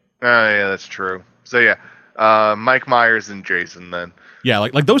 Yeah, that's true. So yeah, Mike Myers and Jason then. Yeah,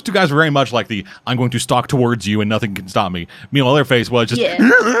 like those two guys were very much like the I'm going to stalk towards you and nothing can stop me. Meanwhile, Leatherface was just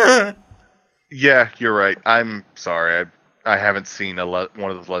Yeah, you're right. I'm sorry. I haven't seen one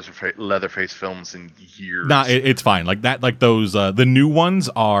of the Leatherface films in years. Nah, it's fine. Like that, like those the new ones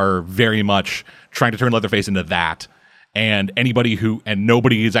are very much trying to turn Leatherface into that. And nobody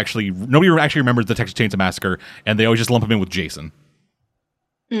actually remembers the Texas Chainsaw Massacre, and they always just lump him in with Jason.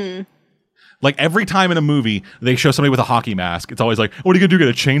 Like every time in a movie they show somebody with a hockey mask, it's always like, "What are you gonna do? Get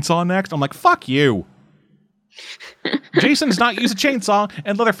a chainsaw next?" I'm like, "Fuck you." Jason does not use a chainsaw,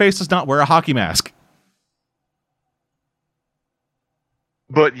 and Leatherface does not wear a hockey mask.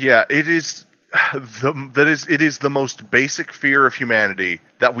 But yeah, it is the most basic fear of humanity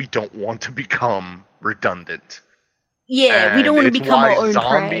that we don't want to become redundant. Yeah, we don't want to become our own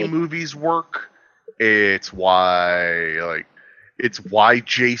zombie prey. movies work. It's why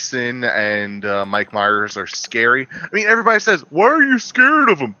Jason and Mike Myers are scary. I mean, everybody says, "Why are you scared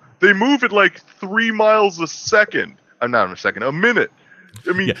of them? They move at like 3 miles a second." Not a second, a minute.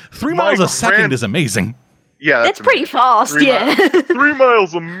 I mean, 3 miles a second is amazing. Yeah, that's pretty fast. 3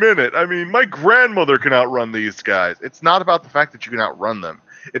 miles a minute. I mean, my grandmother can outrun these guys. It's not about the fact that you can outrun them.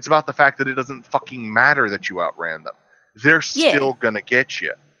 It's about the fact that it doesn't fucking matter that you outran them. They're still gonna get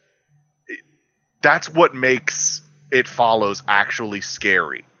you. That's what makes It Follows actually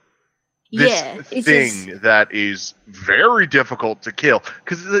scary. This thing that is very difficult to kill,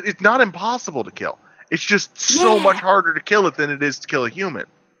 because it's not impossible to kill. It's just so much harder to kill it than it is to kill a human.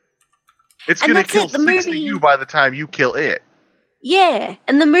 It's going to kill 6 of you by the time you kill it. Yeah,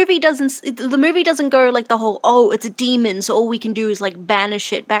 and the movie doesn't go like the whole, "Oh, it's a demon, so all we can do is like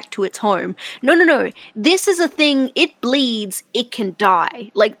banish it back to its home." No. This is a thing. It bleeds. It can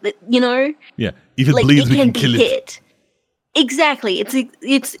die. Like, you know. Yeah, if it bleeds, we can kill it. Exactly.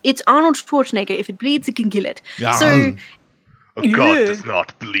 It's Arnold Schwarzenegger. If it bleeds, it can kill it. Yeah. So a god does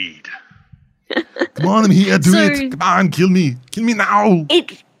not bleed. Come on, I'm here. Do it. Come on, kill me. Kill me now.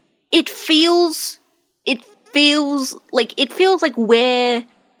 It feels like we're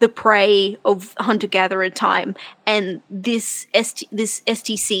the prey of hunter-gatherer time, and this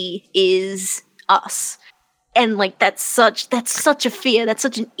STC is us. And like that's such a fear, that's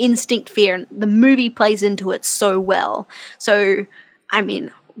such an instinct fear, and the movie plays into it so well. So I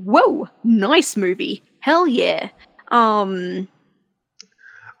mean, whoa, nice movie. Hell yeah. And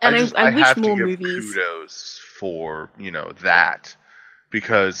I wish more movies. Kudos for, that.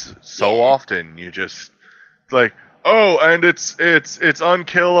 Because so often you just like, oh, and it's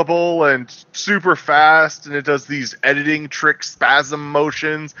unkillable and super fast, and it does these editing trick spasm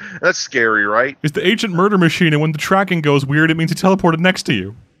motions. That's scary, right? It's the ancient murder machine, and when the tracking goes weird, it means he teleported next to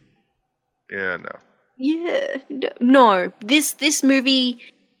you. Yeah, no. Yeah, no. This movie,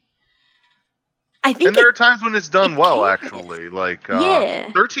 I think, and there are times when it's done well, actually. Like,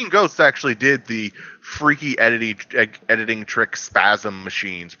 13 Ghosts actually did the freaky editing trick spasm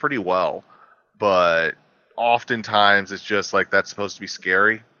machines pretty well, but oftentimes it's just like, that's supposed to be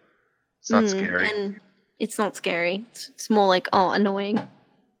scary. It's not scary. And it's not scary. It's more like, oh, annoying.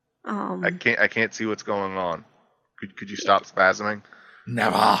 I can't see what's going on. Could you stop spasming?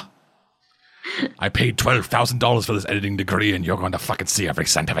 Never. I paid $12,000 for this editing degree, and you're going to fucking see every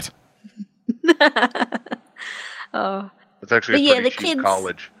cent of it. It's actually a pretty cheap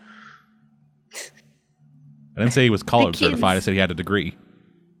college. I didn't say he was college certified. I said he had a degree.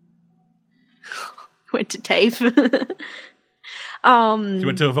 Went to TAFE. He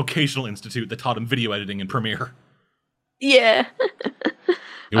went to a vocational institute that taught him video editing in Premiere. Yeah.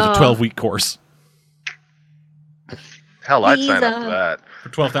 It was a 12-week course. Hell, I'd sign up for that. For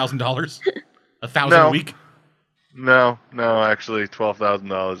 $12,000? $1,000 a week? No, actually,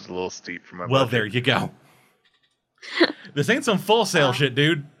 $12,000 is a little steep for my budget. Well, there you go. This ain't some Full Sail shit,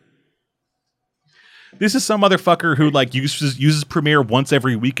 dude. This is some motherfucker who like uses Premiere once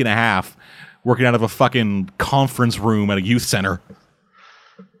every week and a half working out of a fucking conference room at a youth center.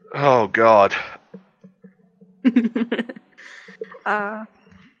 Oh God.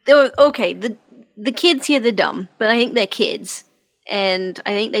 Okay, the kids here, they're dumb, but I think they're kids. And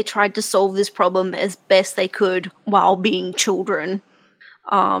I think they tried to solve this problem as best they could while being children.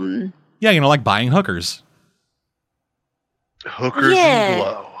 Yeah, like buying hookers. Hookers Yeah. and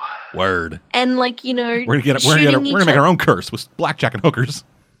blow. Word. And We're gonna make our own curse with blackjack and hookers.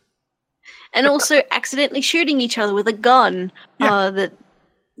 and also accidentally shooting each other with a gun. Yeah.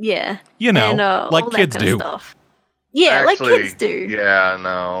 And, like all that kids kind of do. stuff. Yeah, Actually, like kids do. Yeah,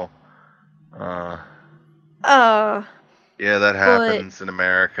 no. Yeah, that happens in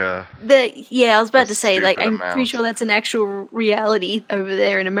America. I was about to say, A like, stupid I'm amount. pretty sure that's an actual reality over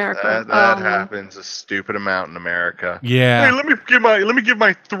there in America. That happens a stupid amount in America. Yeah. Hey, let me give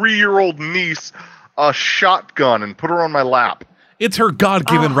my 3-year-old niece a shotgun and put her on my lap. It's her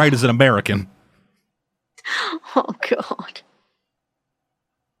God-given right as an American. Oh God.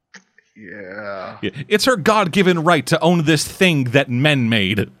 Yeah. It's her God-given right to own this thing that men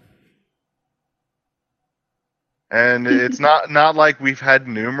made. And it's not like we've had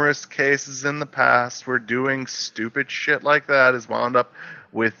numerous cases in the past where doing stupid shit like that has wound up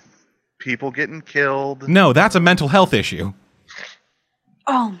with people getting killed. No, that's a mental health issue.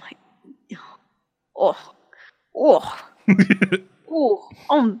 Oh my.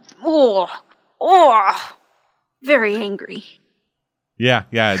 Very angry. Yeah,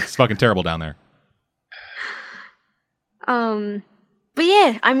 it's fucking terrible down there. But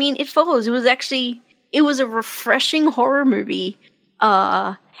yeah, I mean, It Follows. It was a refreshing horror movie.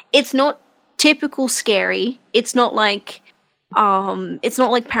 It's not typical scary. It's not like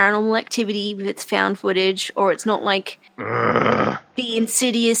Paranormal Activity with its found footage, or it's not like the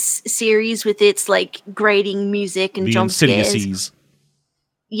Insidious series with its like grating music and The jump scares. Insidiouses.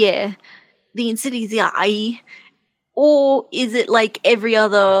 Yeah, the Insidious. Or is it like every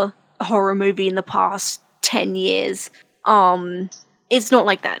other horror movie in the past 10 years? It's not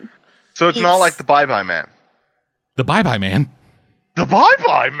like that. So it's not like The Bye-Bye Man. The Bye-Bye Man. The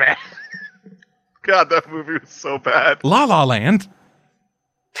Bye-Bye Man! God, that movie was so bad. La La Land.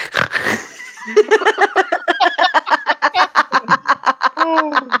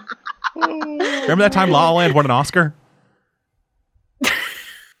 Remember that time La La Land won an Oscar?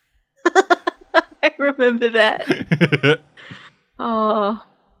 I remember that. Oh.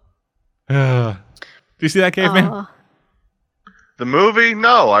 Do you see that, Caveman? The movie?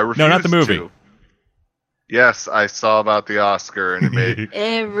 No, I refuse No, not the movie. to. Yes, I saw about the Oscar, and it made...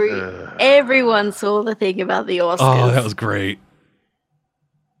 Everyone saw the thing about the Oscars. Oh, that was great.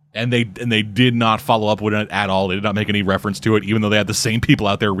 And they did not follow up with it at all. They did not make any reference to it, even though they had the same people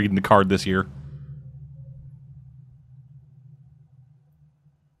out there reading the card this year.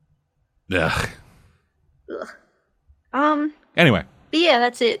 Ugh. Anyway. But yeah,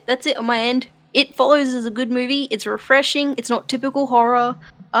 that's it. That's it on my end. It Follows is a good movie. It's refreshing. It's not typical horror.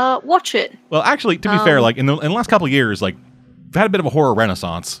 Watch it. Well, actually, to be fair, like in the last couple of years, like we've had a bit of a horror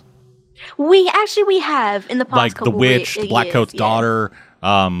renaissance. We have in the past Like couple The Witch, years, The Blackcoat's yeah. Daughter,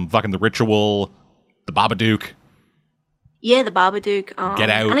 fucking The Ritual, The Babadook. Yeah, The Babadook. Get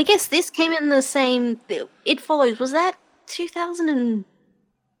Out. And I guess this came in the same. It Follows. Was that 2005?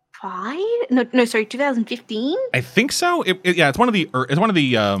 No, sorry, 2015. I think so. It's one of the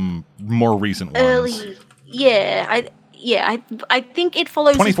more recent ones. Early. Yeah, I think It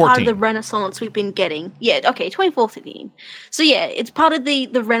Follows is part of 2014. the renaissance we've been getting. Yeah, okay, 2014. So yeah, it's part of the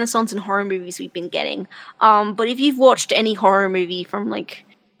renaissance in horror movies we've been getting. But if you've watched any horror movie from like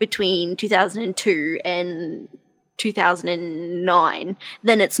between 2002 and 2009,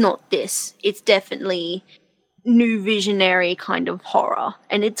 then it's not this. It's definitely new visionary kind of horror,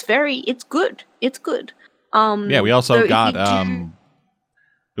 and it's good. It's good. Yeah, we also so if got you do-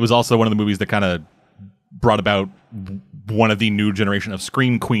 it was also one of the movies that kind of brought about one of the new generation of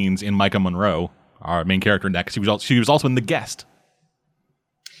scream queens in Micah Monroe, our main character in that, 'cause she was also in The Guest,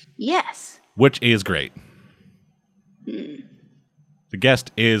 Yes. which is great. The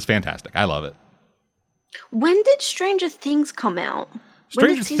Guest is fantastic. I love it. When did Stranger Things come out? When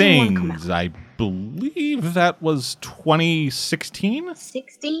Stranger did season 1 come Things, out? I believe that was 2016.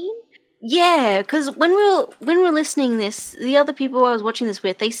 16? Yeah, because when we were listening this, the other people I was watching this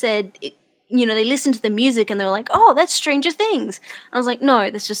with, they said, they listened to the music and they were like, "Oh, that's Stranger Things." I was like, "No,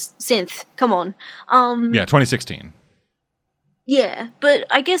 that's just synth. Come on." Yeah, 2016. Yeah, but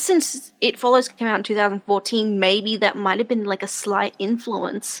I guess since It Follows came out in 2014, maybe that might have been like a slight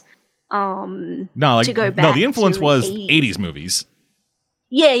influence. No, like To go no, back the influence to was 80s. 80s movies.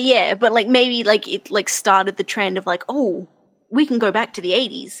 Yeah, but like maybe like it like started the trend of like, oh, we can go back to the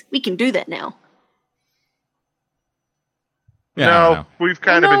 80s. We can do that now. Yeah, I don't No, know. we've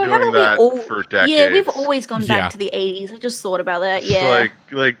kind of been doing that for decades. Yeah, we've always gone back Yeah. to the 80s. I just thought about that. It's Yeah.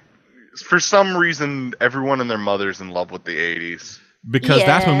 like for some reason, everyone and their mother's in love with the 80s. Because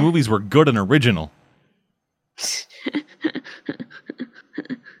that's when Yeah. movies were good and original.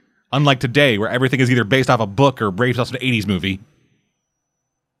 Unlike today, where everything is either based off a book or based off an 80s movie.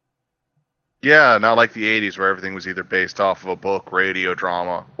 Yeah, not like the 80s where everything was either based off of a book, radio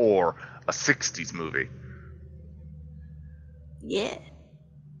drama, or a 60s movie. Yeah.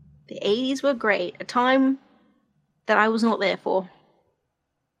 The 80s were great. A time that I was not there for.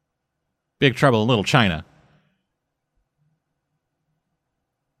 Big Trouble in Little China.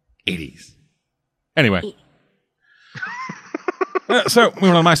 80s. Anyway. So,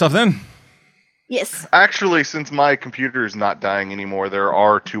 moving on to my stuff then. Yes. Actually, since my computer is not dying anymore, there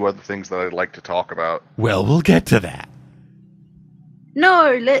are 2 other things that I'd like to talk about. Well, we'll get to that.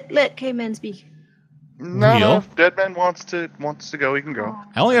 No, let K-Man speak. No, Real? if Deadman wants to go, he can go.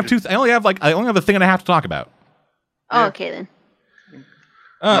 I only have a thing and a half to talk about. Oh, Yeah. okay then.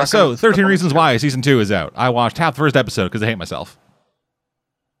 not So, gonna 13 step on Reasons the Why season 2 is out. I watched half the first episode because I hate myself.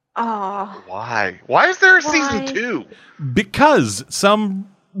 Oh. Why? Why is there a Why? season 2? Because some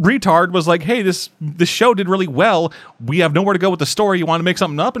retard was like, hey, this show did really well. We have nowhere to go with the story. You want to make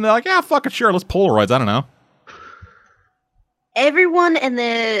something up? And they're like, yeah, fuck it, sure. Let's Polaroids. I don't know. Everyone in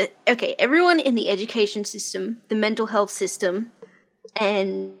the education system, the mental health system,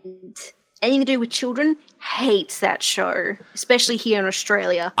 and anything to do with children hates that show, especially here in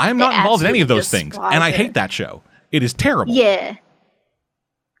Australia. I'm They not involved in any of those absolutely things. And I despise hate it. that show. It is terrible. Yeah.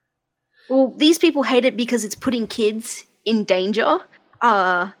 Well, these people hate it because it's putting kids in danger.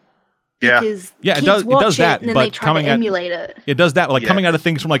 Yeah. Because Yeah, it kids does- it watch does that, and then but they try coming to at- emulate it. It does that, like Yeah. coming out of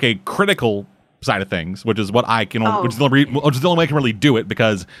things from like a critical side of things, which is what I can, which is the only way I can really do it,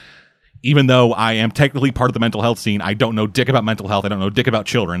 because even though I am technically part of the mental health scene, I don't know dick about mental health. I don't know dick about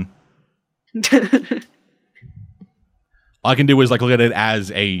children. All I can do is like look at it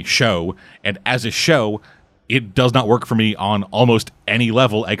as a show, and as a show, it does not work for me on almost any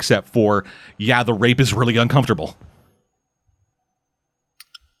level except for, yeah, the rape is really uncomfortable.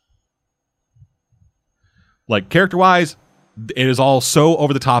 Like, character-wise, it is all so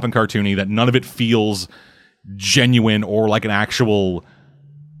over the top and cartoony that none of it feels genuine or like an actual...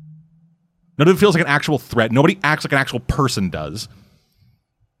 None of it feels like an actual threat. Nobody acts like an actual person does.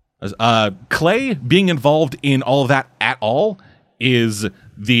 Clay being involved in all of that at all is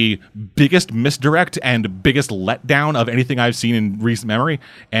the biggest misdirect and biggest letdown of anything I've seen in recent memory,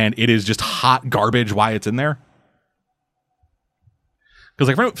 and it is just hot garbage why it's in there.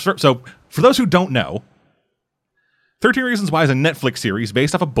 Because for those who don't know, 13 Reasons Why is a Netflix series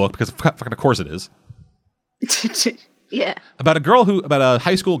based off a book, because fucking of course it is, Yeah. about a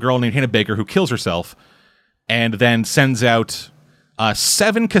high school girl named Hannah Baker who kills herself and then sends out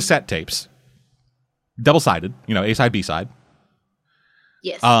 7 cassette tapes, double-sided, A side, B side,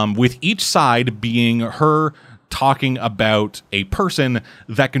 Yes. with each side being her talking about a person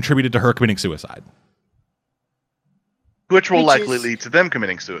that contributed to her committing suicide. Which will Which likely is- lead to them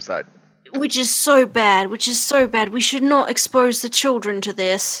committing suicide. Which is so bad. We should not expose the children to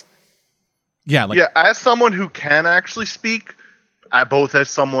this. Yeah, like Yeah, as someone who can actually speak, both as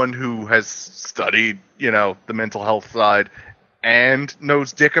someone who has studied, the mental health side and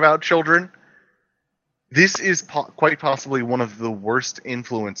knows dick about children, this is quite possibly one of the worst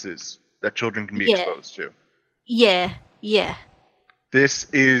influences that children can be Yeah. exposed to. Yeah. Yeah. This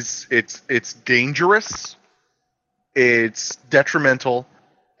is it's dangerous, it's detrimental,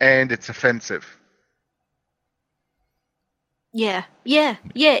 and it's offensive. Yeah. Yeah.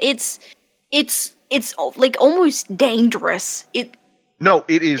 Yeah. It's like almost dangerous. No,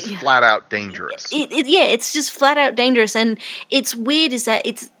 it is Yeah. flat out dangerous. Yeah, it's just flat out dangerous, and it's weird is that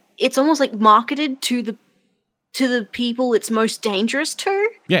it's almost like marketed to the people it's most dangerous to.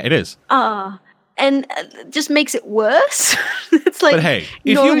 yeah, it is. And just makes it worse. It's like, But hey,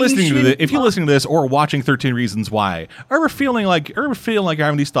 if no, you're listening to shouldn't- this, if you're listening to this or watching 13 Reasons Why, or ever feeling like you're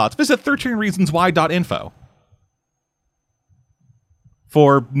having these thoughts, visit 13reasonswhy.info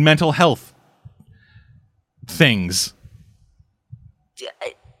for mental health things.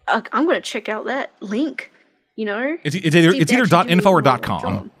 I'm gonna check out that link. It's See either if they actually do .info or a good .com,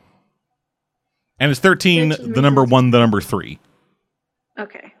 job. and it's 13 13 the number reasons. 1 the number 3.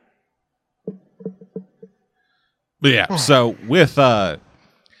 Okay. But yeah, so with that,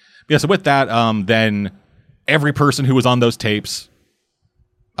 then every person who was on those tapes,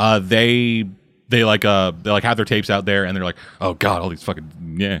 they have their tapes out there, and they're like, oh god, all these fucking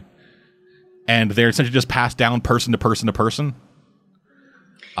and they're essentially just passed down person to person to person.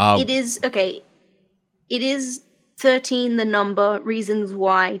 It is okay. It is 13 the number reasons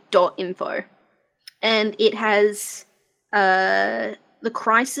why .info, and it has the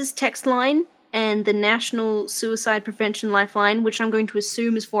crisis text line and the National Suicide Prevention Lifeline, which I'm going to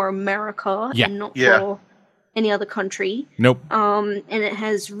assume is for America and not for any other country. Nope. And it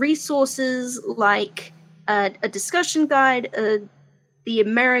has resources like a discussion guide, the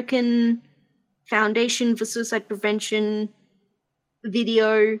American Foundation for Suicide Prevention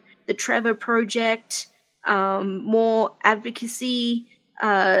video, the Trevor Project, more advocacy,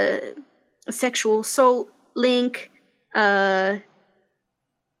 a sexual assault link, a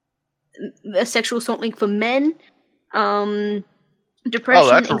sexual assault link for men,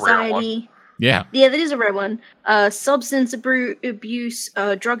 depression, anxiety. Yeah, that is a rare one. Substance abuse,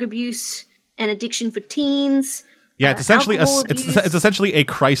 drug abuse, and addiction for teens. Yeah, it's essentially it's essentially a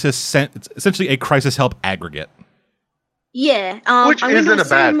crisis. It's essentially a crisis help aggregate. Yeah, which isn't a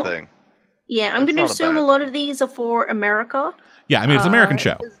bad thing. Yeah, I'm going to assume a lot of these are for America. Yeah, I mean it's an American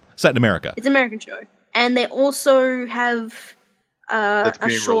show set in America. It's an American show, and they also have a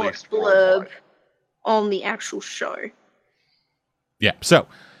short blurb on the actual show. Yeah. So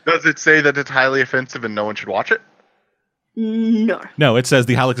does it say that it's highly offensive and no one should watch it? No. No, it says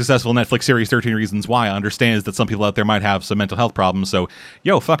the highly successful Netflix series 13 Reasons Why understands that some people out there might have some mental health problems. So,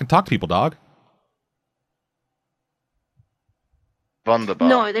 fucking talk to people, dog. Wunderbar.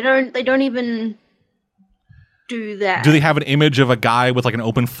 No, they don't. They don't even do that. Do they have an image of a guy with like an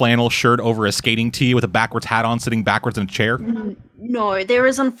open flannel shirt over a skating tee with a backwards hat on, sitting backwards in a chair? No, there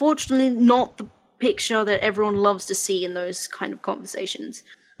is unfortunately not the picture that everyone loves to see in those kind of conversations.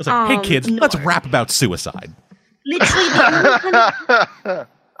 It's like, hey kids, let's rap about suicide. Literally the only kind of...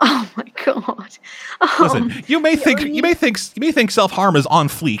 Oh my god. Listen, you may think self-harm is on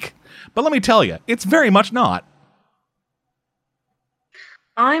fleek, but let me tell you, it's very much not.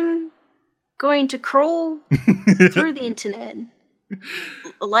 I'm going to crawl through the internet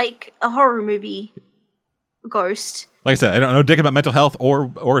like a horror movie ghost. Like I said, I don't know dick about mental health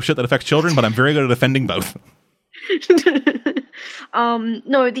or shit that affects children, but I'm very good at defending both.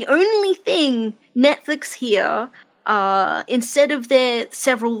 No, the only thing Netflix here, instead of their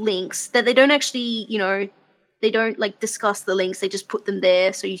several links that they don't actually, they don't like discuss the links, they just put them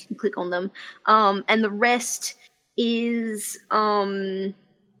there so you can click on them. And the rest is,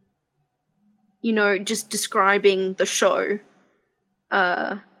 just describing the show.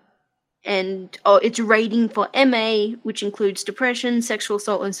 And it's rating for MA, which includes depression, sexual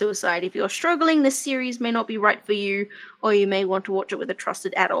assault, and suicide. If you're struggling, this series may not be right for you, or you may want to watch it with a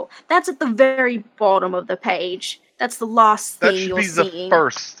trusted adult. That's at the very bottom of the page. That's the last thing you're seeing. That should be the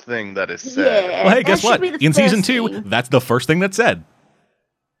first thing that is said. Yeah, well, hey, guess what? In season 2, that's the first thing that's said.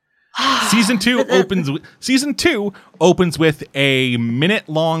 Season 2 opens with a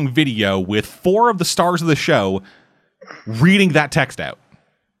minute-long video with 4 of the stars of the show reading that text out.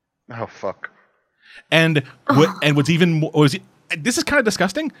 Oh fuck! And what's even more, this is kind of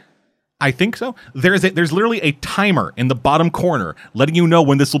disgusting. I think so. There's literally a timer in the bottom corner letting you know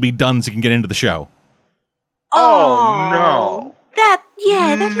when this will be done, so you can get into the show. Oh no! That's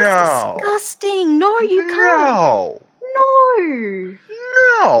disgusting. No, you can't.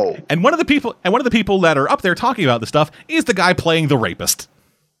 No. And one of the people that are up there talking about this stuff is the guy playing the rapist.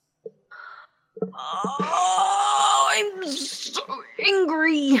 Oh, I'm so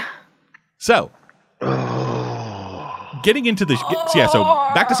angry. So, getting into the... so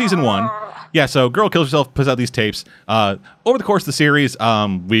back to season 1. Yeah, so girl kills herself, puts out these tapes. Over the course of the series,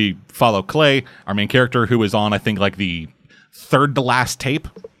 we follow Clay, our main character, who is on, I think, like the third to last tape.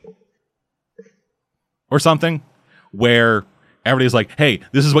 Or something. Where everybody's like, hey,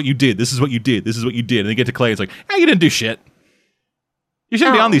 this is what you did, this is what you did, this is what you did. And they get to Clay, it's like, hey, you didn't do shit. You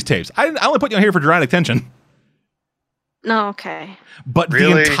shouldn't be on these tapes. I only put you on here for dramatic tension. No, okay. But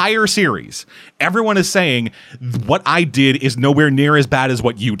the entire series, everyone is saying what I did is nowhere near as bad as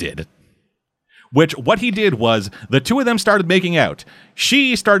what you did. What he did was the two of them started making out.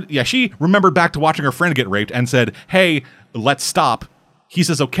 She remembered back to watching her friend get raped and said, hey, let's stop. He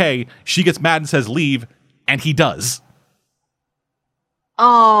says, okay. She gets mad and says, leave. And he does.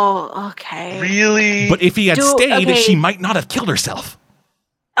 Oh, okay. Really? But if he had stayed, she might not have killed herself.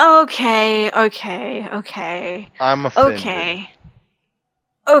 Okay. I'm offended.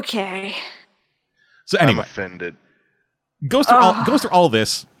 Okay. So anyway, I'm offended. Goes through all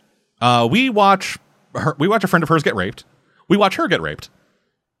this. We watch a friend of hers get raped. We watch her get raped.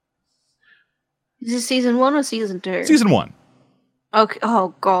 Is this season 1 or season 2? Season 1. Okay.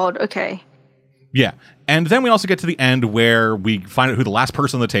 Oh God. Okay. Yeah. And then we also get to the end where we find out who the last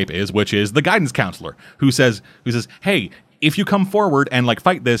person on the tape is, which is the guidance counselor, who says, hey, if you come forward and like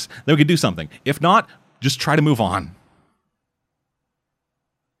fight this, then we can do something. If not, just try to move on.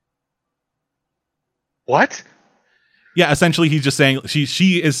 What? Yeah, essentially he's just saying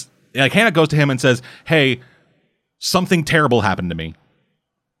she is like, Hannah goes to him and says, hey, something terrible happened to me,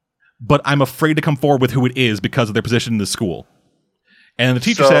 but I'm afraid to come forward with who it is because of their position in the school. And the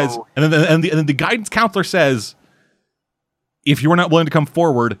teacher says, and then the guidance counselor says, if you're not willing to come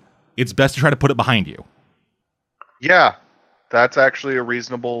forward, it's best to try to put it behind you. Yeah, that's actually a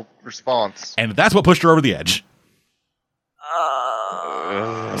reasonable response. And that's what pushed her over the edge.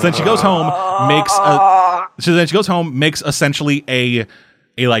 So then she goes home, makes essentially a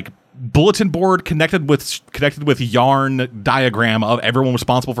like bulletin board connected with yarn diagram of everyone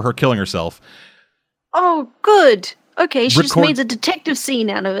responsible for her killing herself. Oh, good. Okay, she just made a detective scene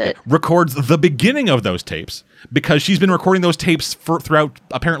out of it. Records the beginning of those tapes because she's been recording those tapes throughout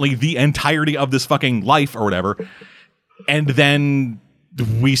apparently the entirety of this fucking life or whatever. And then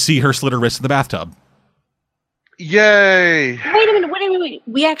we see her slit her wrist in the bathtub. Yay! Wait a minute.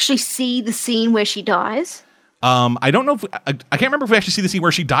 We actually see the scene where she dies? I don't know if I can't remember if we actually see the scene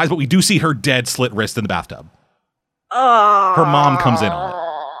where she dies, but we do see her dead slit wrist in the bathtub. Her mom comes in on it.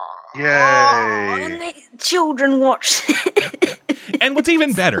 Yay! And the children watch it. And what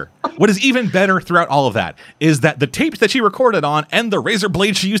is even better throughout all of that is that the tapes that she recorded on and the razor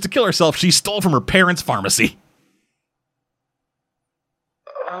blade she used to kill herself, she stole from her parents' pharmacy.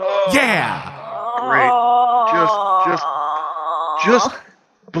 Oh, yeah! Great. Just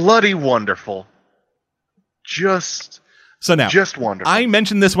bloody wonderful. Just wonderful. I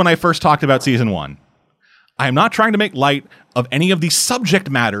mentioned this when I first talked about season 1. I am not trying to make light of any of the subject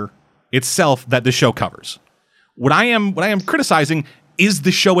matter itself that the show covers. What I am criticizing is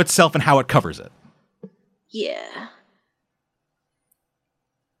the show itself and how it covers it. Yeah.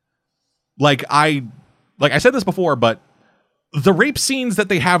 Like I said this before, but the rape scenes that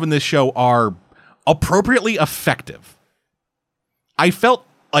they have in this show are appropriately effective. I felt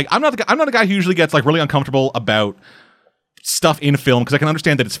like I'm not a guy who usually gets like really uncomfortable about stuff in film because I can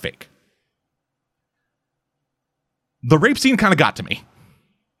understand that it's fake. The rape scene kind of got to me,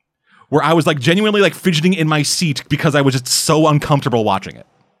 where I was like genuinely like fidgeting in my seat because I was just so uncomfortable watching it.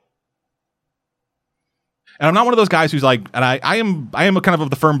 And I'm not one of those guys who's like, and I am a kind of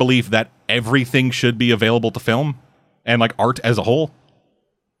the firm belief that everything should be available to film and like art as a whole.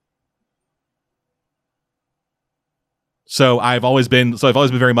 So I've always been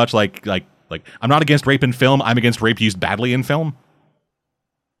very much like I'm not against rape in film. I'm against rape used badly in film.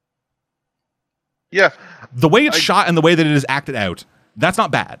 Yeah. The way it's shot and the way that it is acted out, that's not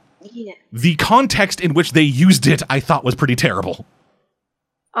bad. Yeah. The context in which they used it, I thought was pretty terrible.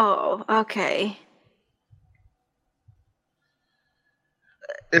 Oh, okay.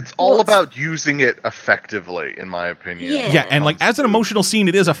 It's all about using it effectively, in my opinion. Yeah, and like as an emotional scene,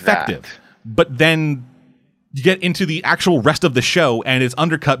 it is effective. But then you get into the actual rest of the show, and it's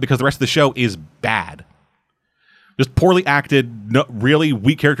undercut because the rest of the show is bad. Just poorly acted, really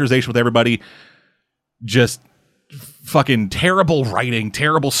weak characterization with everybody. Just fucking terrible writing,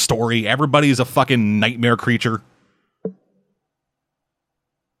 terrible story. Everybody's a fucking nightmare creature.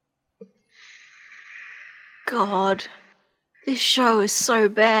 God. This show is so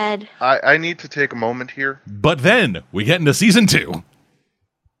bad. I need to take a moment here. But then we get into season 2.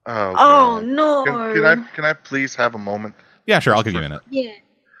 Oh no. Can I please have a moment? Yeah, sure, I'll give you a minute. Yeah.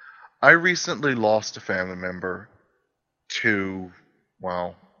 I recently lost a family member to,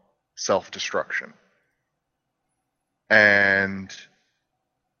 well, self-destruction. And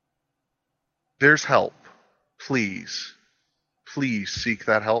there's help. Please seek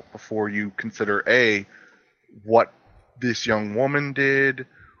that help before you consider what this young woman did,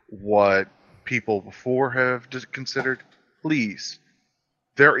 what people before have considered. Please.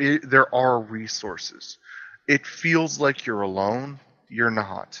 There are resources. It feels like you're alone. You're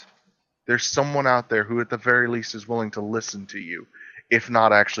not. There's someone out there who at the very least is willing to listen to you, if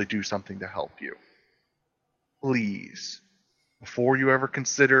not actually do something to help you. Please, before you ever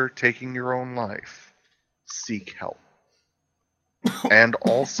consider taking your own life, seek help. And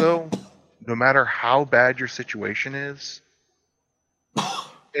also, no matter how bad your situation is,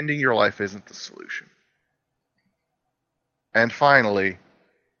 ending your life isn't the solution. And finally,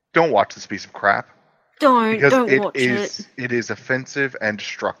 don't watch this piece of crap. Don't watch it. It is offensive and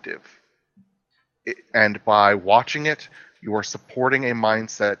destructive. And by watching it, you are supporting a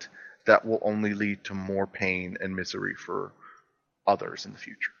mindset that will only lead to more pain and misery for others in the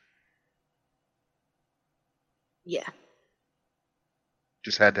future. Yeah.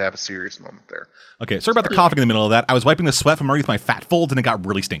 Just had to have a serious moment there. Okay, sorry about the coughing in the middle of that. I was wiping the sweat from underneath my fat folds, and it got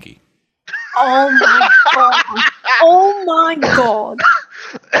really stinky. Oh my god! Oh my god!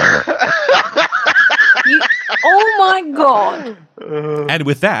 Oh my god! And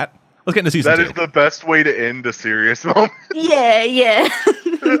with that, let's get into season 2. That is the best way to end a serious moment. Yeah.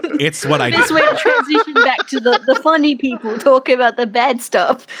 It's what I do. Best way to transition back to the funny people talking about the bad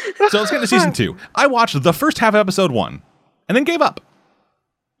stuff. So let's get into season 2. I watched the first half of episode 1, and then gave up.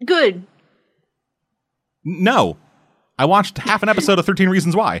 Good. No. I watched half an episode of 13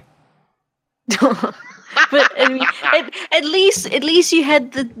 Reasons Why. But I mean, at least you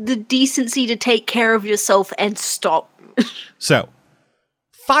had the decency to take care of yourself and stop. So,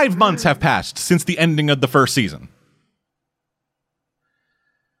 5 months have passed since the ending of the first season.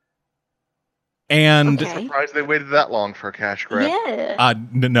 And Okay. I'm surprised they waited that long for a cash grab. Yeah.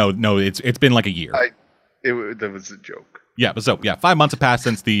 no, it's been like a year. That was a joke. Yeah, but 5 months have passed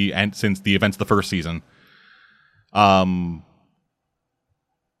since the events of the first season.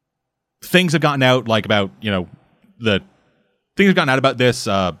 Things have gotten out about this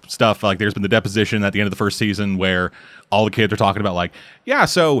stuff. Like, there's been the deposition at the end of the first season where all the kids are talking about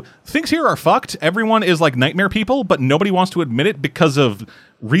so things here are fucked. Everyone is like nightmare people, but nobody wants to admit it because of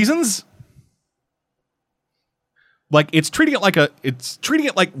reasons. Like, it's treating it like a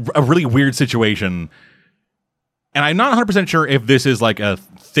really weird situation. And I'm not 100% sure if this is like a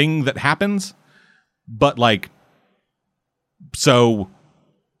thing that happens, but so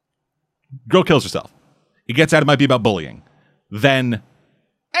girl kills herself. It gets out it might be about bullying. Then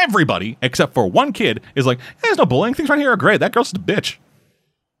everybody, except for one kid, is like, there's no bullying. Things right here are great. That girl's just a bitch.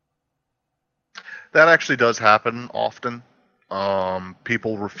 That actually does happen often.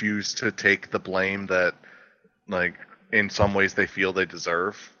 People refuse to take the blame that, in some ways they feel they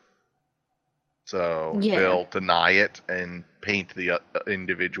deserve. So they'll deny it and paint the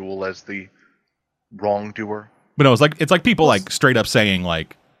individual as the wrongdoer. But no, it's like people straight up saying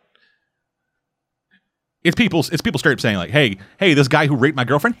it's people straight up saying hey, this guy who raped my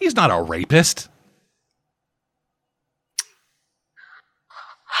girlfriend, he's not a rapist.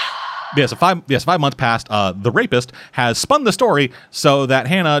 So 5 months passed. The rapist has spun the story so that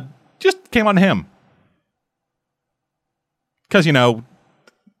Hannah just came on him. Because,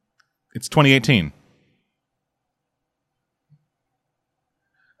 it's 2018.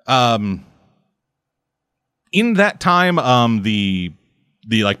 In that time, the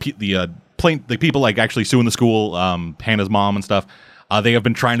people actually suing the school, Hannah's mom and stuff, they have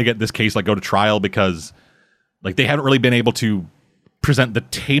been trying to get this case go to trial because they haven't really been able to present the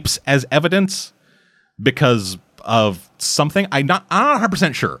tapes as evidence because of something. I'm not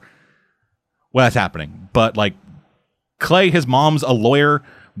 100% sure why that's happening, but Clay, his mom's a lawyer,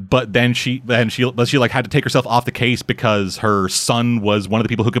 but then she had to take herself off the case because her son was one of the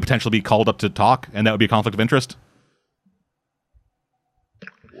people who could potentially be called up to talk, and that would be a conflict of interest.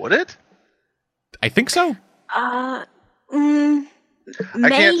 Would it? I think so. I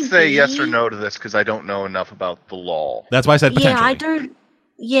can't say yes or no to this because I don't know enough about the law. That's why I said potentially.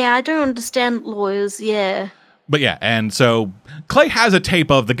 I don't understand lawyers. Yeah. But yeah, and so Clay has a tape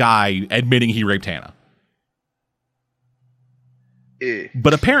of the guy admitting he raped Hannah.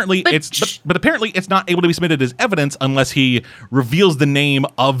 But apparently it's not able to be submitted as evidence unless he reveals the name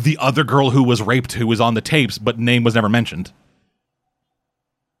of the other girl who was raped, who was on the tapes, but name was never mentioned.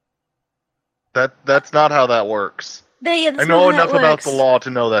 That's not how that works. I know enough about the law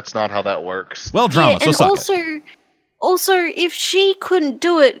to know that's not how that works. Well, drama. Yeah, so and also, if she couldn't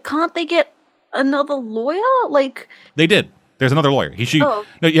do it, can't they get another lawyer? They did. There's another lawyer. She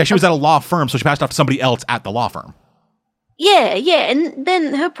was at a law firm, so she passed off to somebody else at the law firm. Yeah, and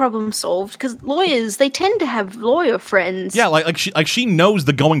then her problem's solved because lawyers, they tend to have lawyer friends. Yeah, she knows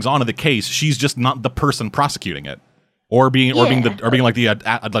the goings on of the case. She's just not the person prosecuting it, or being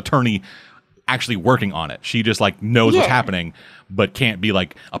the attorney actually working on it. She just knows what's happening, but can't be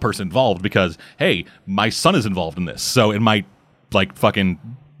a person involved because, hey, my son is involved in this, so it might fucking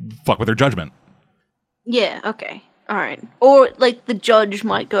fuck with her judgment. Yeah. Okay. All right. Or the judge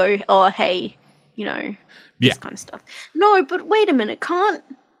might go, oh, hey, this kind of stuff. No, but wait a minute, can't...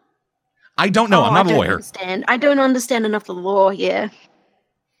 I don't know. I'm not a lawyer. I don't understand enough of the law, yeah.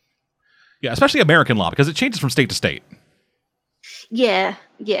 Yeah, especially American law, because it changes from state to state. Yeah.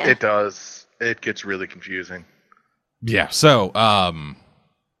 It does. It gets really confusing. Yeah, so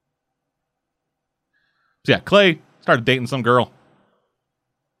Clay started dating some girl.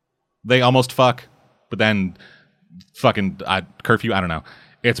 They almost fuck, but then fucking curfew, I don't know.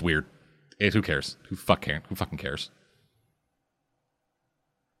 It's weird. Who cares? Who fucking cares?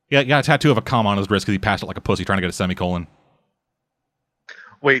 Yeah, he got a tattoo of a comma on his wrist because he passed it like a pussy trying to get a semicolon.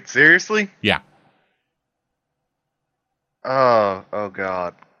 Wait, seriously? Yeah. Oh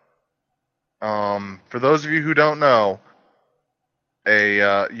god. For those of you who don't know,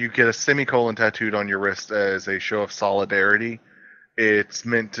 you get a semicolon tattooed on your wrist as a show of solidarity. It's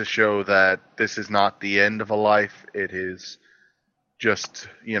meant to show that this is not the end of a life. It is just,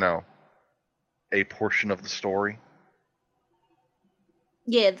 a portion of the story.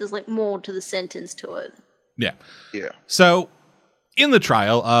 Yeah, there's like more to the sentence to it. Yeah. Yeah. So in the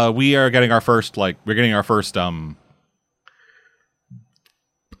trial, we are getting our first, I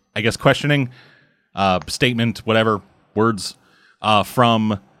guess, questioning, statement, whatever, words,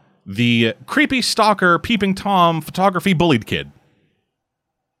 from the creepy stalker, peeping Tom, photography bullied kid.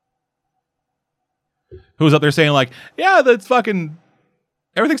 Who's up there saying, like, yeah, that's fucking,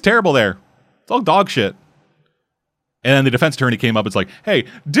 everything's terrible there. It's all dog shit. And then the defense attorney came up and was like, hey,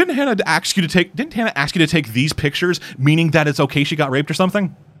 didn't Hannah ask you to take these pictures, meaning that it's okay she got raped or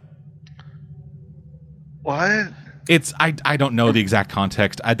something? What? I don't know the exact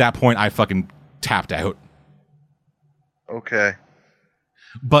context. At that point, I fucking tapped out. Okay.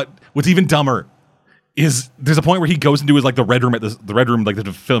 But what's even dumber is there's a point where he goes into his, like, the red room, like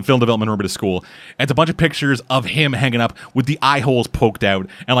the film development room at his school, and it's a bunch of pictures of him hanging up with the eye holes poked out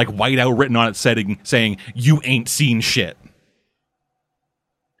and, like, white out written on it saying, you ain't seen shit.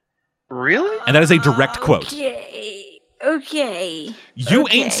 Really? And that is a direct quote. Okay. You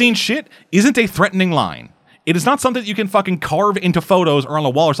ain't seen shit isn't a threatening line. It is not something that you can fucking carve into photos or on a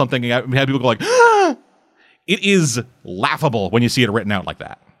wall or something and have people go like, ah! It is laughable when you see it written out like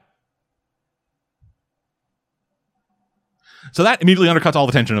that. So that immediately undercuts all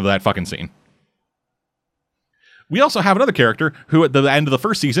the tension of that fucking scene. We also have another character who at the end of the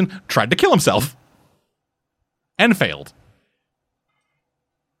first season tried to kill himself. And failed.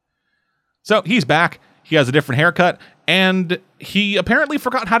 So he's back. He has a different haircut. And he apparently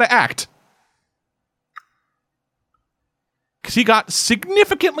forgot how to act. Because he got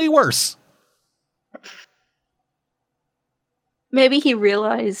significantly worse. Maybe he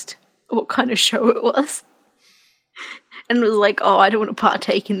realized what kind of show it was. And was like, oh, I don't want to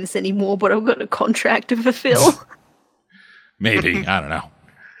partake in this anymore, but I've got a contract to fulfill. Maybe. I don't know.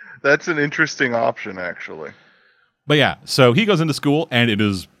 That's an interesting option, actually. But yeah, so he goes into school, and it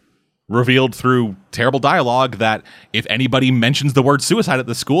is revealed through terrible dialogue that if anybody mentions the word suicide at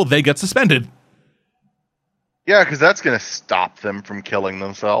the school, they get suspended. Yeah, because that's going to stop them from killing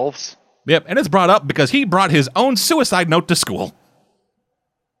themselves. Yep, and it's brought up because he brought his own suicide note to school.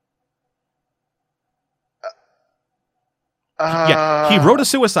 Yeah, he wrote a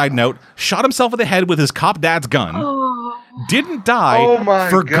suicide note, shot himself in the head with his cop dad's gun, didn't die,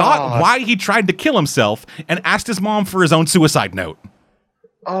 forgot why he tried to kill himself, and asked his mom for his own suicide note.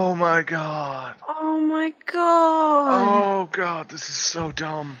 Oh my god. Oh my god. Oh god, this is so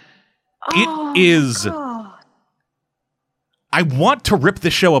dumb. It is. God. I want to rip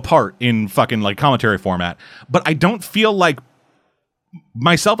this show apart in fucking, like, commentary format, but I don't feel like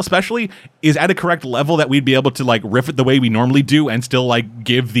myself especially is at a correct level that we'd be able to, like, riff it the way we normally do and still, like,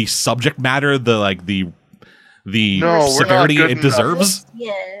 give the subject matter the severity it deserves.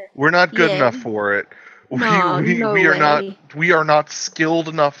 Yeah. We're not good enough for it. We are not skilled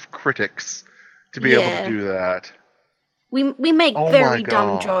enough critics to be able to do that. We make very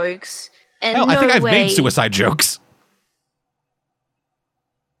dumb jokes. And Hell, I think I've made suicide jokes.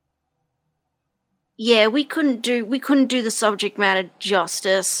 Yeah, we couldn't do the subject matter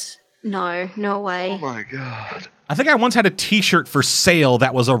justice. No way. Oh my god. I think I once had a t-shirt for sale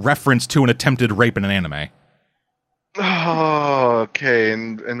that was a reference to an attempted rape in an anime. Oh, okay,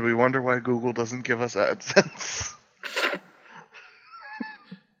 and we wonder why Google doesn't give us AdSense.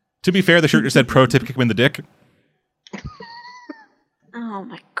 To be fair, the shirt just said pro tip kick him in the dick. Oh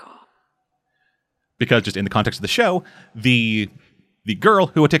my god. Because just in the context of the show, the girl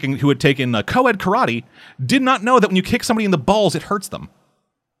who had taken co-ed karate did not know that when you kick somebody in the balls, it hurts them.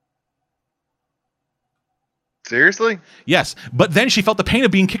 Seriously? Yes, but then she felt the pain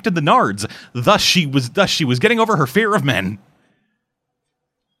of being kicked in the nards. Thus she was getting over her fear of men.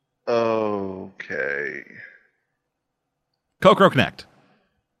 Okay. Kokoro Connect.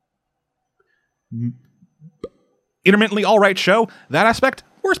 Intermittently all right show. That aspect,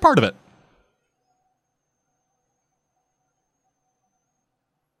 worst part of it.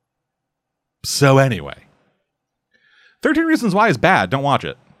 So anyway, 13 Reasons Why is bad. Don't watch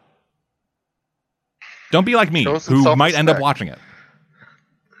it. Don't be like me, who might end up watching it.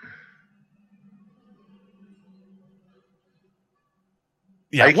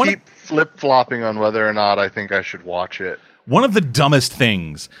 Yeah, I keep flip-flopping on whether or not I think I should watch it. One of the dumbest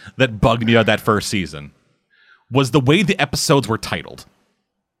things that bugged me about that first season was the way the episodes were titled.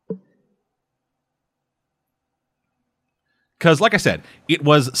 Because, like I said, it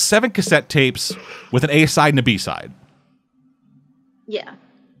was 7 cassette tapes with an A side and a B side. Yeah.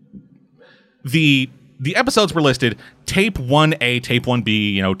 The episodes were listed tape 1A, tape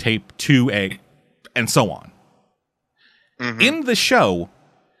 1B, tape 2A, and so on. Mm-hmm. In the show,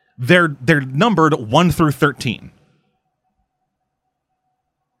 they're numbered 1 through 13.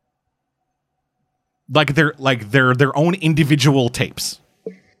 They're their own individual tapes.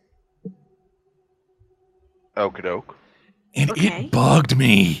 Okie-doke. And it bugged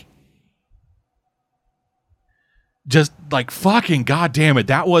me. Just fucking goddamn it.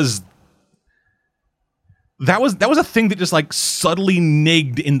 That was a thing that just subtly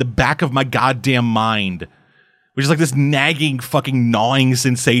nigged in the back of my goddamn mind. Which is this nagging fucking gnawing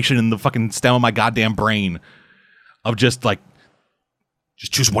sensation in the fucking stem of my goddamn brain. Of just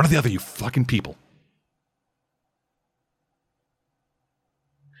choose one or the other, you fucking people.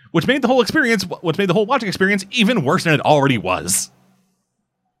 Which made the whole watching experience even worse than it already was.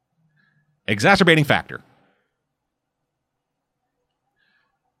 Exacerbating factor.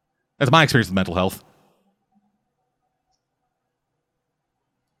 That's my experience with mental health.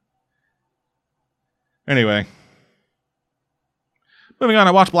 Anyway. Moving on,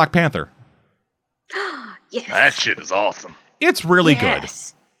 I watched Black Panther. Yes. That shit is awesome. It's really good.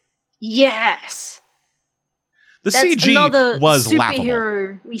 Yes. The CG was superhero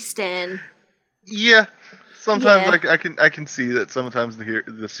laughable. We stand. Yeah. Sometimes I can see that sometimes the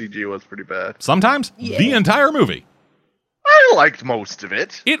CG was pretty bad. Sometimes the entire movie. I liked most of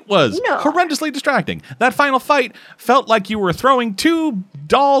it. It was horrendously distracting. That final fight felt like you were throwing 2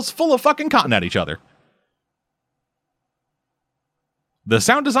 dolls full of fucking cotton at each other. The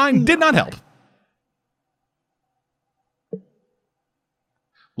sound design did not help.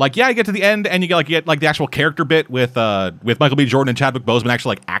 You get to the end and you get the actual character bit with Michael B. Jordan and Chadwick Boseman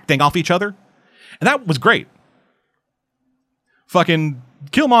actually acting off each other. And that was great. Fucking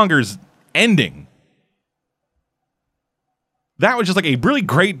Killmonger's ending. That was just a really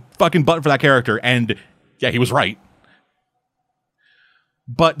great fucking button for that character. And yeah, he was right.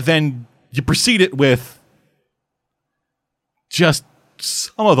 But then you proceed it with just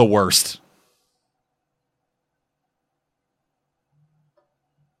some of the worst.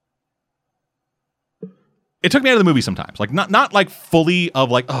 It took me out of the movie sometimes. Not fully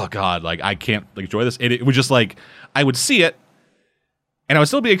of oh God, I can't enjoy this. It was just I would see it and I would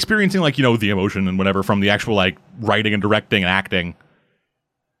still be experiencing the emotion and whatever from the actual writing and directing and acting.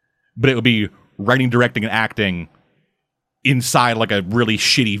 But it would be writing, directing, and acting inside a really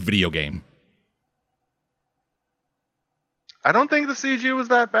shitty video game. I don't think the CG was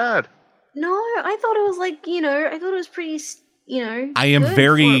that bad. No, I thought it was I thought it was pretty, I am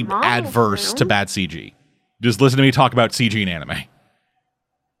very adverse to bad CG. Just listen to me talk about CG in anime.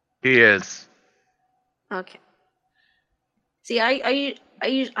 He is. Okay. See, I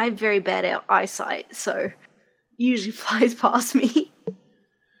have very bad eyesight, so usually flies past me.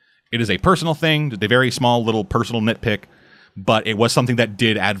 It is a personal thing, a very small little personal nitpick, but it was something that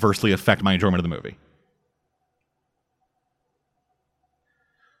did adversely affect my enjoyment of the movie.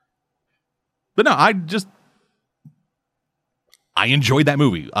 But no, I enjoyed that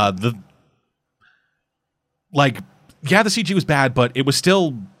movie. The CG was bad, but it was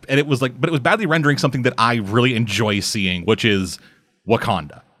still, and it was but it was badly rendering something that I really enjoy seeing, which is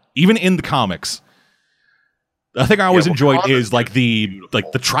Wakanda. Even in the comics, the thing I always enjoyed is the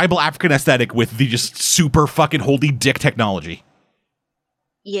tribal African aesthetic with the just super fucking holy dick technology.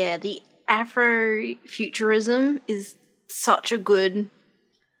 Yeah, the Afrofuturism is such a good,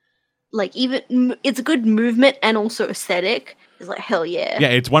 it's a good movement and also aesthetic. It's hell yeah. Yeah,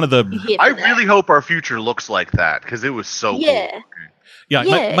 it's one of the... I really hope our future looks like that, because it was so cool. Yeah,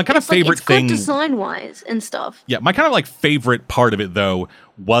 my kind of favorite thing... good design-wise and stuff. Yeah, my kind of favorite part of it, though,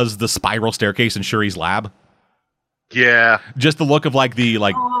 was the spiral staircase in Shuri's lab. Yeah. Just the look of like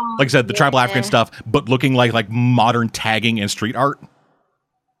I said, the tribal African stuff, but looking like modern tagging and street art.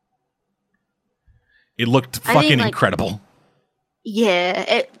 It looked fucking incredible.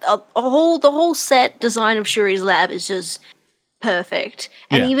 Yeah, the whole set design of Shuri's lab is just perfect,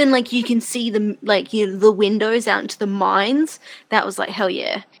 and even you can see the the windows out into the mines. That was hell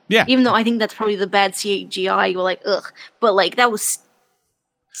yeah. Yeah. Even though I think that's probably the bad CGI, you're ugh, but that was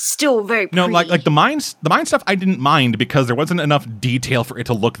still very pretty. No, the mine stuff I didn't mind because there wasn't enough detail for it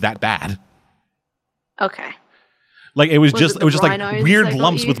to look that bad. Okay. It was just weird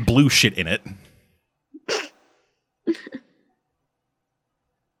lumps with blue shit in it.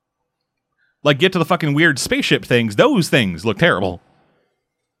 Get to the fucking weird spaceship things. Those things look terrible.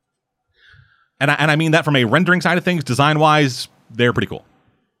 And I mean that from a rendering side of things, design-wise, they're pretty cool.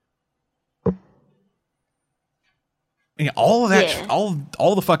 Yeah, all of that, Yeah.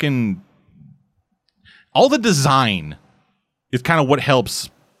 all the fucking, all the design is kind of what helps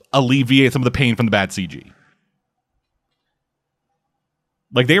alleviate some of the pain from the bad CG.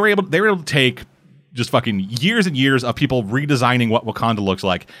 Like they were able to take just fucking years and years of people redesigning what Wakanda looks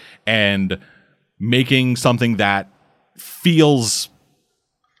like and making something that feels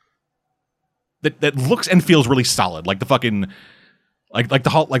that looks and feels really solid. Like the fucking like the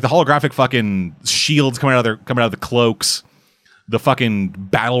holographic fucking shields coming out of the cloaks, the fucking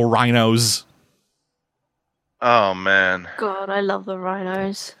battle rhinos. Oh man. God, I love the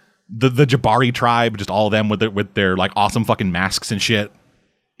rhinos. The Jabari tribe, just all of them with their like awesome fucking masks and shit.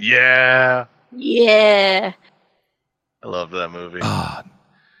 Yeah. Yeah. I loved that movie.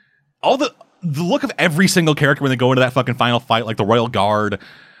 All the look of every single character when they go into that fucking final fight, like the Royal Guard,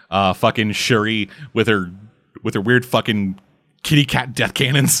 fucking Shuri with her weird fucking kitty cat death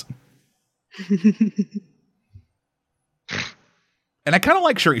cannons. And I kind of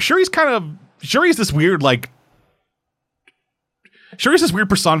like Shuri. Shuri's this weird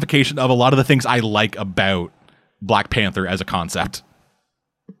personification of a lot of the things I like about Black Panther as a concept.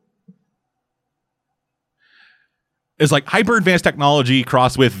 It's like hyper advanced technology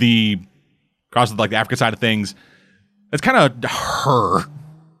crossed with like the African side of things. It's kind of her.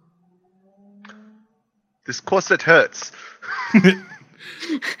 This corset hurts.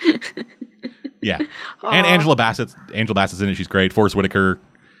 Yeah. And Angela Bassett's in it. She's great. Forrest Whitaker.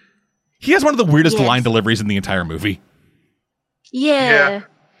 He has one of the weirdest line deliveries in the entire movie. Yeah.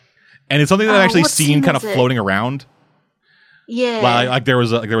 And it's something that I've actually what seen scene kind of was it? floating around. Yeah. Like there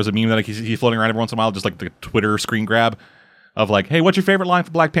was a meme that he's floating around every once in a while, just like the Twitter screen grab of like, hey, what's your favorite line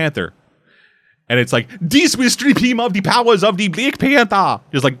for Black Panther? And it's like, this will strip him of the powers of the Black Panther.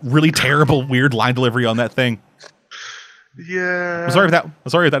 Just like really terrible, weird line delivery on that thing. Yeah. I'm sorry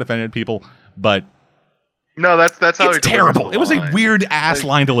if that offended people, but no, that's how it's terrible. It was a weird ass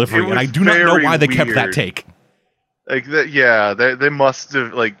line delivery, and I do not know why they kept that take. Like that, yeah, they must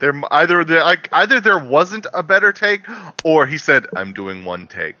have like either there wasn't a better take, or he said, "I'm doing one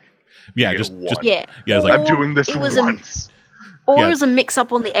take." Yeah, just yeah. It's like I'm doing this once. It was a mix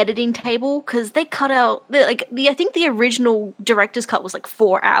up on the editing table because they cut out I think the original director's cut was like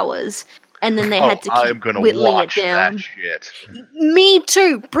 4 hours, and then they had to keep whittling it down. That shit. Me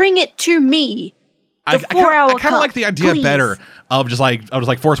too. Bring it to me. I kind of like the idea better of just like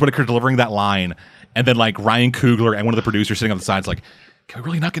Forrest Whitaker delivering that line, and then like Ryan Coogler and one of the producers sitting on the sides like, can we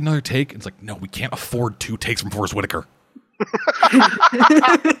really not get another take? And it's like, no, we can't afford 2 takes from Forrest Whitaker.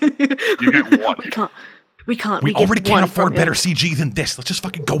 You get one. We can't. We already can't afford better CG than this. Let's just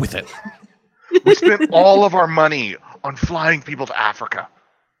fucking go with it. We spent all of our money on flying people to Africa.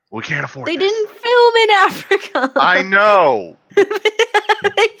 We can't afford They this. didn't film in Africa. I know.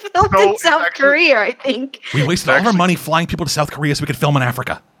 They filmed in South Korea, I think. We wasted all of our money flying people to South Korea so we could film in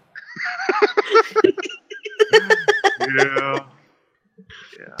Africa. Yeah.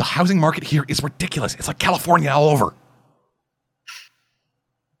 The housing market here is ridiculous. It's like California all over.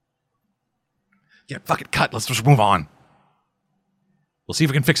 Yeah, fuck it, cut. Let's just move on. We'll see if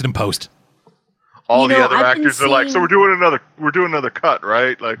we can fix it in post. All the other actors are like, so we're doing another cut,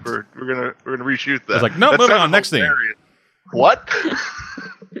 right? Like we're gonna reshoot that. It's like, no, moving on, next thing. What?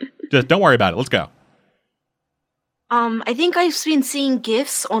 Just don't worry about it. Let's go. I think I've been seeing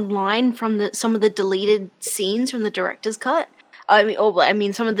GIFs online from some of the deleted scenes from the director's cut. I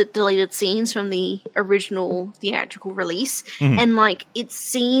mean, some of the deleted scenes from the original theatrical release, and like it's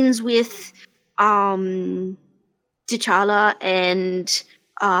scenes with T'Challa and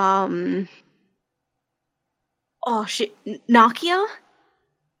Nakia.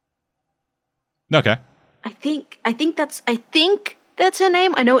 Okay. I think that's her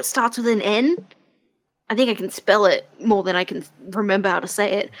name. I know it starts with an N. I think I can spell it more than I can remember how to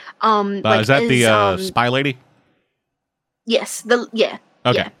say it. Is that the spy lady? Yes.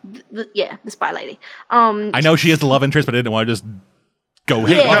 Okay. The spy lady. I know she is the love interest, but I didn't want to just go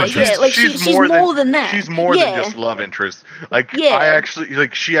hit love interest. Yeah, like she's more than that. She's more than just love interest. Like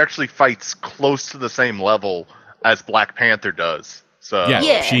she actually fights close to the same level as Black Panther does. So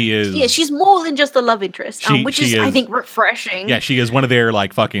she is. Yeah, she's more than just a love interest, which is, I think, refreshing. Yeah, she is one of their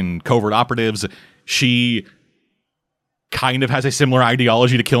like fucking covert operatives. She kind of has a similar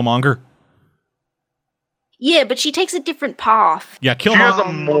ideology to Killmonger. Yeah, but she takes a different path. Yeah, Killmonger has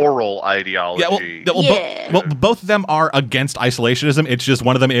a moral ideology. Well, both of them are against isolationism. It's just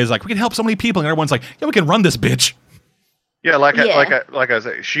one of them is like, we can help so many people, and everyone's like, yeah, we can run this bitch. Yeah, like I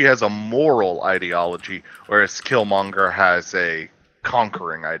say, she has a moral ideology, whereas Killmonger has a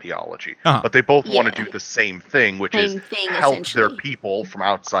conquering ideology. But they both want to do the same thing, which is help their people from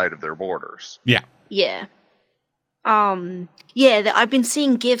outside of their borders. Yeah. Yeah. I've been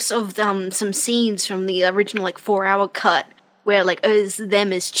seeing gifs of some scenes from the original like 4-hour cut where like it's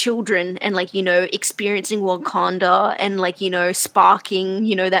them as children and like experiencing Wakanda and like sparking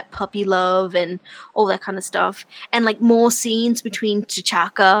that puppy love and all that kind of stuff, and like more scenes between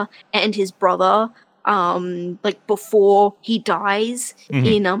T'Chaka and his brother like before he dies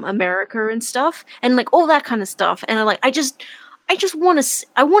in America and stuff, and like all that kind of stuff. And I just want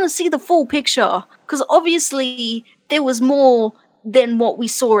to see the full picture, because obviously there was more than what we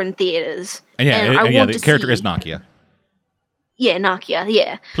saw in theaters. And the character is Nakia. Yeah, Nakia.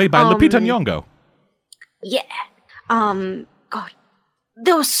 Yeah, played by Lupita Nyong'o. Yeah. God,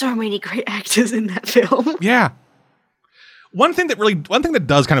 there were so many great actors in that film. Yeah. One thing that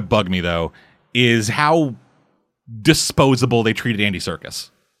does kind of bug me though is how disposable they treated Andy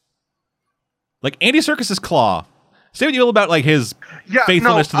Serkis. Like Andy Serkis's Claw. Say what you will about like his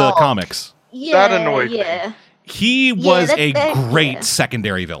faithfulness to the comics. Yeah, that annoyed me. He was a great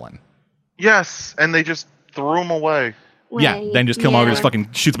secondary villain. Yes, and they just threw him away. Then just Killmonger just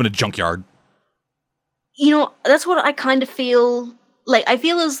fucking shoots him in a junkyard. That's what I kind of feel. Like, I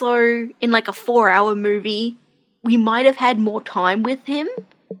feel as though in like a 4-hour movie, we might have had more time with him.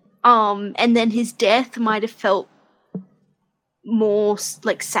 And then his death might have felt more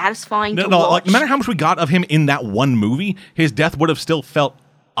like satisfying to watch. Like, no matter how much we got of him in that one movie, his death would have still felt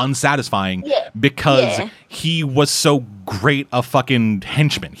unsatisfying because he was so great a fucking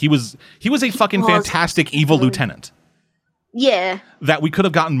henchman. He was a fucking fantastic evil lieutenant. Yeah. That we could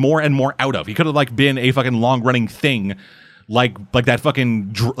have gotten more and more out of. He could have like been a fucking long running thing, like that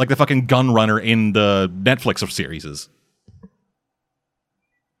fucking the fucking gun runner in the Netflix of series.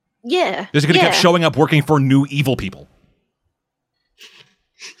 Yeah. Just could have kept showing up working for new evil people.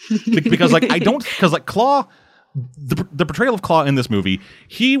 Because Claw, the portrayal of Claw in this movie,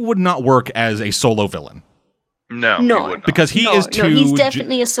 he would not work as a solo villain. No, he would not. Because he is too. He's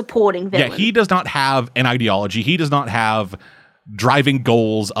definitely a supporting villain. Yeah, he does not have an ideology. He does not have driving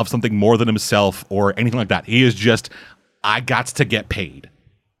goals of something more than himself or anything like that. He is just, I got to get paid.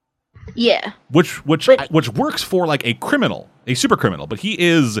 Yeah. Which works for like a criminal, a super criminal, but he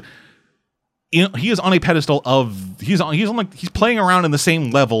is on a pedestal of he's playing around in the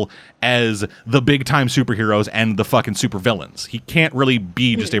same level as the big time superheroes and the fucking super villains. He can't really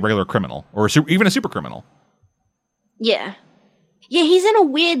be just a regular criminal or even a super criminal. Yeah. Yeah, he's in a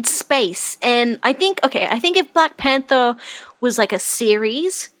weird space. And I think if Black Panther was like a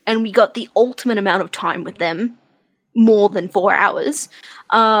series and we got the ultimate amount of time with them, more than 4 hours,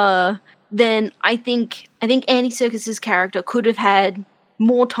 then I think Andy Serkis's character could have had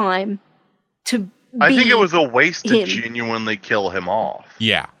more time to I think it was a waste to genuinely kill him off.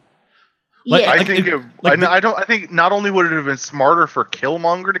 Yeah. I think not only would it have been smarter for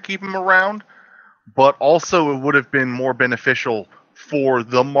Killmonger to keep him around, but also it would have been more beneficial for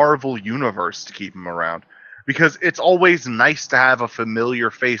the Marvel Universe to keep him around. Because it's always nice to have a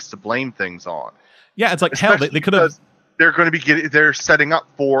familiar face to blame things on. Yeah, it's like, especially hell, they could have... They're going to be they're setting up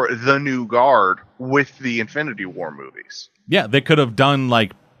for the New Guard with the Infinity War movies. Yeah, they could have done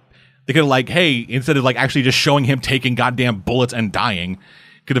like... They could have like, hey, instead of like actually just showing him taking goddamn bullets and dying...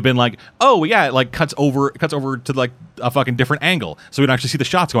 Could have been like, oh yeah, it like cuts over to like a fucking different angle, so we don't actually see the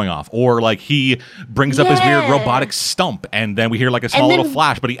shots going off, or like he brings up his weird robotic stump, and then we hear like a small little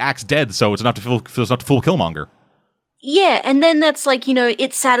flash, but he acts dead, so it's enough to fool Killmonger. Yeah, and then that's like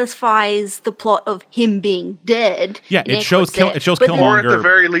it satisfies the plot of him being dead. Yeah, it shows Killmonger. Or at the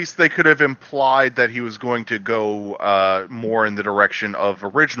very least, they could have implied that he was going to go more in the direction of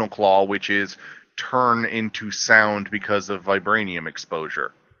original Claw, which is turn into sound because of vibranium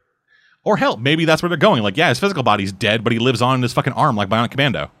exposure. Or hell, maybe that's where they're going. Like, yeah, his physical body's dead, but he lives on in his fucking arm like Bionic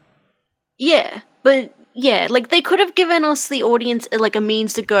Commando. Yeah, but yeah, like they could have given us the audience like a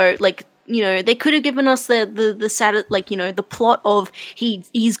means to go, like, they could have given us the plot of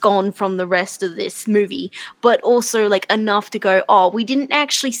he's gone from the rest of this movie, but also like enough to go, oh, we didn't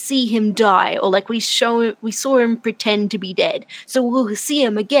actually see him die, or like we saw him pretend to be dead, so we'll see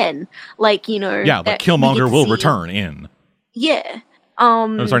him again, like yeah, but Killmonger will return in. Yeah.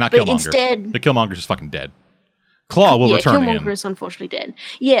 Sorry, not Killmonger. Instead, the Killmonger's just fucking dead. Claw will return in. Killmonger is unfortunately dead.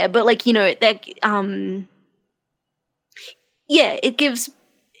 Yeah, but like that. Yeah, it gives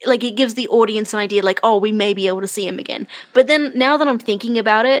the audience an idea, like, oh, we may be able to see him again. But then, now that I'm thinking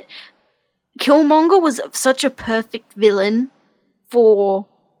about it, Killmonger was such a perfect villain for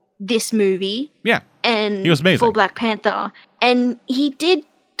this movie. Yeah, and he was amazing for Black Panther, and he did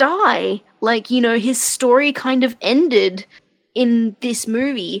die. Like, his story kind of ended in this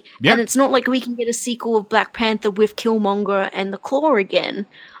movie, and it's not like we can get a sequel of Black Panther with Killmonger and the Claw again.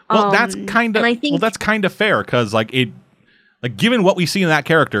 Well, that's kind of fair because given what we see in that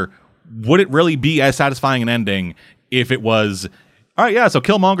character, would it really be as satisfying an ending if it was, all right, yeah, so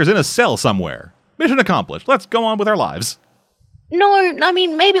Killmonger's in a cell somewhere. Mission accomplished. Let's go on with our lives. No, I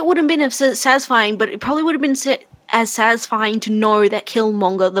mean, maybe it wouldn't have been as satisfying, but it probably would have been as satisfying to know that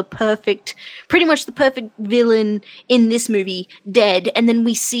Killmonger, pretty much the perfect villain in this movie, dead, and then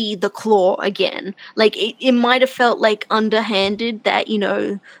we see the Claw again. Like, it might have felt like underhanded that,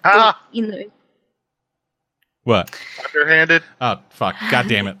 What? Underhanded? Oh, fuck. God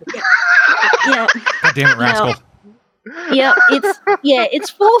damn it. Yeah. God damn it, rascal. Yeah,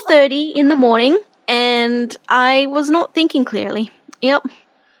 it's 4:30 in the morning, and I was not thinking clearly. Yep.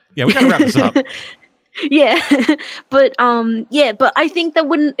 Yeah, we gotta wrap this up. Yeah, but I think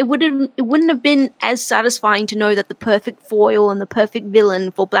that it wouldn't have been as satisfying to know that the perfect foil and the perfect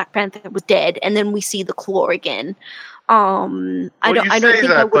villain for Black Panther was dead, and then we see the Claw again. I don't think I would have liked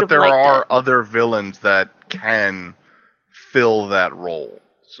that. But there are other villains that can fill that role.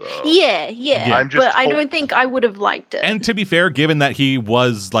 So yeah. But I don't think I would have liked it. And to be fair, given that he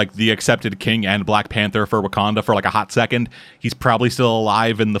was like the accepted king and Black Panther for Wakanda for like a hot second, he's probably still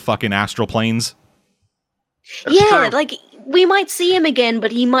alive in the fucking astral planes. That's true. Like we might see him again,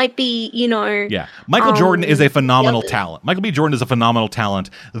 but he might be, Yeah, Michael Jordan is a phenomenal talent. Michael B. Jordan is a phenomenal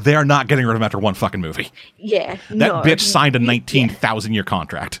talent. They are not getting rid of him after one fucking movie. Yeah, that bitch signed a 19,000-year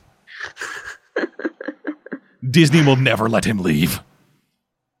contract. Disney will never let him leave.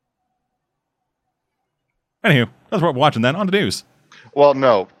 Anywho, that's what we're watching then. On to news. Well,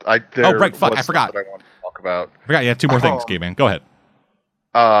 no. I forgot. That I wanted to talk about. I forgot you had two more things, Gabe-Man. Go ahead.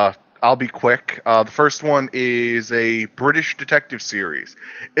 I'll be quick. The first one is a British detective series.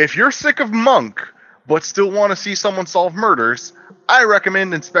 If you're sick of Monk, but still want to see someone solve murders, I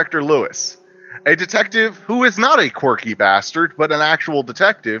recommend Inspector Lewis. A detective who is not a quirky bastard, but an actual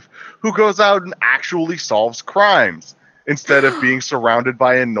detective who goes out and actually solves crimes, instead of being surrounded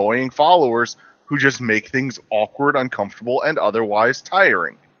by annoying followers who just make things awkward, uncomfortable, and otherwise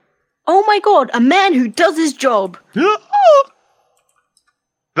tiring. Oh my god, a man who does his job!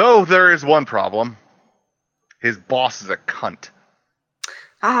 Though there is one problem. His boss is a cunt.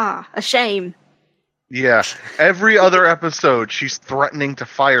 Ah, a shame. Yeah, every other episode she's threatening to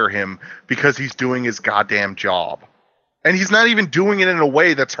fire him because he's doing his goddamn job. And he's not even doing it in a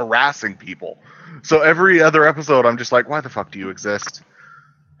way that's harassing people. So every other episode I'm just like, why the fuck do you exist?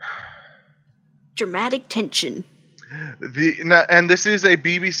 Dramatic tension. And this is a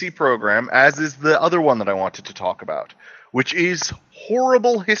BBC program, as is the other one that I wanted to talk about, which is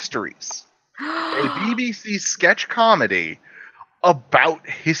Horrible Histories, a BBC sketch comedy about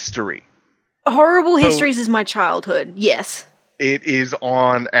history. Horrible Histories is my childhood, yes. It is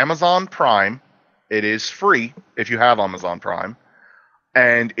on Amazon Prime. It is free if you have Amazon Prime.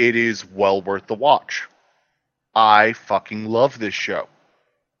 And it is well worth the watch. I fucking love this show.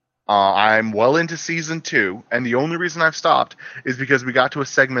 I'm well into season 2, and the only reason I've stopped is because we got to a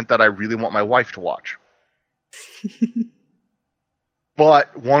segment that I really want my wife to watch.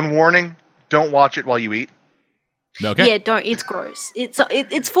 But one warning: don't watch it while you eat. Okay. Yeah, don't. It's gross. It's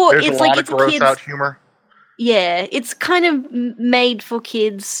for There's it's a lot like of it's gross kids. out humor. Yeah, it's kind of made for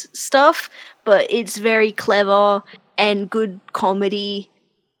kids stuff, but it's very clever and good comedy,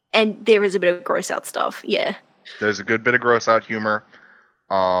 and there is a bit of gross out stuff. Yeah. There's a good bit of gross out humor.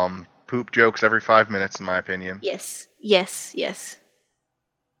 Poop jokes every 5 minutes, in my opinion. Yes.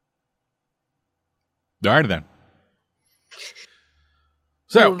 Alrighty then.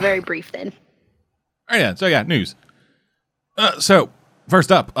 So very brief then. Alright then. So yeah, news. So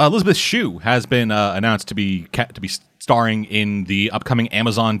first up, Elizabeth Shue has been announced to be starring in the upcoming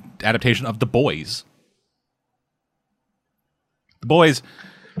Amazon adaptation of The Boys. The Boys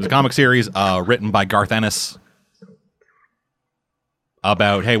is a comic series written by Garth Ennis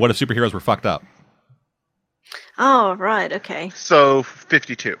about, hey, what if superheroes were fucked up? Oh, right, okay. So,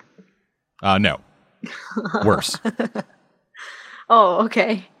 52. No. Worse. Oh,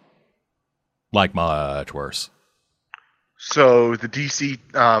 okay. Like, much worse. So, the DC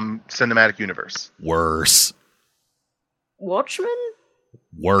cinematic universe. Worse. Watchmen?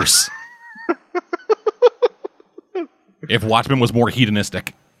 Worse. If Watchmen was more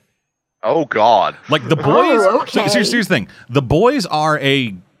hedonistic. Oh, God. Like, The Boys... Oh, okay. So, here's the thing. The Boys are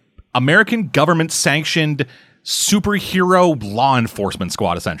a American government-sanctioned superhero law enforcement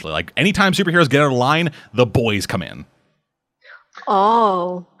squad, essentially. Like, anytime superheroes get out of line, the Boys come in.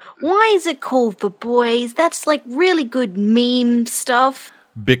 Oh. Why is it called The Boys? That's, like, really good meme stuff.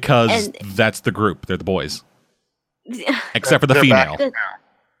 Because that's the group. They're the boys. Except for the female.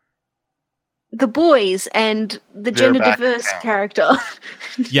 the boys and the They're gender back in diverse town. character.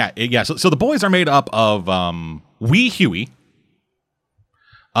 Yeah. So the boys are made up of Wee Huey,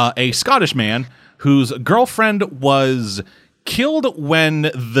 a Scottish man whose girlfriend was killed when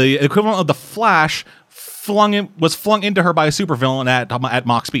the equivalent of the Flash was flung into her by a supervillain at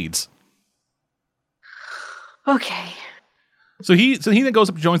Mach speeds. Okay. So he then goes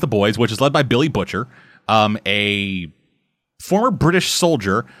up and joins the boys, which is led by Billy Butcher, a former British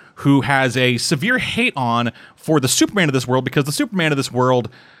soldier who has a severe hate on for the Superman of this world because the Superman of this world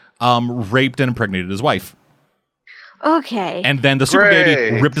raped and impregnated his wife. Okay. And then the Super Baby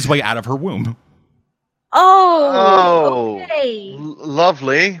Great. ripped his way out of her womb. Oh. Okay.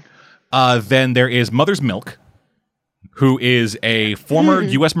 Lovely. Then there is Mother's Milk, who is a former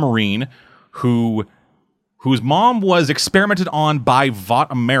U.S. Marine whose mom was experimented on by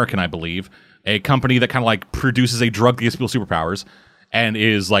Vought American, I believe, a company that kind of like produces a drug that gives people superpowers and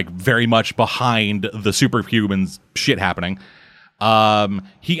is like very much behind the superhumans shit happening.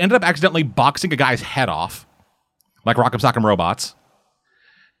 He ended up accidentally boxing a guy's head off, like Rock'em Sock'em Robots,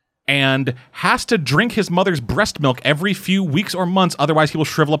 and has to drink his mother's breast milk every few weeks or months, otherwise he will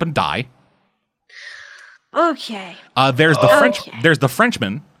shrivel up and die. Okay. There's the Okay. There's the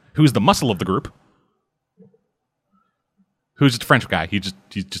Frenchman, who's the muscle of the group. Who's just a French guy. He's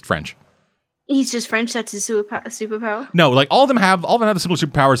just French. He's just French. That's his superpower. No, like all of them have the similar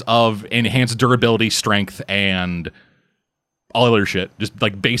superpowers of enhanced durability, strength, and all other shit. Just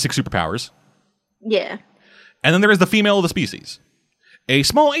like basic superpowers. Yeah. And then there is the female of the species, a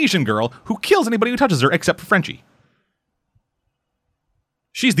small Asian girl who kills anybody who touches her except for Frenchie.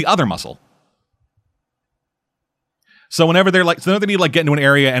 She's the other muscle. So whenever they need to like get into an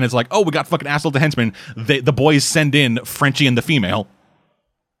area and it's like, oh, we got fucking asshole to henchmen, the boys send in Frenchie and the female.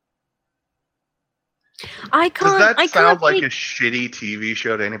 I can't. Does that I sound can't like take, a shitty TV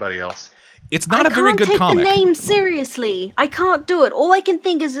show to anybody else? It's not a very good I can't comic. take the name seriously. I can't do it. All I can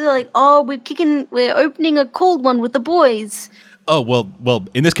think is like, oh, we're opening a cold one with the boys. Oh, well,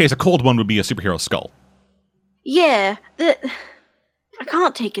 in this case, a cold one would be a superhero skull. Yeah, I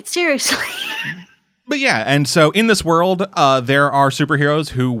can't take it seriously. But yeah, and so in this world, there are superheroes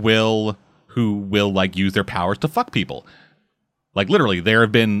who will like use their powers to fuck people. Like literally, there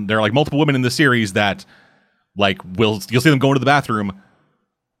are like multiple women in the series that like you'll see them go into the bathroom,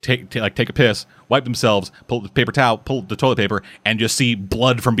 take a piss, wipe themselves, pull the paper towel, pull the toilet paper, and just see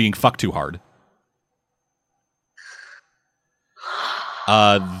blood from being fucked too hard.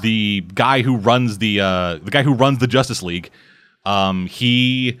 The guy who runs the Justice League,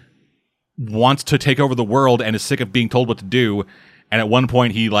 he wants to take over the world and is sick of being told what to do. And at one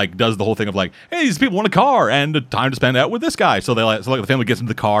point, he like does the whole thing of like, "Hey, these people want a car and time to spend out with this guy." So the family gets into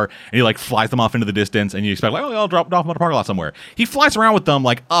the car and he like flies them off into the distance. And you expect like, "Oh, I'll drop off at a parking lot somewhere." He flies around with them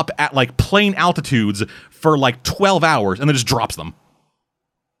like up at like plane altitudes for like 12 hours and then just drops them.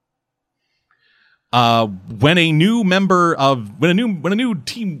 When a new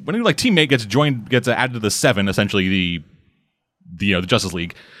teammate gets added to the Seven, essentially the Justice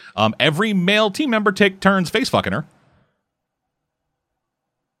League, every male team member take turns face fucking her.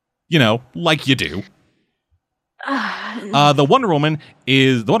 You know, like you do. The Wonder Woman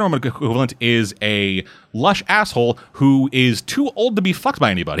equivalent is a lush asshole who is too old to be fucked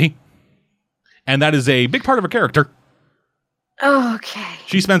by anybody, and that is a big part of her character. Okay.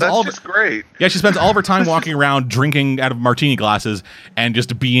 She spends That's all of just great. Yeah, she spends all of her time walking around drinking out of martini glasses and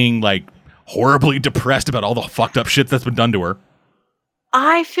just being like horribly depressed about all the fucked up shit that's been done to her.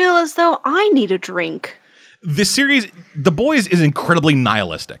 I feel as though I need a drink. This series, The Boys, is incredibly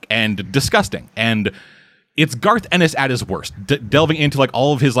nihilistic and disgusting, and it's Garth Ennis at his worst, delving into like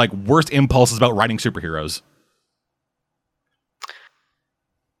all of his like worst impulses about writing superheroes.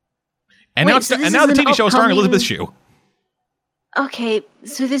 And Wait, now so now the this is TV an show is starring upcoming- Elizabeth Shue. Okay,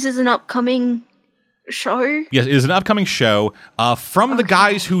 so this is an upcoming show? Yes, it is an upcoming show from the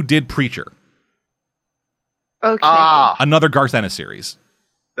guys who did Preacher, Okay. another Garth Ennis series.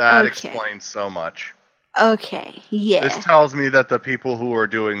 That Okay. explains so much. Okay, yeah. This tells me that the people who are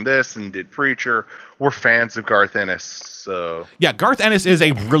doing this and did Preacher were fans of Garth Ennis. So Yeah, Garth Ennis is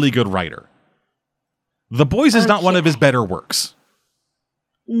a really good writer. The Boys is not one of his better works.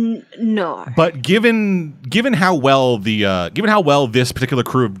 No. But given how well this particular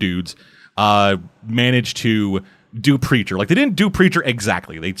crew of dudes managed to do Preacher, like they didn't do Preacher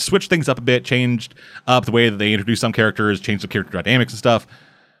exactly. They switched things up a bit, changed up the way that they introduced some characters, changed the character dynamics and stuff.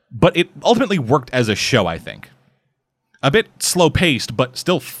 But it ultimately worked as a show, I think. A bit slow paced, but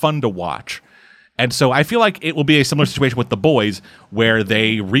still fun to watch. And so I feel like it will be a similar situation with The Boys, where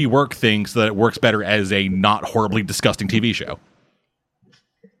they rework things so that it works better as a not horribly disgusting TV show.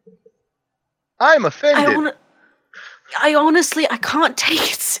 I'm offended. I honestly, I can't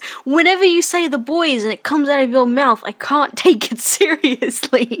take it. Whenever you say the boys and it comes out of your mouth, I can't take it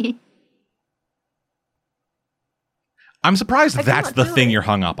seriously. I'm surprised that's the thing you're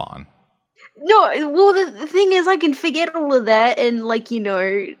hung up on. No, well, the thing is, I can forget all of that and, like,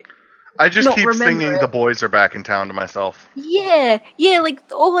 I just not keep singing remember "The it. Boys Are Back in Town" to myself. Yeah, like,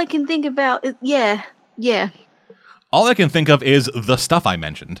 all I can think about is, yeah. All I can think of is the stuff I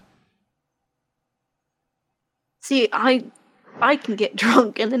mentioned. See, I can get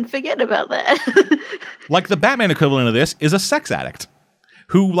drunk and then forget about that. Like, the Batman equivalent of this is a sex addict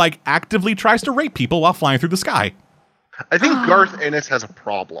who, like, actively tries to rape people while flying through the sky. I think Garth Ennis has a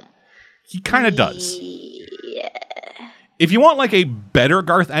problem. He kind of does. Yeah. If you want, like, a better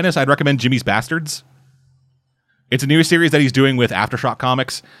Garth Ennis, I'd recommend Jimmy's Bastards. It's a new series that he's doing with Aftershock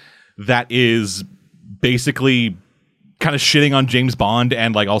Comics that is basically kind of shitting on James Bond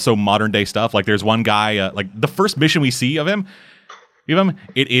and, like, also modern day stuff. Like, there's one guy, like, the first mission we see of him,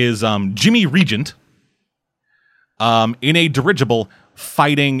 it is Jimmy Regent in a dirigible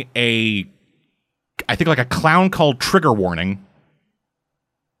fighting I think, like, a clown called Trigger Warning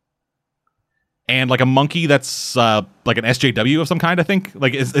and, like, a monkey that's like an SJW of some kind, I think.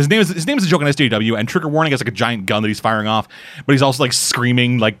 Like, his name is a joke on SJW, and Trigger Warning has, like, a giant gun that he's firing off, but he's also, like,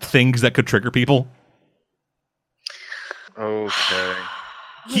 screaming, like, things that could trigger people. Okay.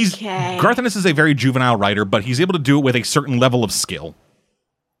 Garth Ennis is a very juvenile writer, but he's able to do it with a certain level of skill.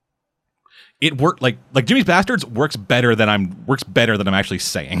 It worked like Jimmy's Bastards works better than I'm actually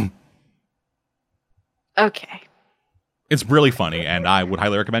saying. Okay. It's really funny, and I would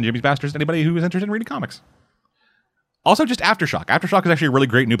highly recommend Jimmy's Bastards to anybody who is interested in reading comics. Also, just Aftershock. Aftershock is actually a really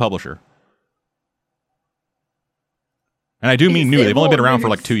great new publisher. And I do mean new. They've only been around for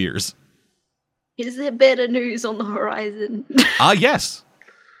like 2 years. Is there better news on the horizon? Yes.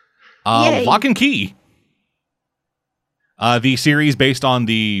 Lock and Key. The series based on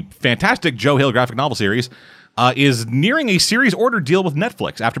the fantastic Joe Hill graphic novel series is nearing a series order deal with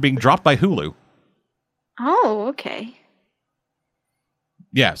Netflix after being dropped by Hulu. Oh, okay.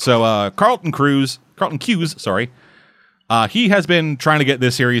 Yeah, so Carlton Cuse, he has been trying to get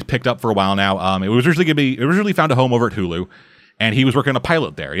this series picked up for a while now. It was originally found a home over at Hulu, and he was working on a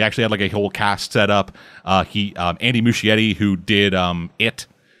pilot there. He actually had like a whole cast set up. Andy Muschietti, who did It,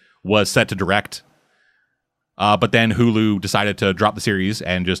 was set to direct. But then Hulu decided to drop the series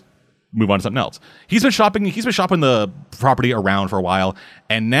and just move on to something else. He's been shopping the property around for a while,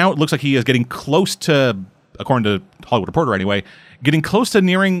 and now it looks like he is getting close to, according to Hollywood Reporter anyway, getting close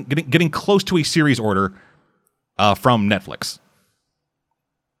to a series order from Netflix.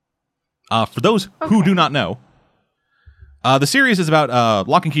 For those who do not know, the series is about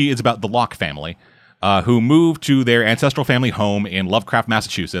Lock and Key is about the Locke family, who moved to their ancestral family home in Lovecraft,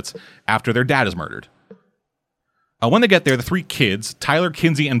 Massachusetts, after their dad is murdered. When they get there, the three kids, Tyler,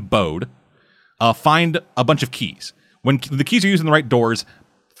 Kinsey, and Bode, find a bunch of keys. When the keys are used in the right doors,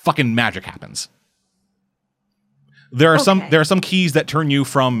 fucking magic happens. There are some keys that turn you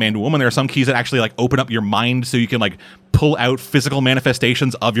from man to woman. There are some keys that actually like open up your mind so you can like pull out physical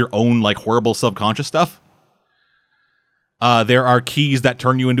manifestations of your own like horrible subconscious stuff. There are keys that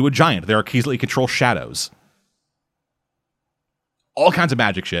turn you into a giant. There are keys that control shadows. All kinds of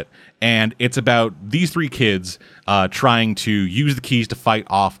magic shit. And it's about these three kids trying to use the keys to fight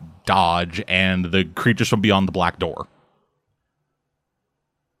off Dodge and the creatures from beyond the Black Door.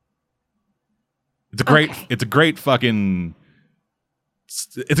 It's a great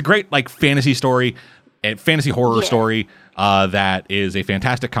like fantasy story, and fantasy horror story that is a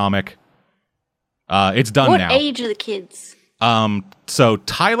fantastic comic. It's done now. What age are the kids? So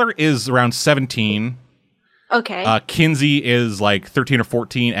Tyler is around 17. Okay. Kinsey is like 13 or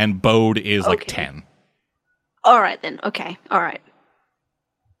 14, and Bode is like 10. All right, then. Okay. All right.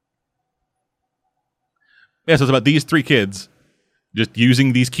 Yeah, so it's about these three kids just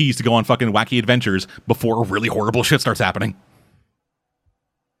using these keys to go on fucking wacky adventures before really horrible shit starts happening.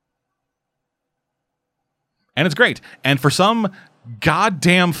 And it's great. And for some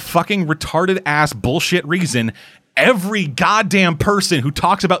goddamn fucking retarded ass bullshit reason, every goddamn person who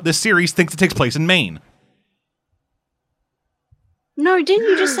talks about this series thinks it takes place in Maine. No, didn't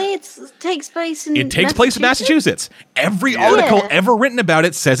you just say it takes place in It takes place in Massachusetts. Every article ever written about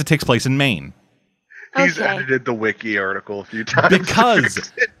it says it takes place in Maine. He's edited the wiki article a few times.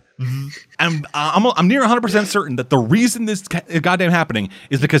 Because I'm near 100% certain that the reason this is goddamn happening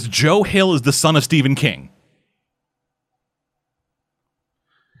is because Joe Hill is the son of Stephen King.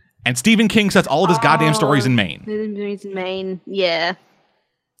 And Stephen King sets all of his goddamn stories in Maine. In Maine, yeah.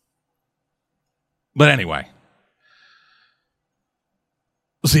 But anyway.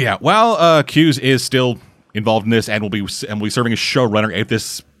 So yeah, while Hughes is still involved in this and will be serving as showrunner if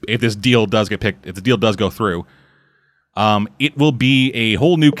this deal does get picked, if the deal does go through, it will be a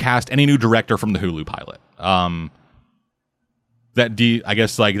whole new cast, any new director from the Hulu pilot. I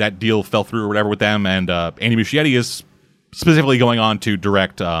guess like that deal fell through or whatever with them, and Andy Muschietti is specifically going on to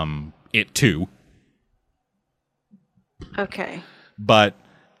direct it too. Okay. But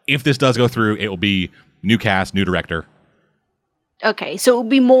if this does go through, it will be new cast, new director. Okay, so it will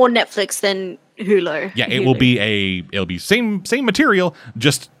be more Netflix than Hulu. Yeah, it will be it'll be same material,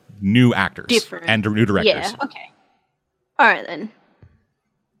 just new actors. Different. And new directors. Yeah, okay. All right, then.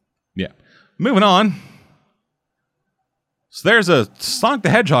 Yeah. Moving on. So there's a Sonic the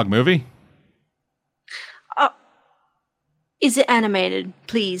Hedgehog movie. Is it animated,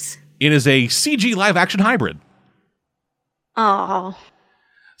 please? It is a CG live-action hybrid. Oh.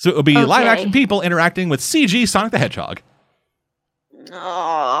 So it will be live-action people interacting with CG Sonic the Hedgehog.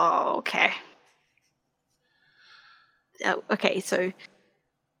 Oh, okay. Okay, so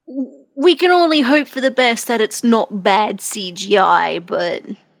we can only hope for the best that it's not bad CGI, but...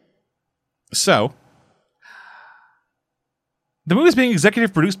 So, the movie is being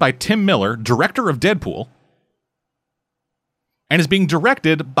executive produced by Tim Miller, director of Deadpool, and is being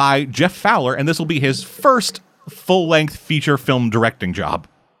directed by Jeff Fowler, and this will be his first full-length feature film directing job.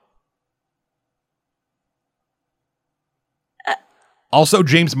 Also,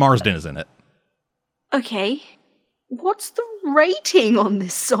 James Marsden is in it. Okay. What's the rating on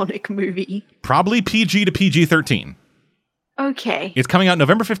this Sonic movie? Probably PG to PG-13. Okay. It's coming out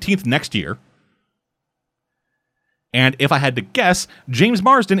November 15th next year. And if I had to guess, James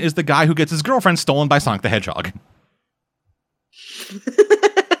Marsden is the guy who gets his girlfriend stolen by Sonic the Hedgehog.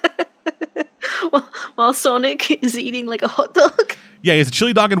 While Sonic is eating like a hot dog? Yeah, he has a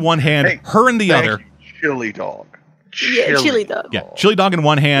chili dog in one hand, her in the other. Chili dog. Yeah, chili dog. Yeah, chili dog in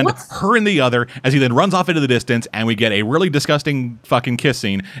one hand, her in the other, as he then runs off into the distance, and we get a really disgusting fucking kiss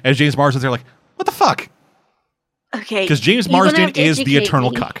scene as James Marsden's there like, what the fuck? Okay. Because James Marsden is the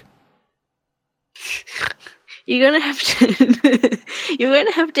eternal cuck. You're gonna have to you're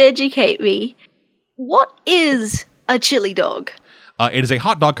gonna have to educate me. What is a chili dog? It is a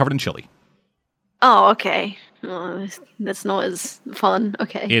hot dog covered in chili. Oh, okay. Oh, that's not as fun.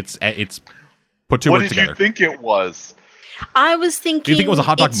 Okay. It's put two words together. What did you think it was? I was thinking. Do you think it was a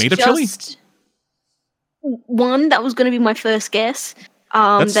hot dog made of chili? One, that was going to be my first guess.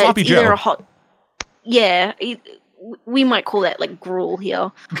 That's Sloppy Joe. Yeah, we might call that like gruel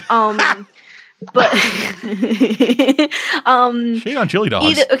here. But shade on chili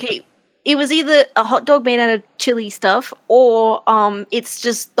dogs. It was either a hot dog made out of chili stuff, or it's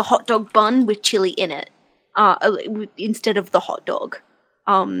just the hot dog bun with chili in it, instead of the hot dog.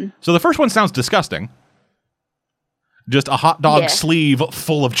 So the first one sounds disgusting. Just a hot dog sleeve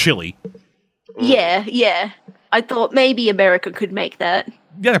full of chili. Yeah. I thought maybe America could make that.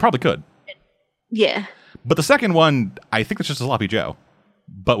 Yeah, they probably could. Yeah. But the second one, I think it's just a Sloppy Joe,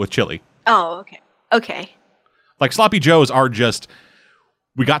 but with chili. Oh, okay. Like Sloppy Joes are just,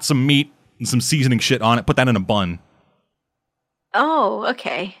 we got some meat and some seasoning shit on it, put that in a bun. Oh,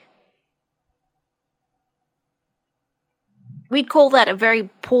 okay. We'd call that a very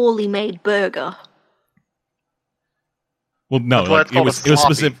poorly made burger. Well, no, like, it was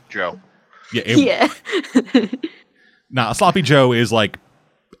specific. Joe. Yeah. Nah, a Sloppy Joe is like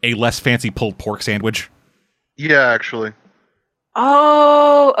a less fancy pulled pork sandwich. Yeah, actually.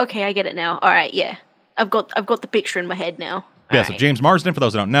 Oh, okay, I get it now. All right, yeah, I've got the picture in my head now. Yeah, so James Marsden, for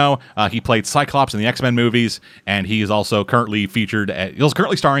those who don't know, he played Cyclops in the X-Men movies, and he is also currently he's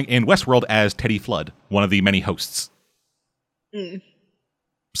currently starring in Westworld as Teddy Flood, one of the many hosts.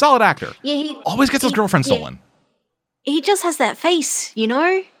 Solid actor. Yeah, he always gets his girlfriend stolen. He just has that face, you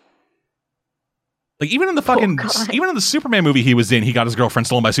know? Like, even in the Superman movie he was in, he got his girlfriend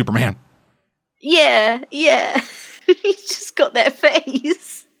stolen by Superman. Yeah. He's just got that face.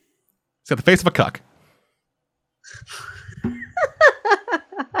 He's got the face of a cuck.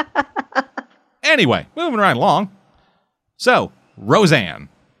 Anyway, moving right along. So, Roseanne.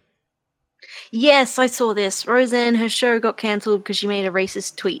 Yes, I saw this. Roseanne, her show got cancelled because she made a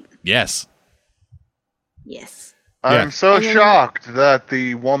racist tweet. Yes. I'm so shocked that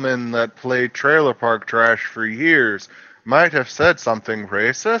the woman that played Trailer Park Trash for years might have said something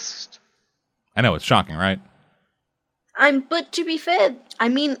racist. I know, it's shocking, right? But to be fair, I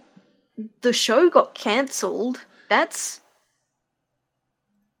mean, the show got cancelled. That's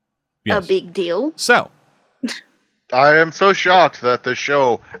a big deal. So, I am so shocked that the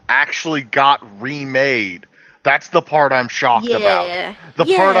show actually got remade. That's the part I'm shocked about. The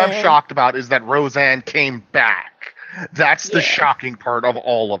part I'm shocked about is that Roseanne came back. That's the shocking part of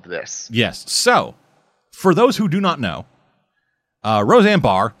all of this. Yes. So, for those who do not know, Roseanne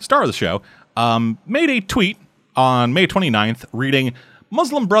Barr, star of the show, made a tweet on May 29th reading,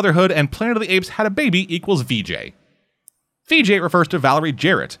 Muslim Brotherhood and Planet of the Apes had a baby equals VJ. VJ refers to Valerie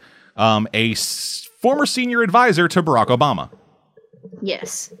Jarrett, former senior advisor to Barack Obama.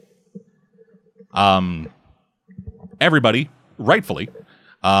 Yes. Everybody, rightfully,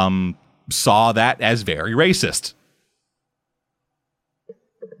 saw that as very racist.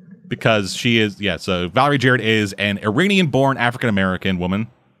 Because she is, so Valerie Jarrett is an Iranian-born African-American woman.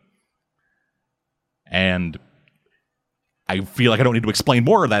 And I feel like I don't need to explain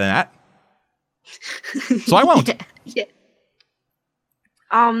more than that. So I won't. Yeah.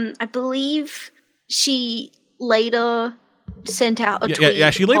 I believe she later sent out a tweet. Yeah,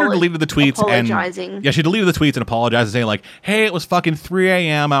 she later deleted the tweets apologizing. She deleted the tweets and apologized, saying like, hey, it was fucking 3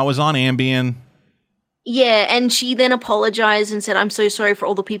 a.m. I was on Ambien. Yeah, and she then apologized and said, I'm so sorry for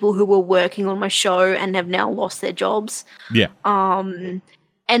all the people who were working on my show and have now lost their jobs. Yeah. And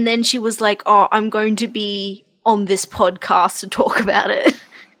then she was like, oh, I'm going to be on this podcast to talk about it.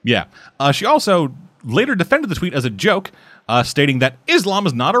 Yeah. She also later defended the tweet as a joke, stating that Islam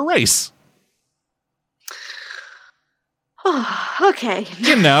is not a race. Okay.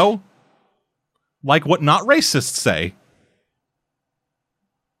 You know, like what not racists say.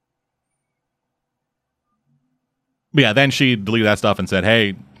 But yeah, then she deleted that stuff and said,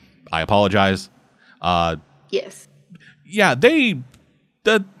 hey, I apologize. Yes. Yeah, the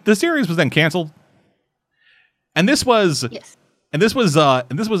series was then canceled. And this was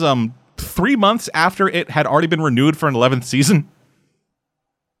 3 months after it had already been renewed for an 11th season.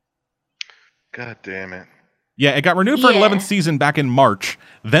 God damn it. Yeah, it got renewed for an 11th season back in March.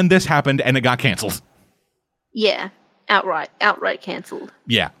 Then this happened and it got canceled. Yeah, outright canceled.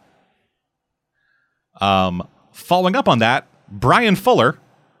 Yeah. Following up on that, Brian Fuller,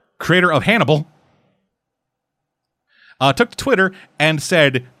 creator of Hannibal, took to Twitter and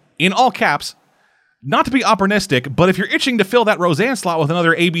said, in all caps, not to be opportunistic, but if you're itching to fill that Roseanne slot with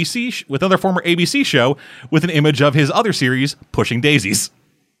another former ABC show with an image of his other series, Pushing Daisies.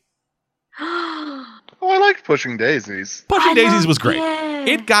 Oh, I liked Pushing Daisies. Pushing Daisies was great. Yeah.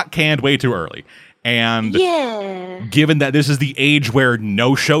 It got canned way too early. And given that this is the age where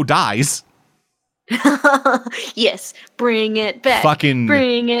no show dies. Yes, bring it back.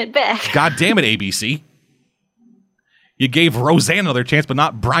 Bring it back. God damn it, ABC. You gave Roseanne another chance, but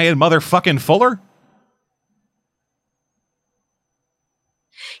not Brian motherfucking Fuller?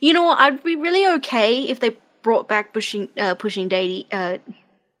 You know what? I'd be really okay if they brought back Pushing Daisies.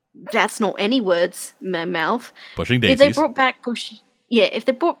 That's not any words in my mouth. Pushing Daisies. If they brought back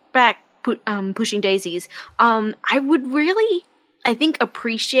Pushing Daisies, I would really, I think,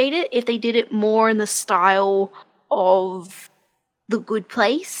 appreciate it if they did it more in the style of The Good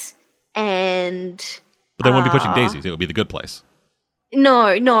Place and. But they wouldn't be Pushing Daisies. It would be The Good Place.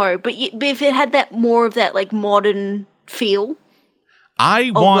 No, but if it had that more of that like modern feel.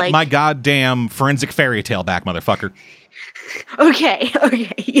 I want my goddamn Forensic Fairy Tale back, motherfucker. Okay,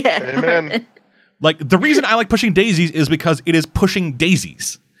 yeah. Amen. Like, the reason I like Pushing Daisies is because it is Pushing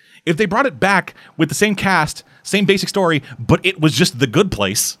Daisies. If they brought it back with the same cast, same basic story, but it was just The Good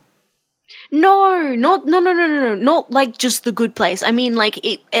Place. No, not like just The Good Place. I mean, like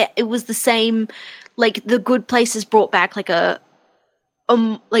it was the same. Like The Good Place is brought back like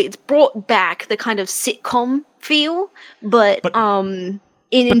it's brought back the kind of sitcom feel, but in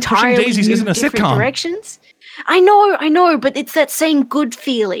entirely Pushing Daisies isn't a different sitcom. directions. I know, but it's that same good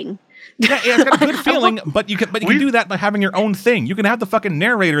feeling. Yeah, it's got a good feeling, but you can do that by having your own thing. You can have the fucking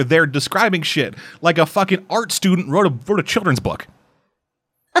narrator there describing shit like a fucking art student wrote a children's book.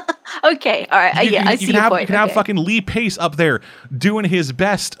 Okay, all right, I see your point. You can have fucking Lee Pace up there doing his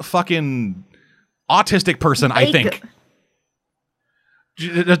best fucking autistic person, I think.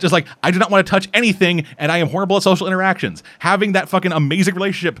 Just like, I do not want to touch anything, and I am horrible at social interactions. Having that fucking amazing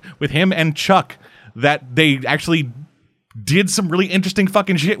relationship with him and Chuck that they actually did some really interesting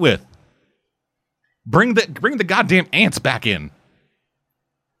fucking shit with. Bring the goddamn ants back in.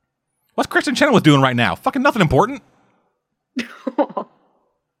 What's Kristen Chenoweth doing right now? Fucking nothing important.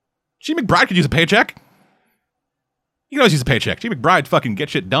 G. McBride could use a paycheck. You can always use a paycheck. G. McBride fucking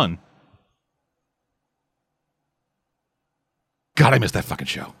get shit done. God, I missed that fucking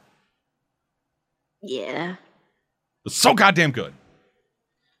show. Yeah. It was so goddamn good.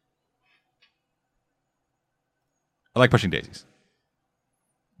 I like Pushing Daisies.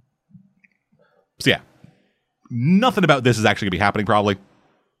 So yeah, nothing about this is actually going to be happening probably.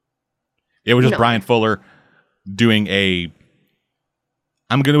 It was just Brian Fuller doing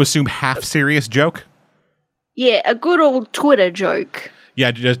I'm going to assume half-serious joke. Yeah, a good old Twitter joke.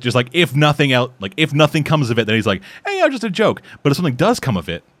 Yeah, just like if nothing else, like if nothing comes of it, then he's like, hey, yeah, just a joke. But if something does come of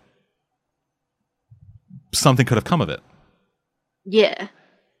it, something could have come of it. Yeah.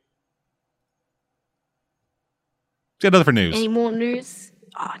 Got nothing for news. Any more news?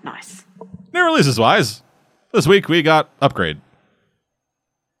 Oh, nice. New releases wise, this week we got Upgrade,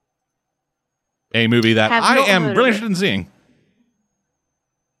 a movie that Have I not am heard really of interested in seeing.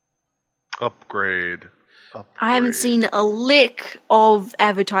 Upgrade. I haven't seen a lick of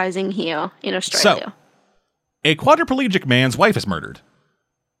advertising here in Australia. A quadriplegic man's wife is murdered.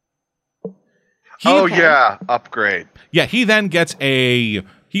 Okay. Yeah, Upgrade. Yeah, he then gets an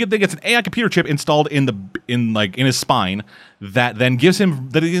AI computer chip installed in his spine that then gives him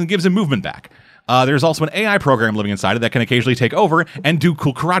movement back. There's also an AI program living inside it that can occasionally take over and do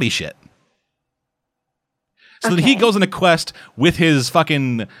cool karate shit. So that he goes on a quest with his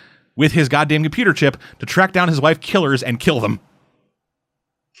goddamn computer chip to track down his wife's killers and kill them.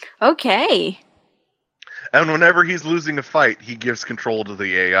 Okay. And whenever he's losing a fight, he gives control to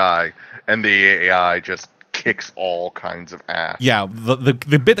the AI, and the AI just kicks all kinds of ass. Yeah, the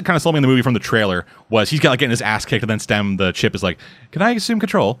bit that kind of sold me in the movie from the trailer was he's got like getting his ass kicked, and then Stem, the chip, is like, "Can I assume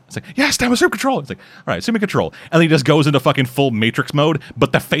control?" It's like, "Yeah, Stem, assume control." It's like, "All right, assume control," and then he just goes into fucking full Matrix mode.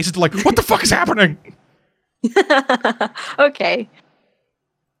 But the face is like, "What the fuck is happening?" Okay.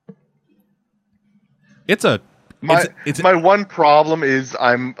 My one problem is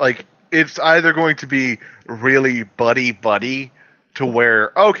I'm like, it's either going to be really buddy to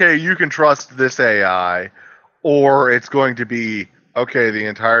where, okay, you can trust this AI, or it's going to be, okay, the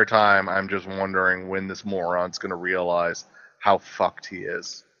entire time I'm just wondering when this moron's going to realize how fucked he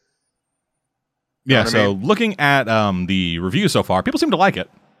is. Yeah, so looking at the review so far, people seem to like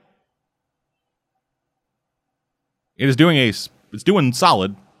it. It's doing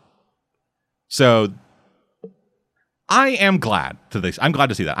solid. So I am glad to this. I'm glad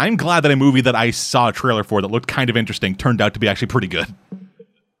to see that. I'm glad that a movie that I saw a trailer for that looked kind of interesting turned out to be actually pretty good.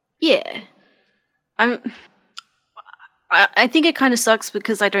 Yeah. I think it kind of sucks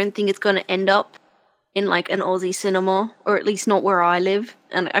because I don't think it's going to end up in like an Aussie cinema, or at least not where I live.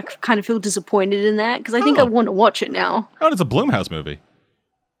 And I kind of feel disappointed in that because I think I want to watch it now. Oh, it's a Blumhouse movie.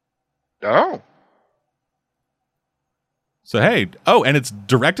 Oh. So, hey. Oh, and it's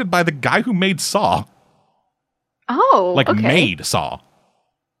directed by the guy who made Saw. Oh, like, okay. made Saw.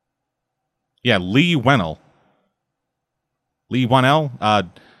 Yeah, Lee Whannell. Lee Whannell?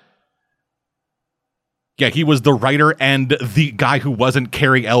 Yeah, he was the writer and the guy who wasn't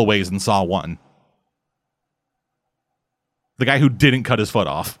Carrie Elways in Saw 1. The guy who didn't cut his foot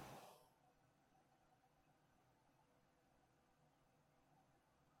off.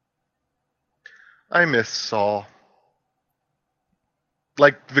 I miss Saw.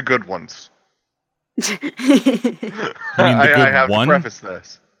 Like the good ones. You mean the good I have one? to preface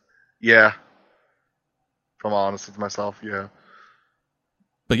this. Yeah. If I'm honest with myself, yeah.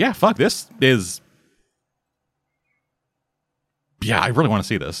 But yeah, fuck, this is... Yeah, I really want to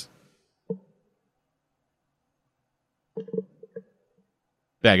see this.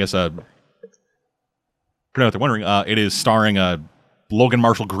 Yeah, I guess, for what they're wondering, it is starring Logan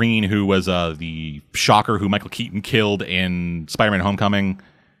Marshall Green, who was the Shocker who Michael Keaton killed in Spider-Man Homecoming.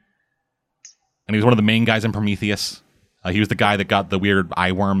 And he was one of the main guys in Prometheus. He was the guy that got the weird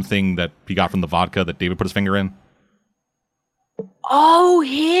eye worm thing that he got from the vodka that David put his finger in. Oh, him!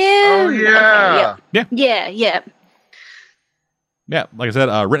 Oh, yeah. Okay, yeah. Yeah, like I said,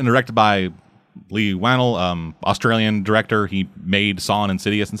 written and directed by Lee Whannell, Australian director. He made Saw and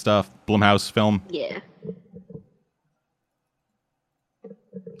Insidious and stuff. Blumhouse film. Yeah.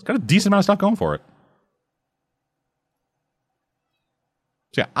 It's got a decent amount of stuff going for it.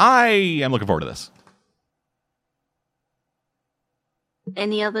 So yeah, I am looking forward to this.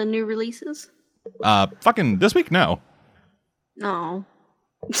 Any other new releases? Fucking this week? No. No.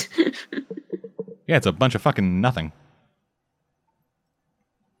 Yeah, it's a bunch of fucking nothing.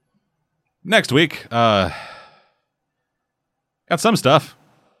 Next week, got some stuff.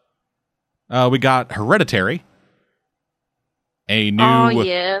 We got Hereditary, a new,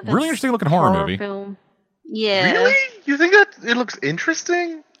 really interesting looking horror movie. Film. Yeah. Really? You think that it looks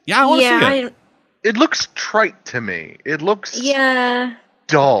interesting? Yeah, I want to see it. It looks trite to me. It looks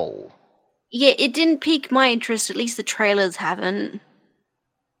dull. Yeah, it didn't pique my interest. At least the trailers haven't.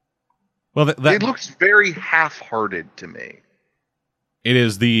 Well, it looks very half-hearted to me. It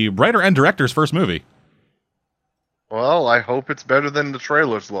is the writer and director's first movie. Well, I hope it's better than the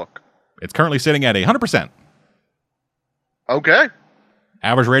trailers look. It's currently sitting at 100%. Okay.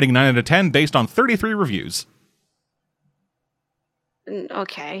 Average rating 9 out of 10 based on 33 reviews.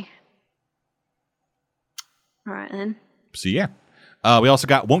 Okay. All right, then. So, yeah. We also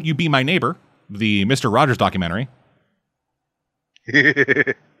got Won't You Be My Neighbor, the Mr. Rogers documentary,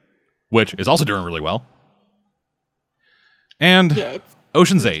 which is also doing really well. And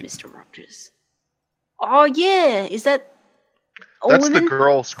Ocean's 8. Mr. Rogers. Oh, yeah. Is that all That's women? the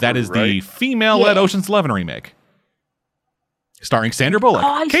girl's crew, That is right? the female-led Ocean's 11 remake. Starring Sandra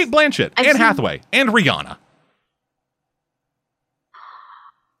Bullock, Kate Blanchett, Anne Hathaway, and Rihanna.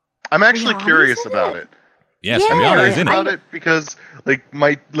 I'm actually Rihanna's curious in about it? it. Yes, Yeah. Rihanna is in About it. it because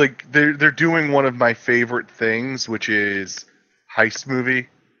they're doing one of my favorite things, which is heist movie.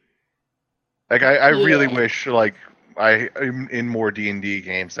 Like I really wish in more D&D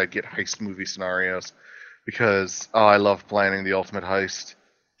games I'd get heist movie scenarios because I love planning the ultimate heist.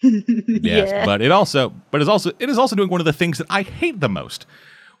 Yes, but it is also doing one of the things that I hate the most,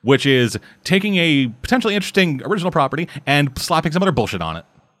 which is taking a potentially interesting original property and slapping some other bullshit on it.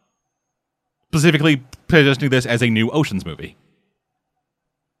 Specifically positioning this as a new Ocean's movie.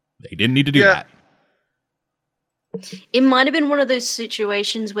 They didn't need to do that. It might have been one of those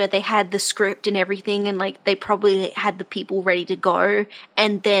situations where they had the script and everything, and like they probably had the people ready to go,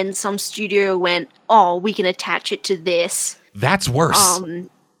 and then some studio went, "Oh, we can attach it to this." That's worse.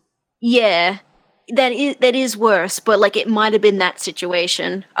 Yeah, that is worse. But like, it might have been that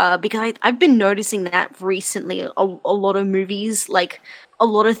situation. Because I've been noticing that recently. A lot of movies, like a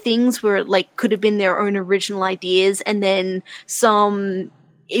lot of things, where like could have been their own original ideas, and then some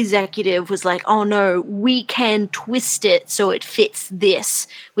executive was like, "Oh no, we can twist it so it fits this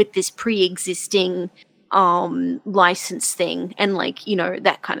with this pre-existing license thing," and like, you know,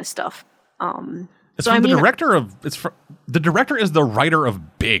 that kind of stuff. It's from the director of. The director is the writer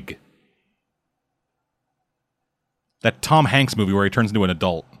of Big, that Tom Hanks movie where he turns into an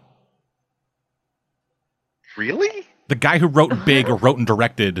adult. Really? The guy who wrote Big wrote and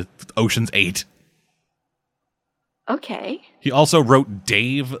directed Ocean's 8. Okay. He also wrote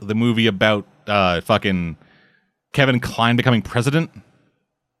Dave, the movie about fucking Kevin Kline becoming president.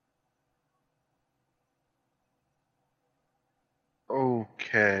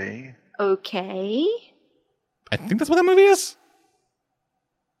 Okay. I think that's what that movie is.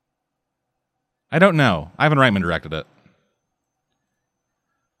 I don't know. Ivan Reitman directed it.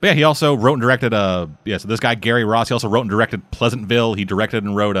 But yeah, he also wrote and directed so this guy Gary Ross, he also wrote and directed Pleasantville. He directed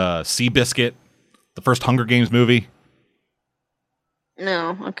and wrote Seabiscuit, the first Hunger Games movie.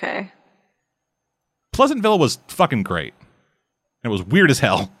 No, okay. Pleasantville was fucking great. It was weird as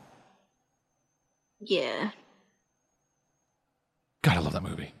hell. Yeah. God, I love that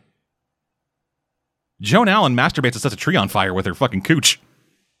movie. Joan Allen masturbates and sets a tree on fire with her fucking cooch.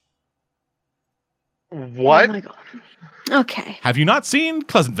 What? Oh my God. Okay. Have you not seen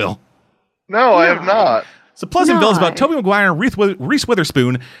Pleasantville? No, I have not. So Pleasantville is about No. Tobey Maguire and Reese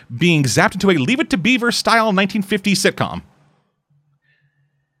Witherspoon being zapped into a Leave It to Beaver style 1950s sitcom.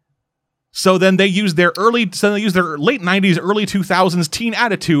 So then they use their late 90s, early 2000s teen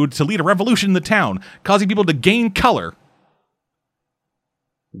attitude to lead a revolution in the town, causing people to gain color.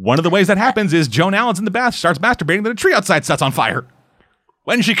 One of the ways that happens is Joan Allen's in the bath, starts masturbating, then a tree outside sets on fire.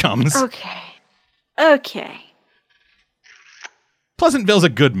 When she comes. Okay. Pleasantville's a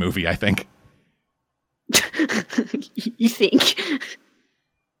good movie, I think. You think?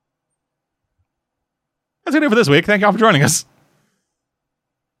 That's it for this week. Thank you all for joining us.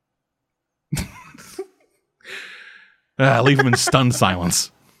 Leave him in stunned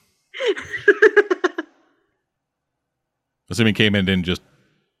silence. Assuming came in and didn't just...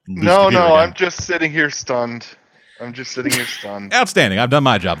 lose No, computer again. I'm just sitting here stunned. Outstanding. I've done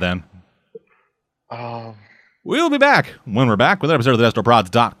my job then. We'll be back when we're back with an episode of the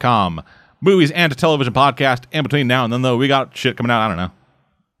DestroProds.com movies and television podcast. And between now and then, though, we got shit coming out. I don't know.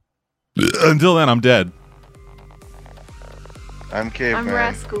 Until then, I'm dead. I'm Caveman. I'm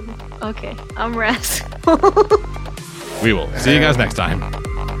Rascal. Okay, I'm Rascal. We will see you guys next time.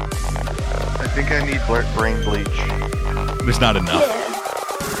 I think I need brain bleach. There's not enough.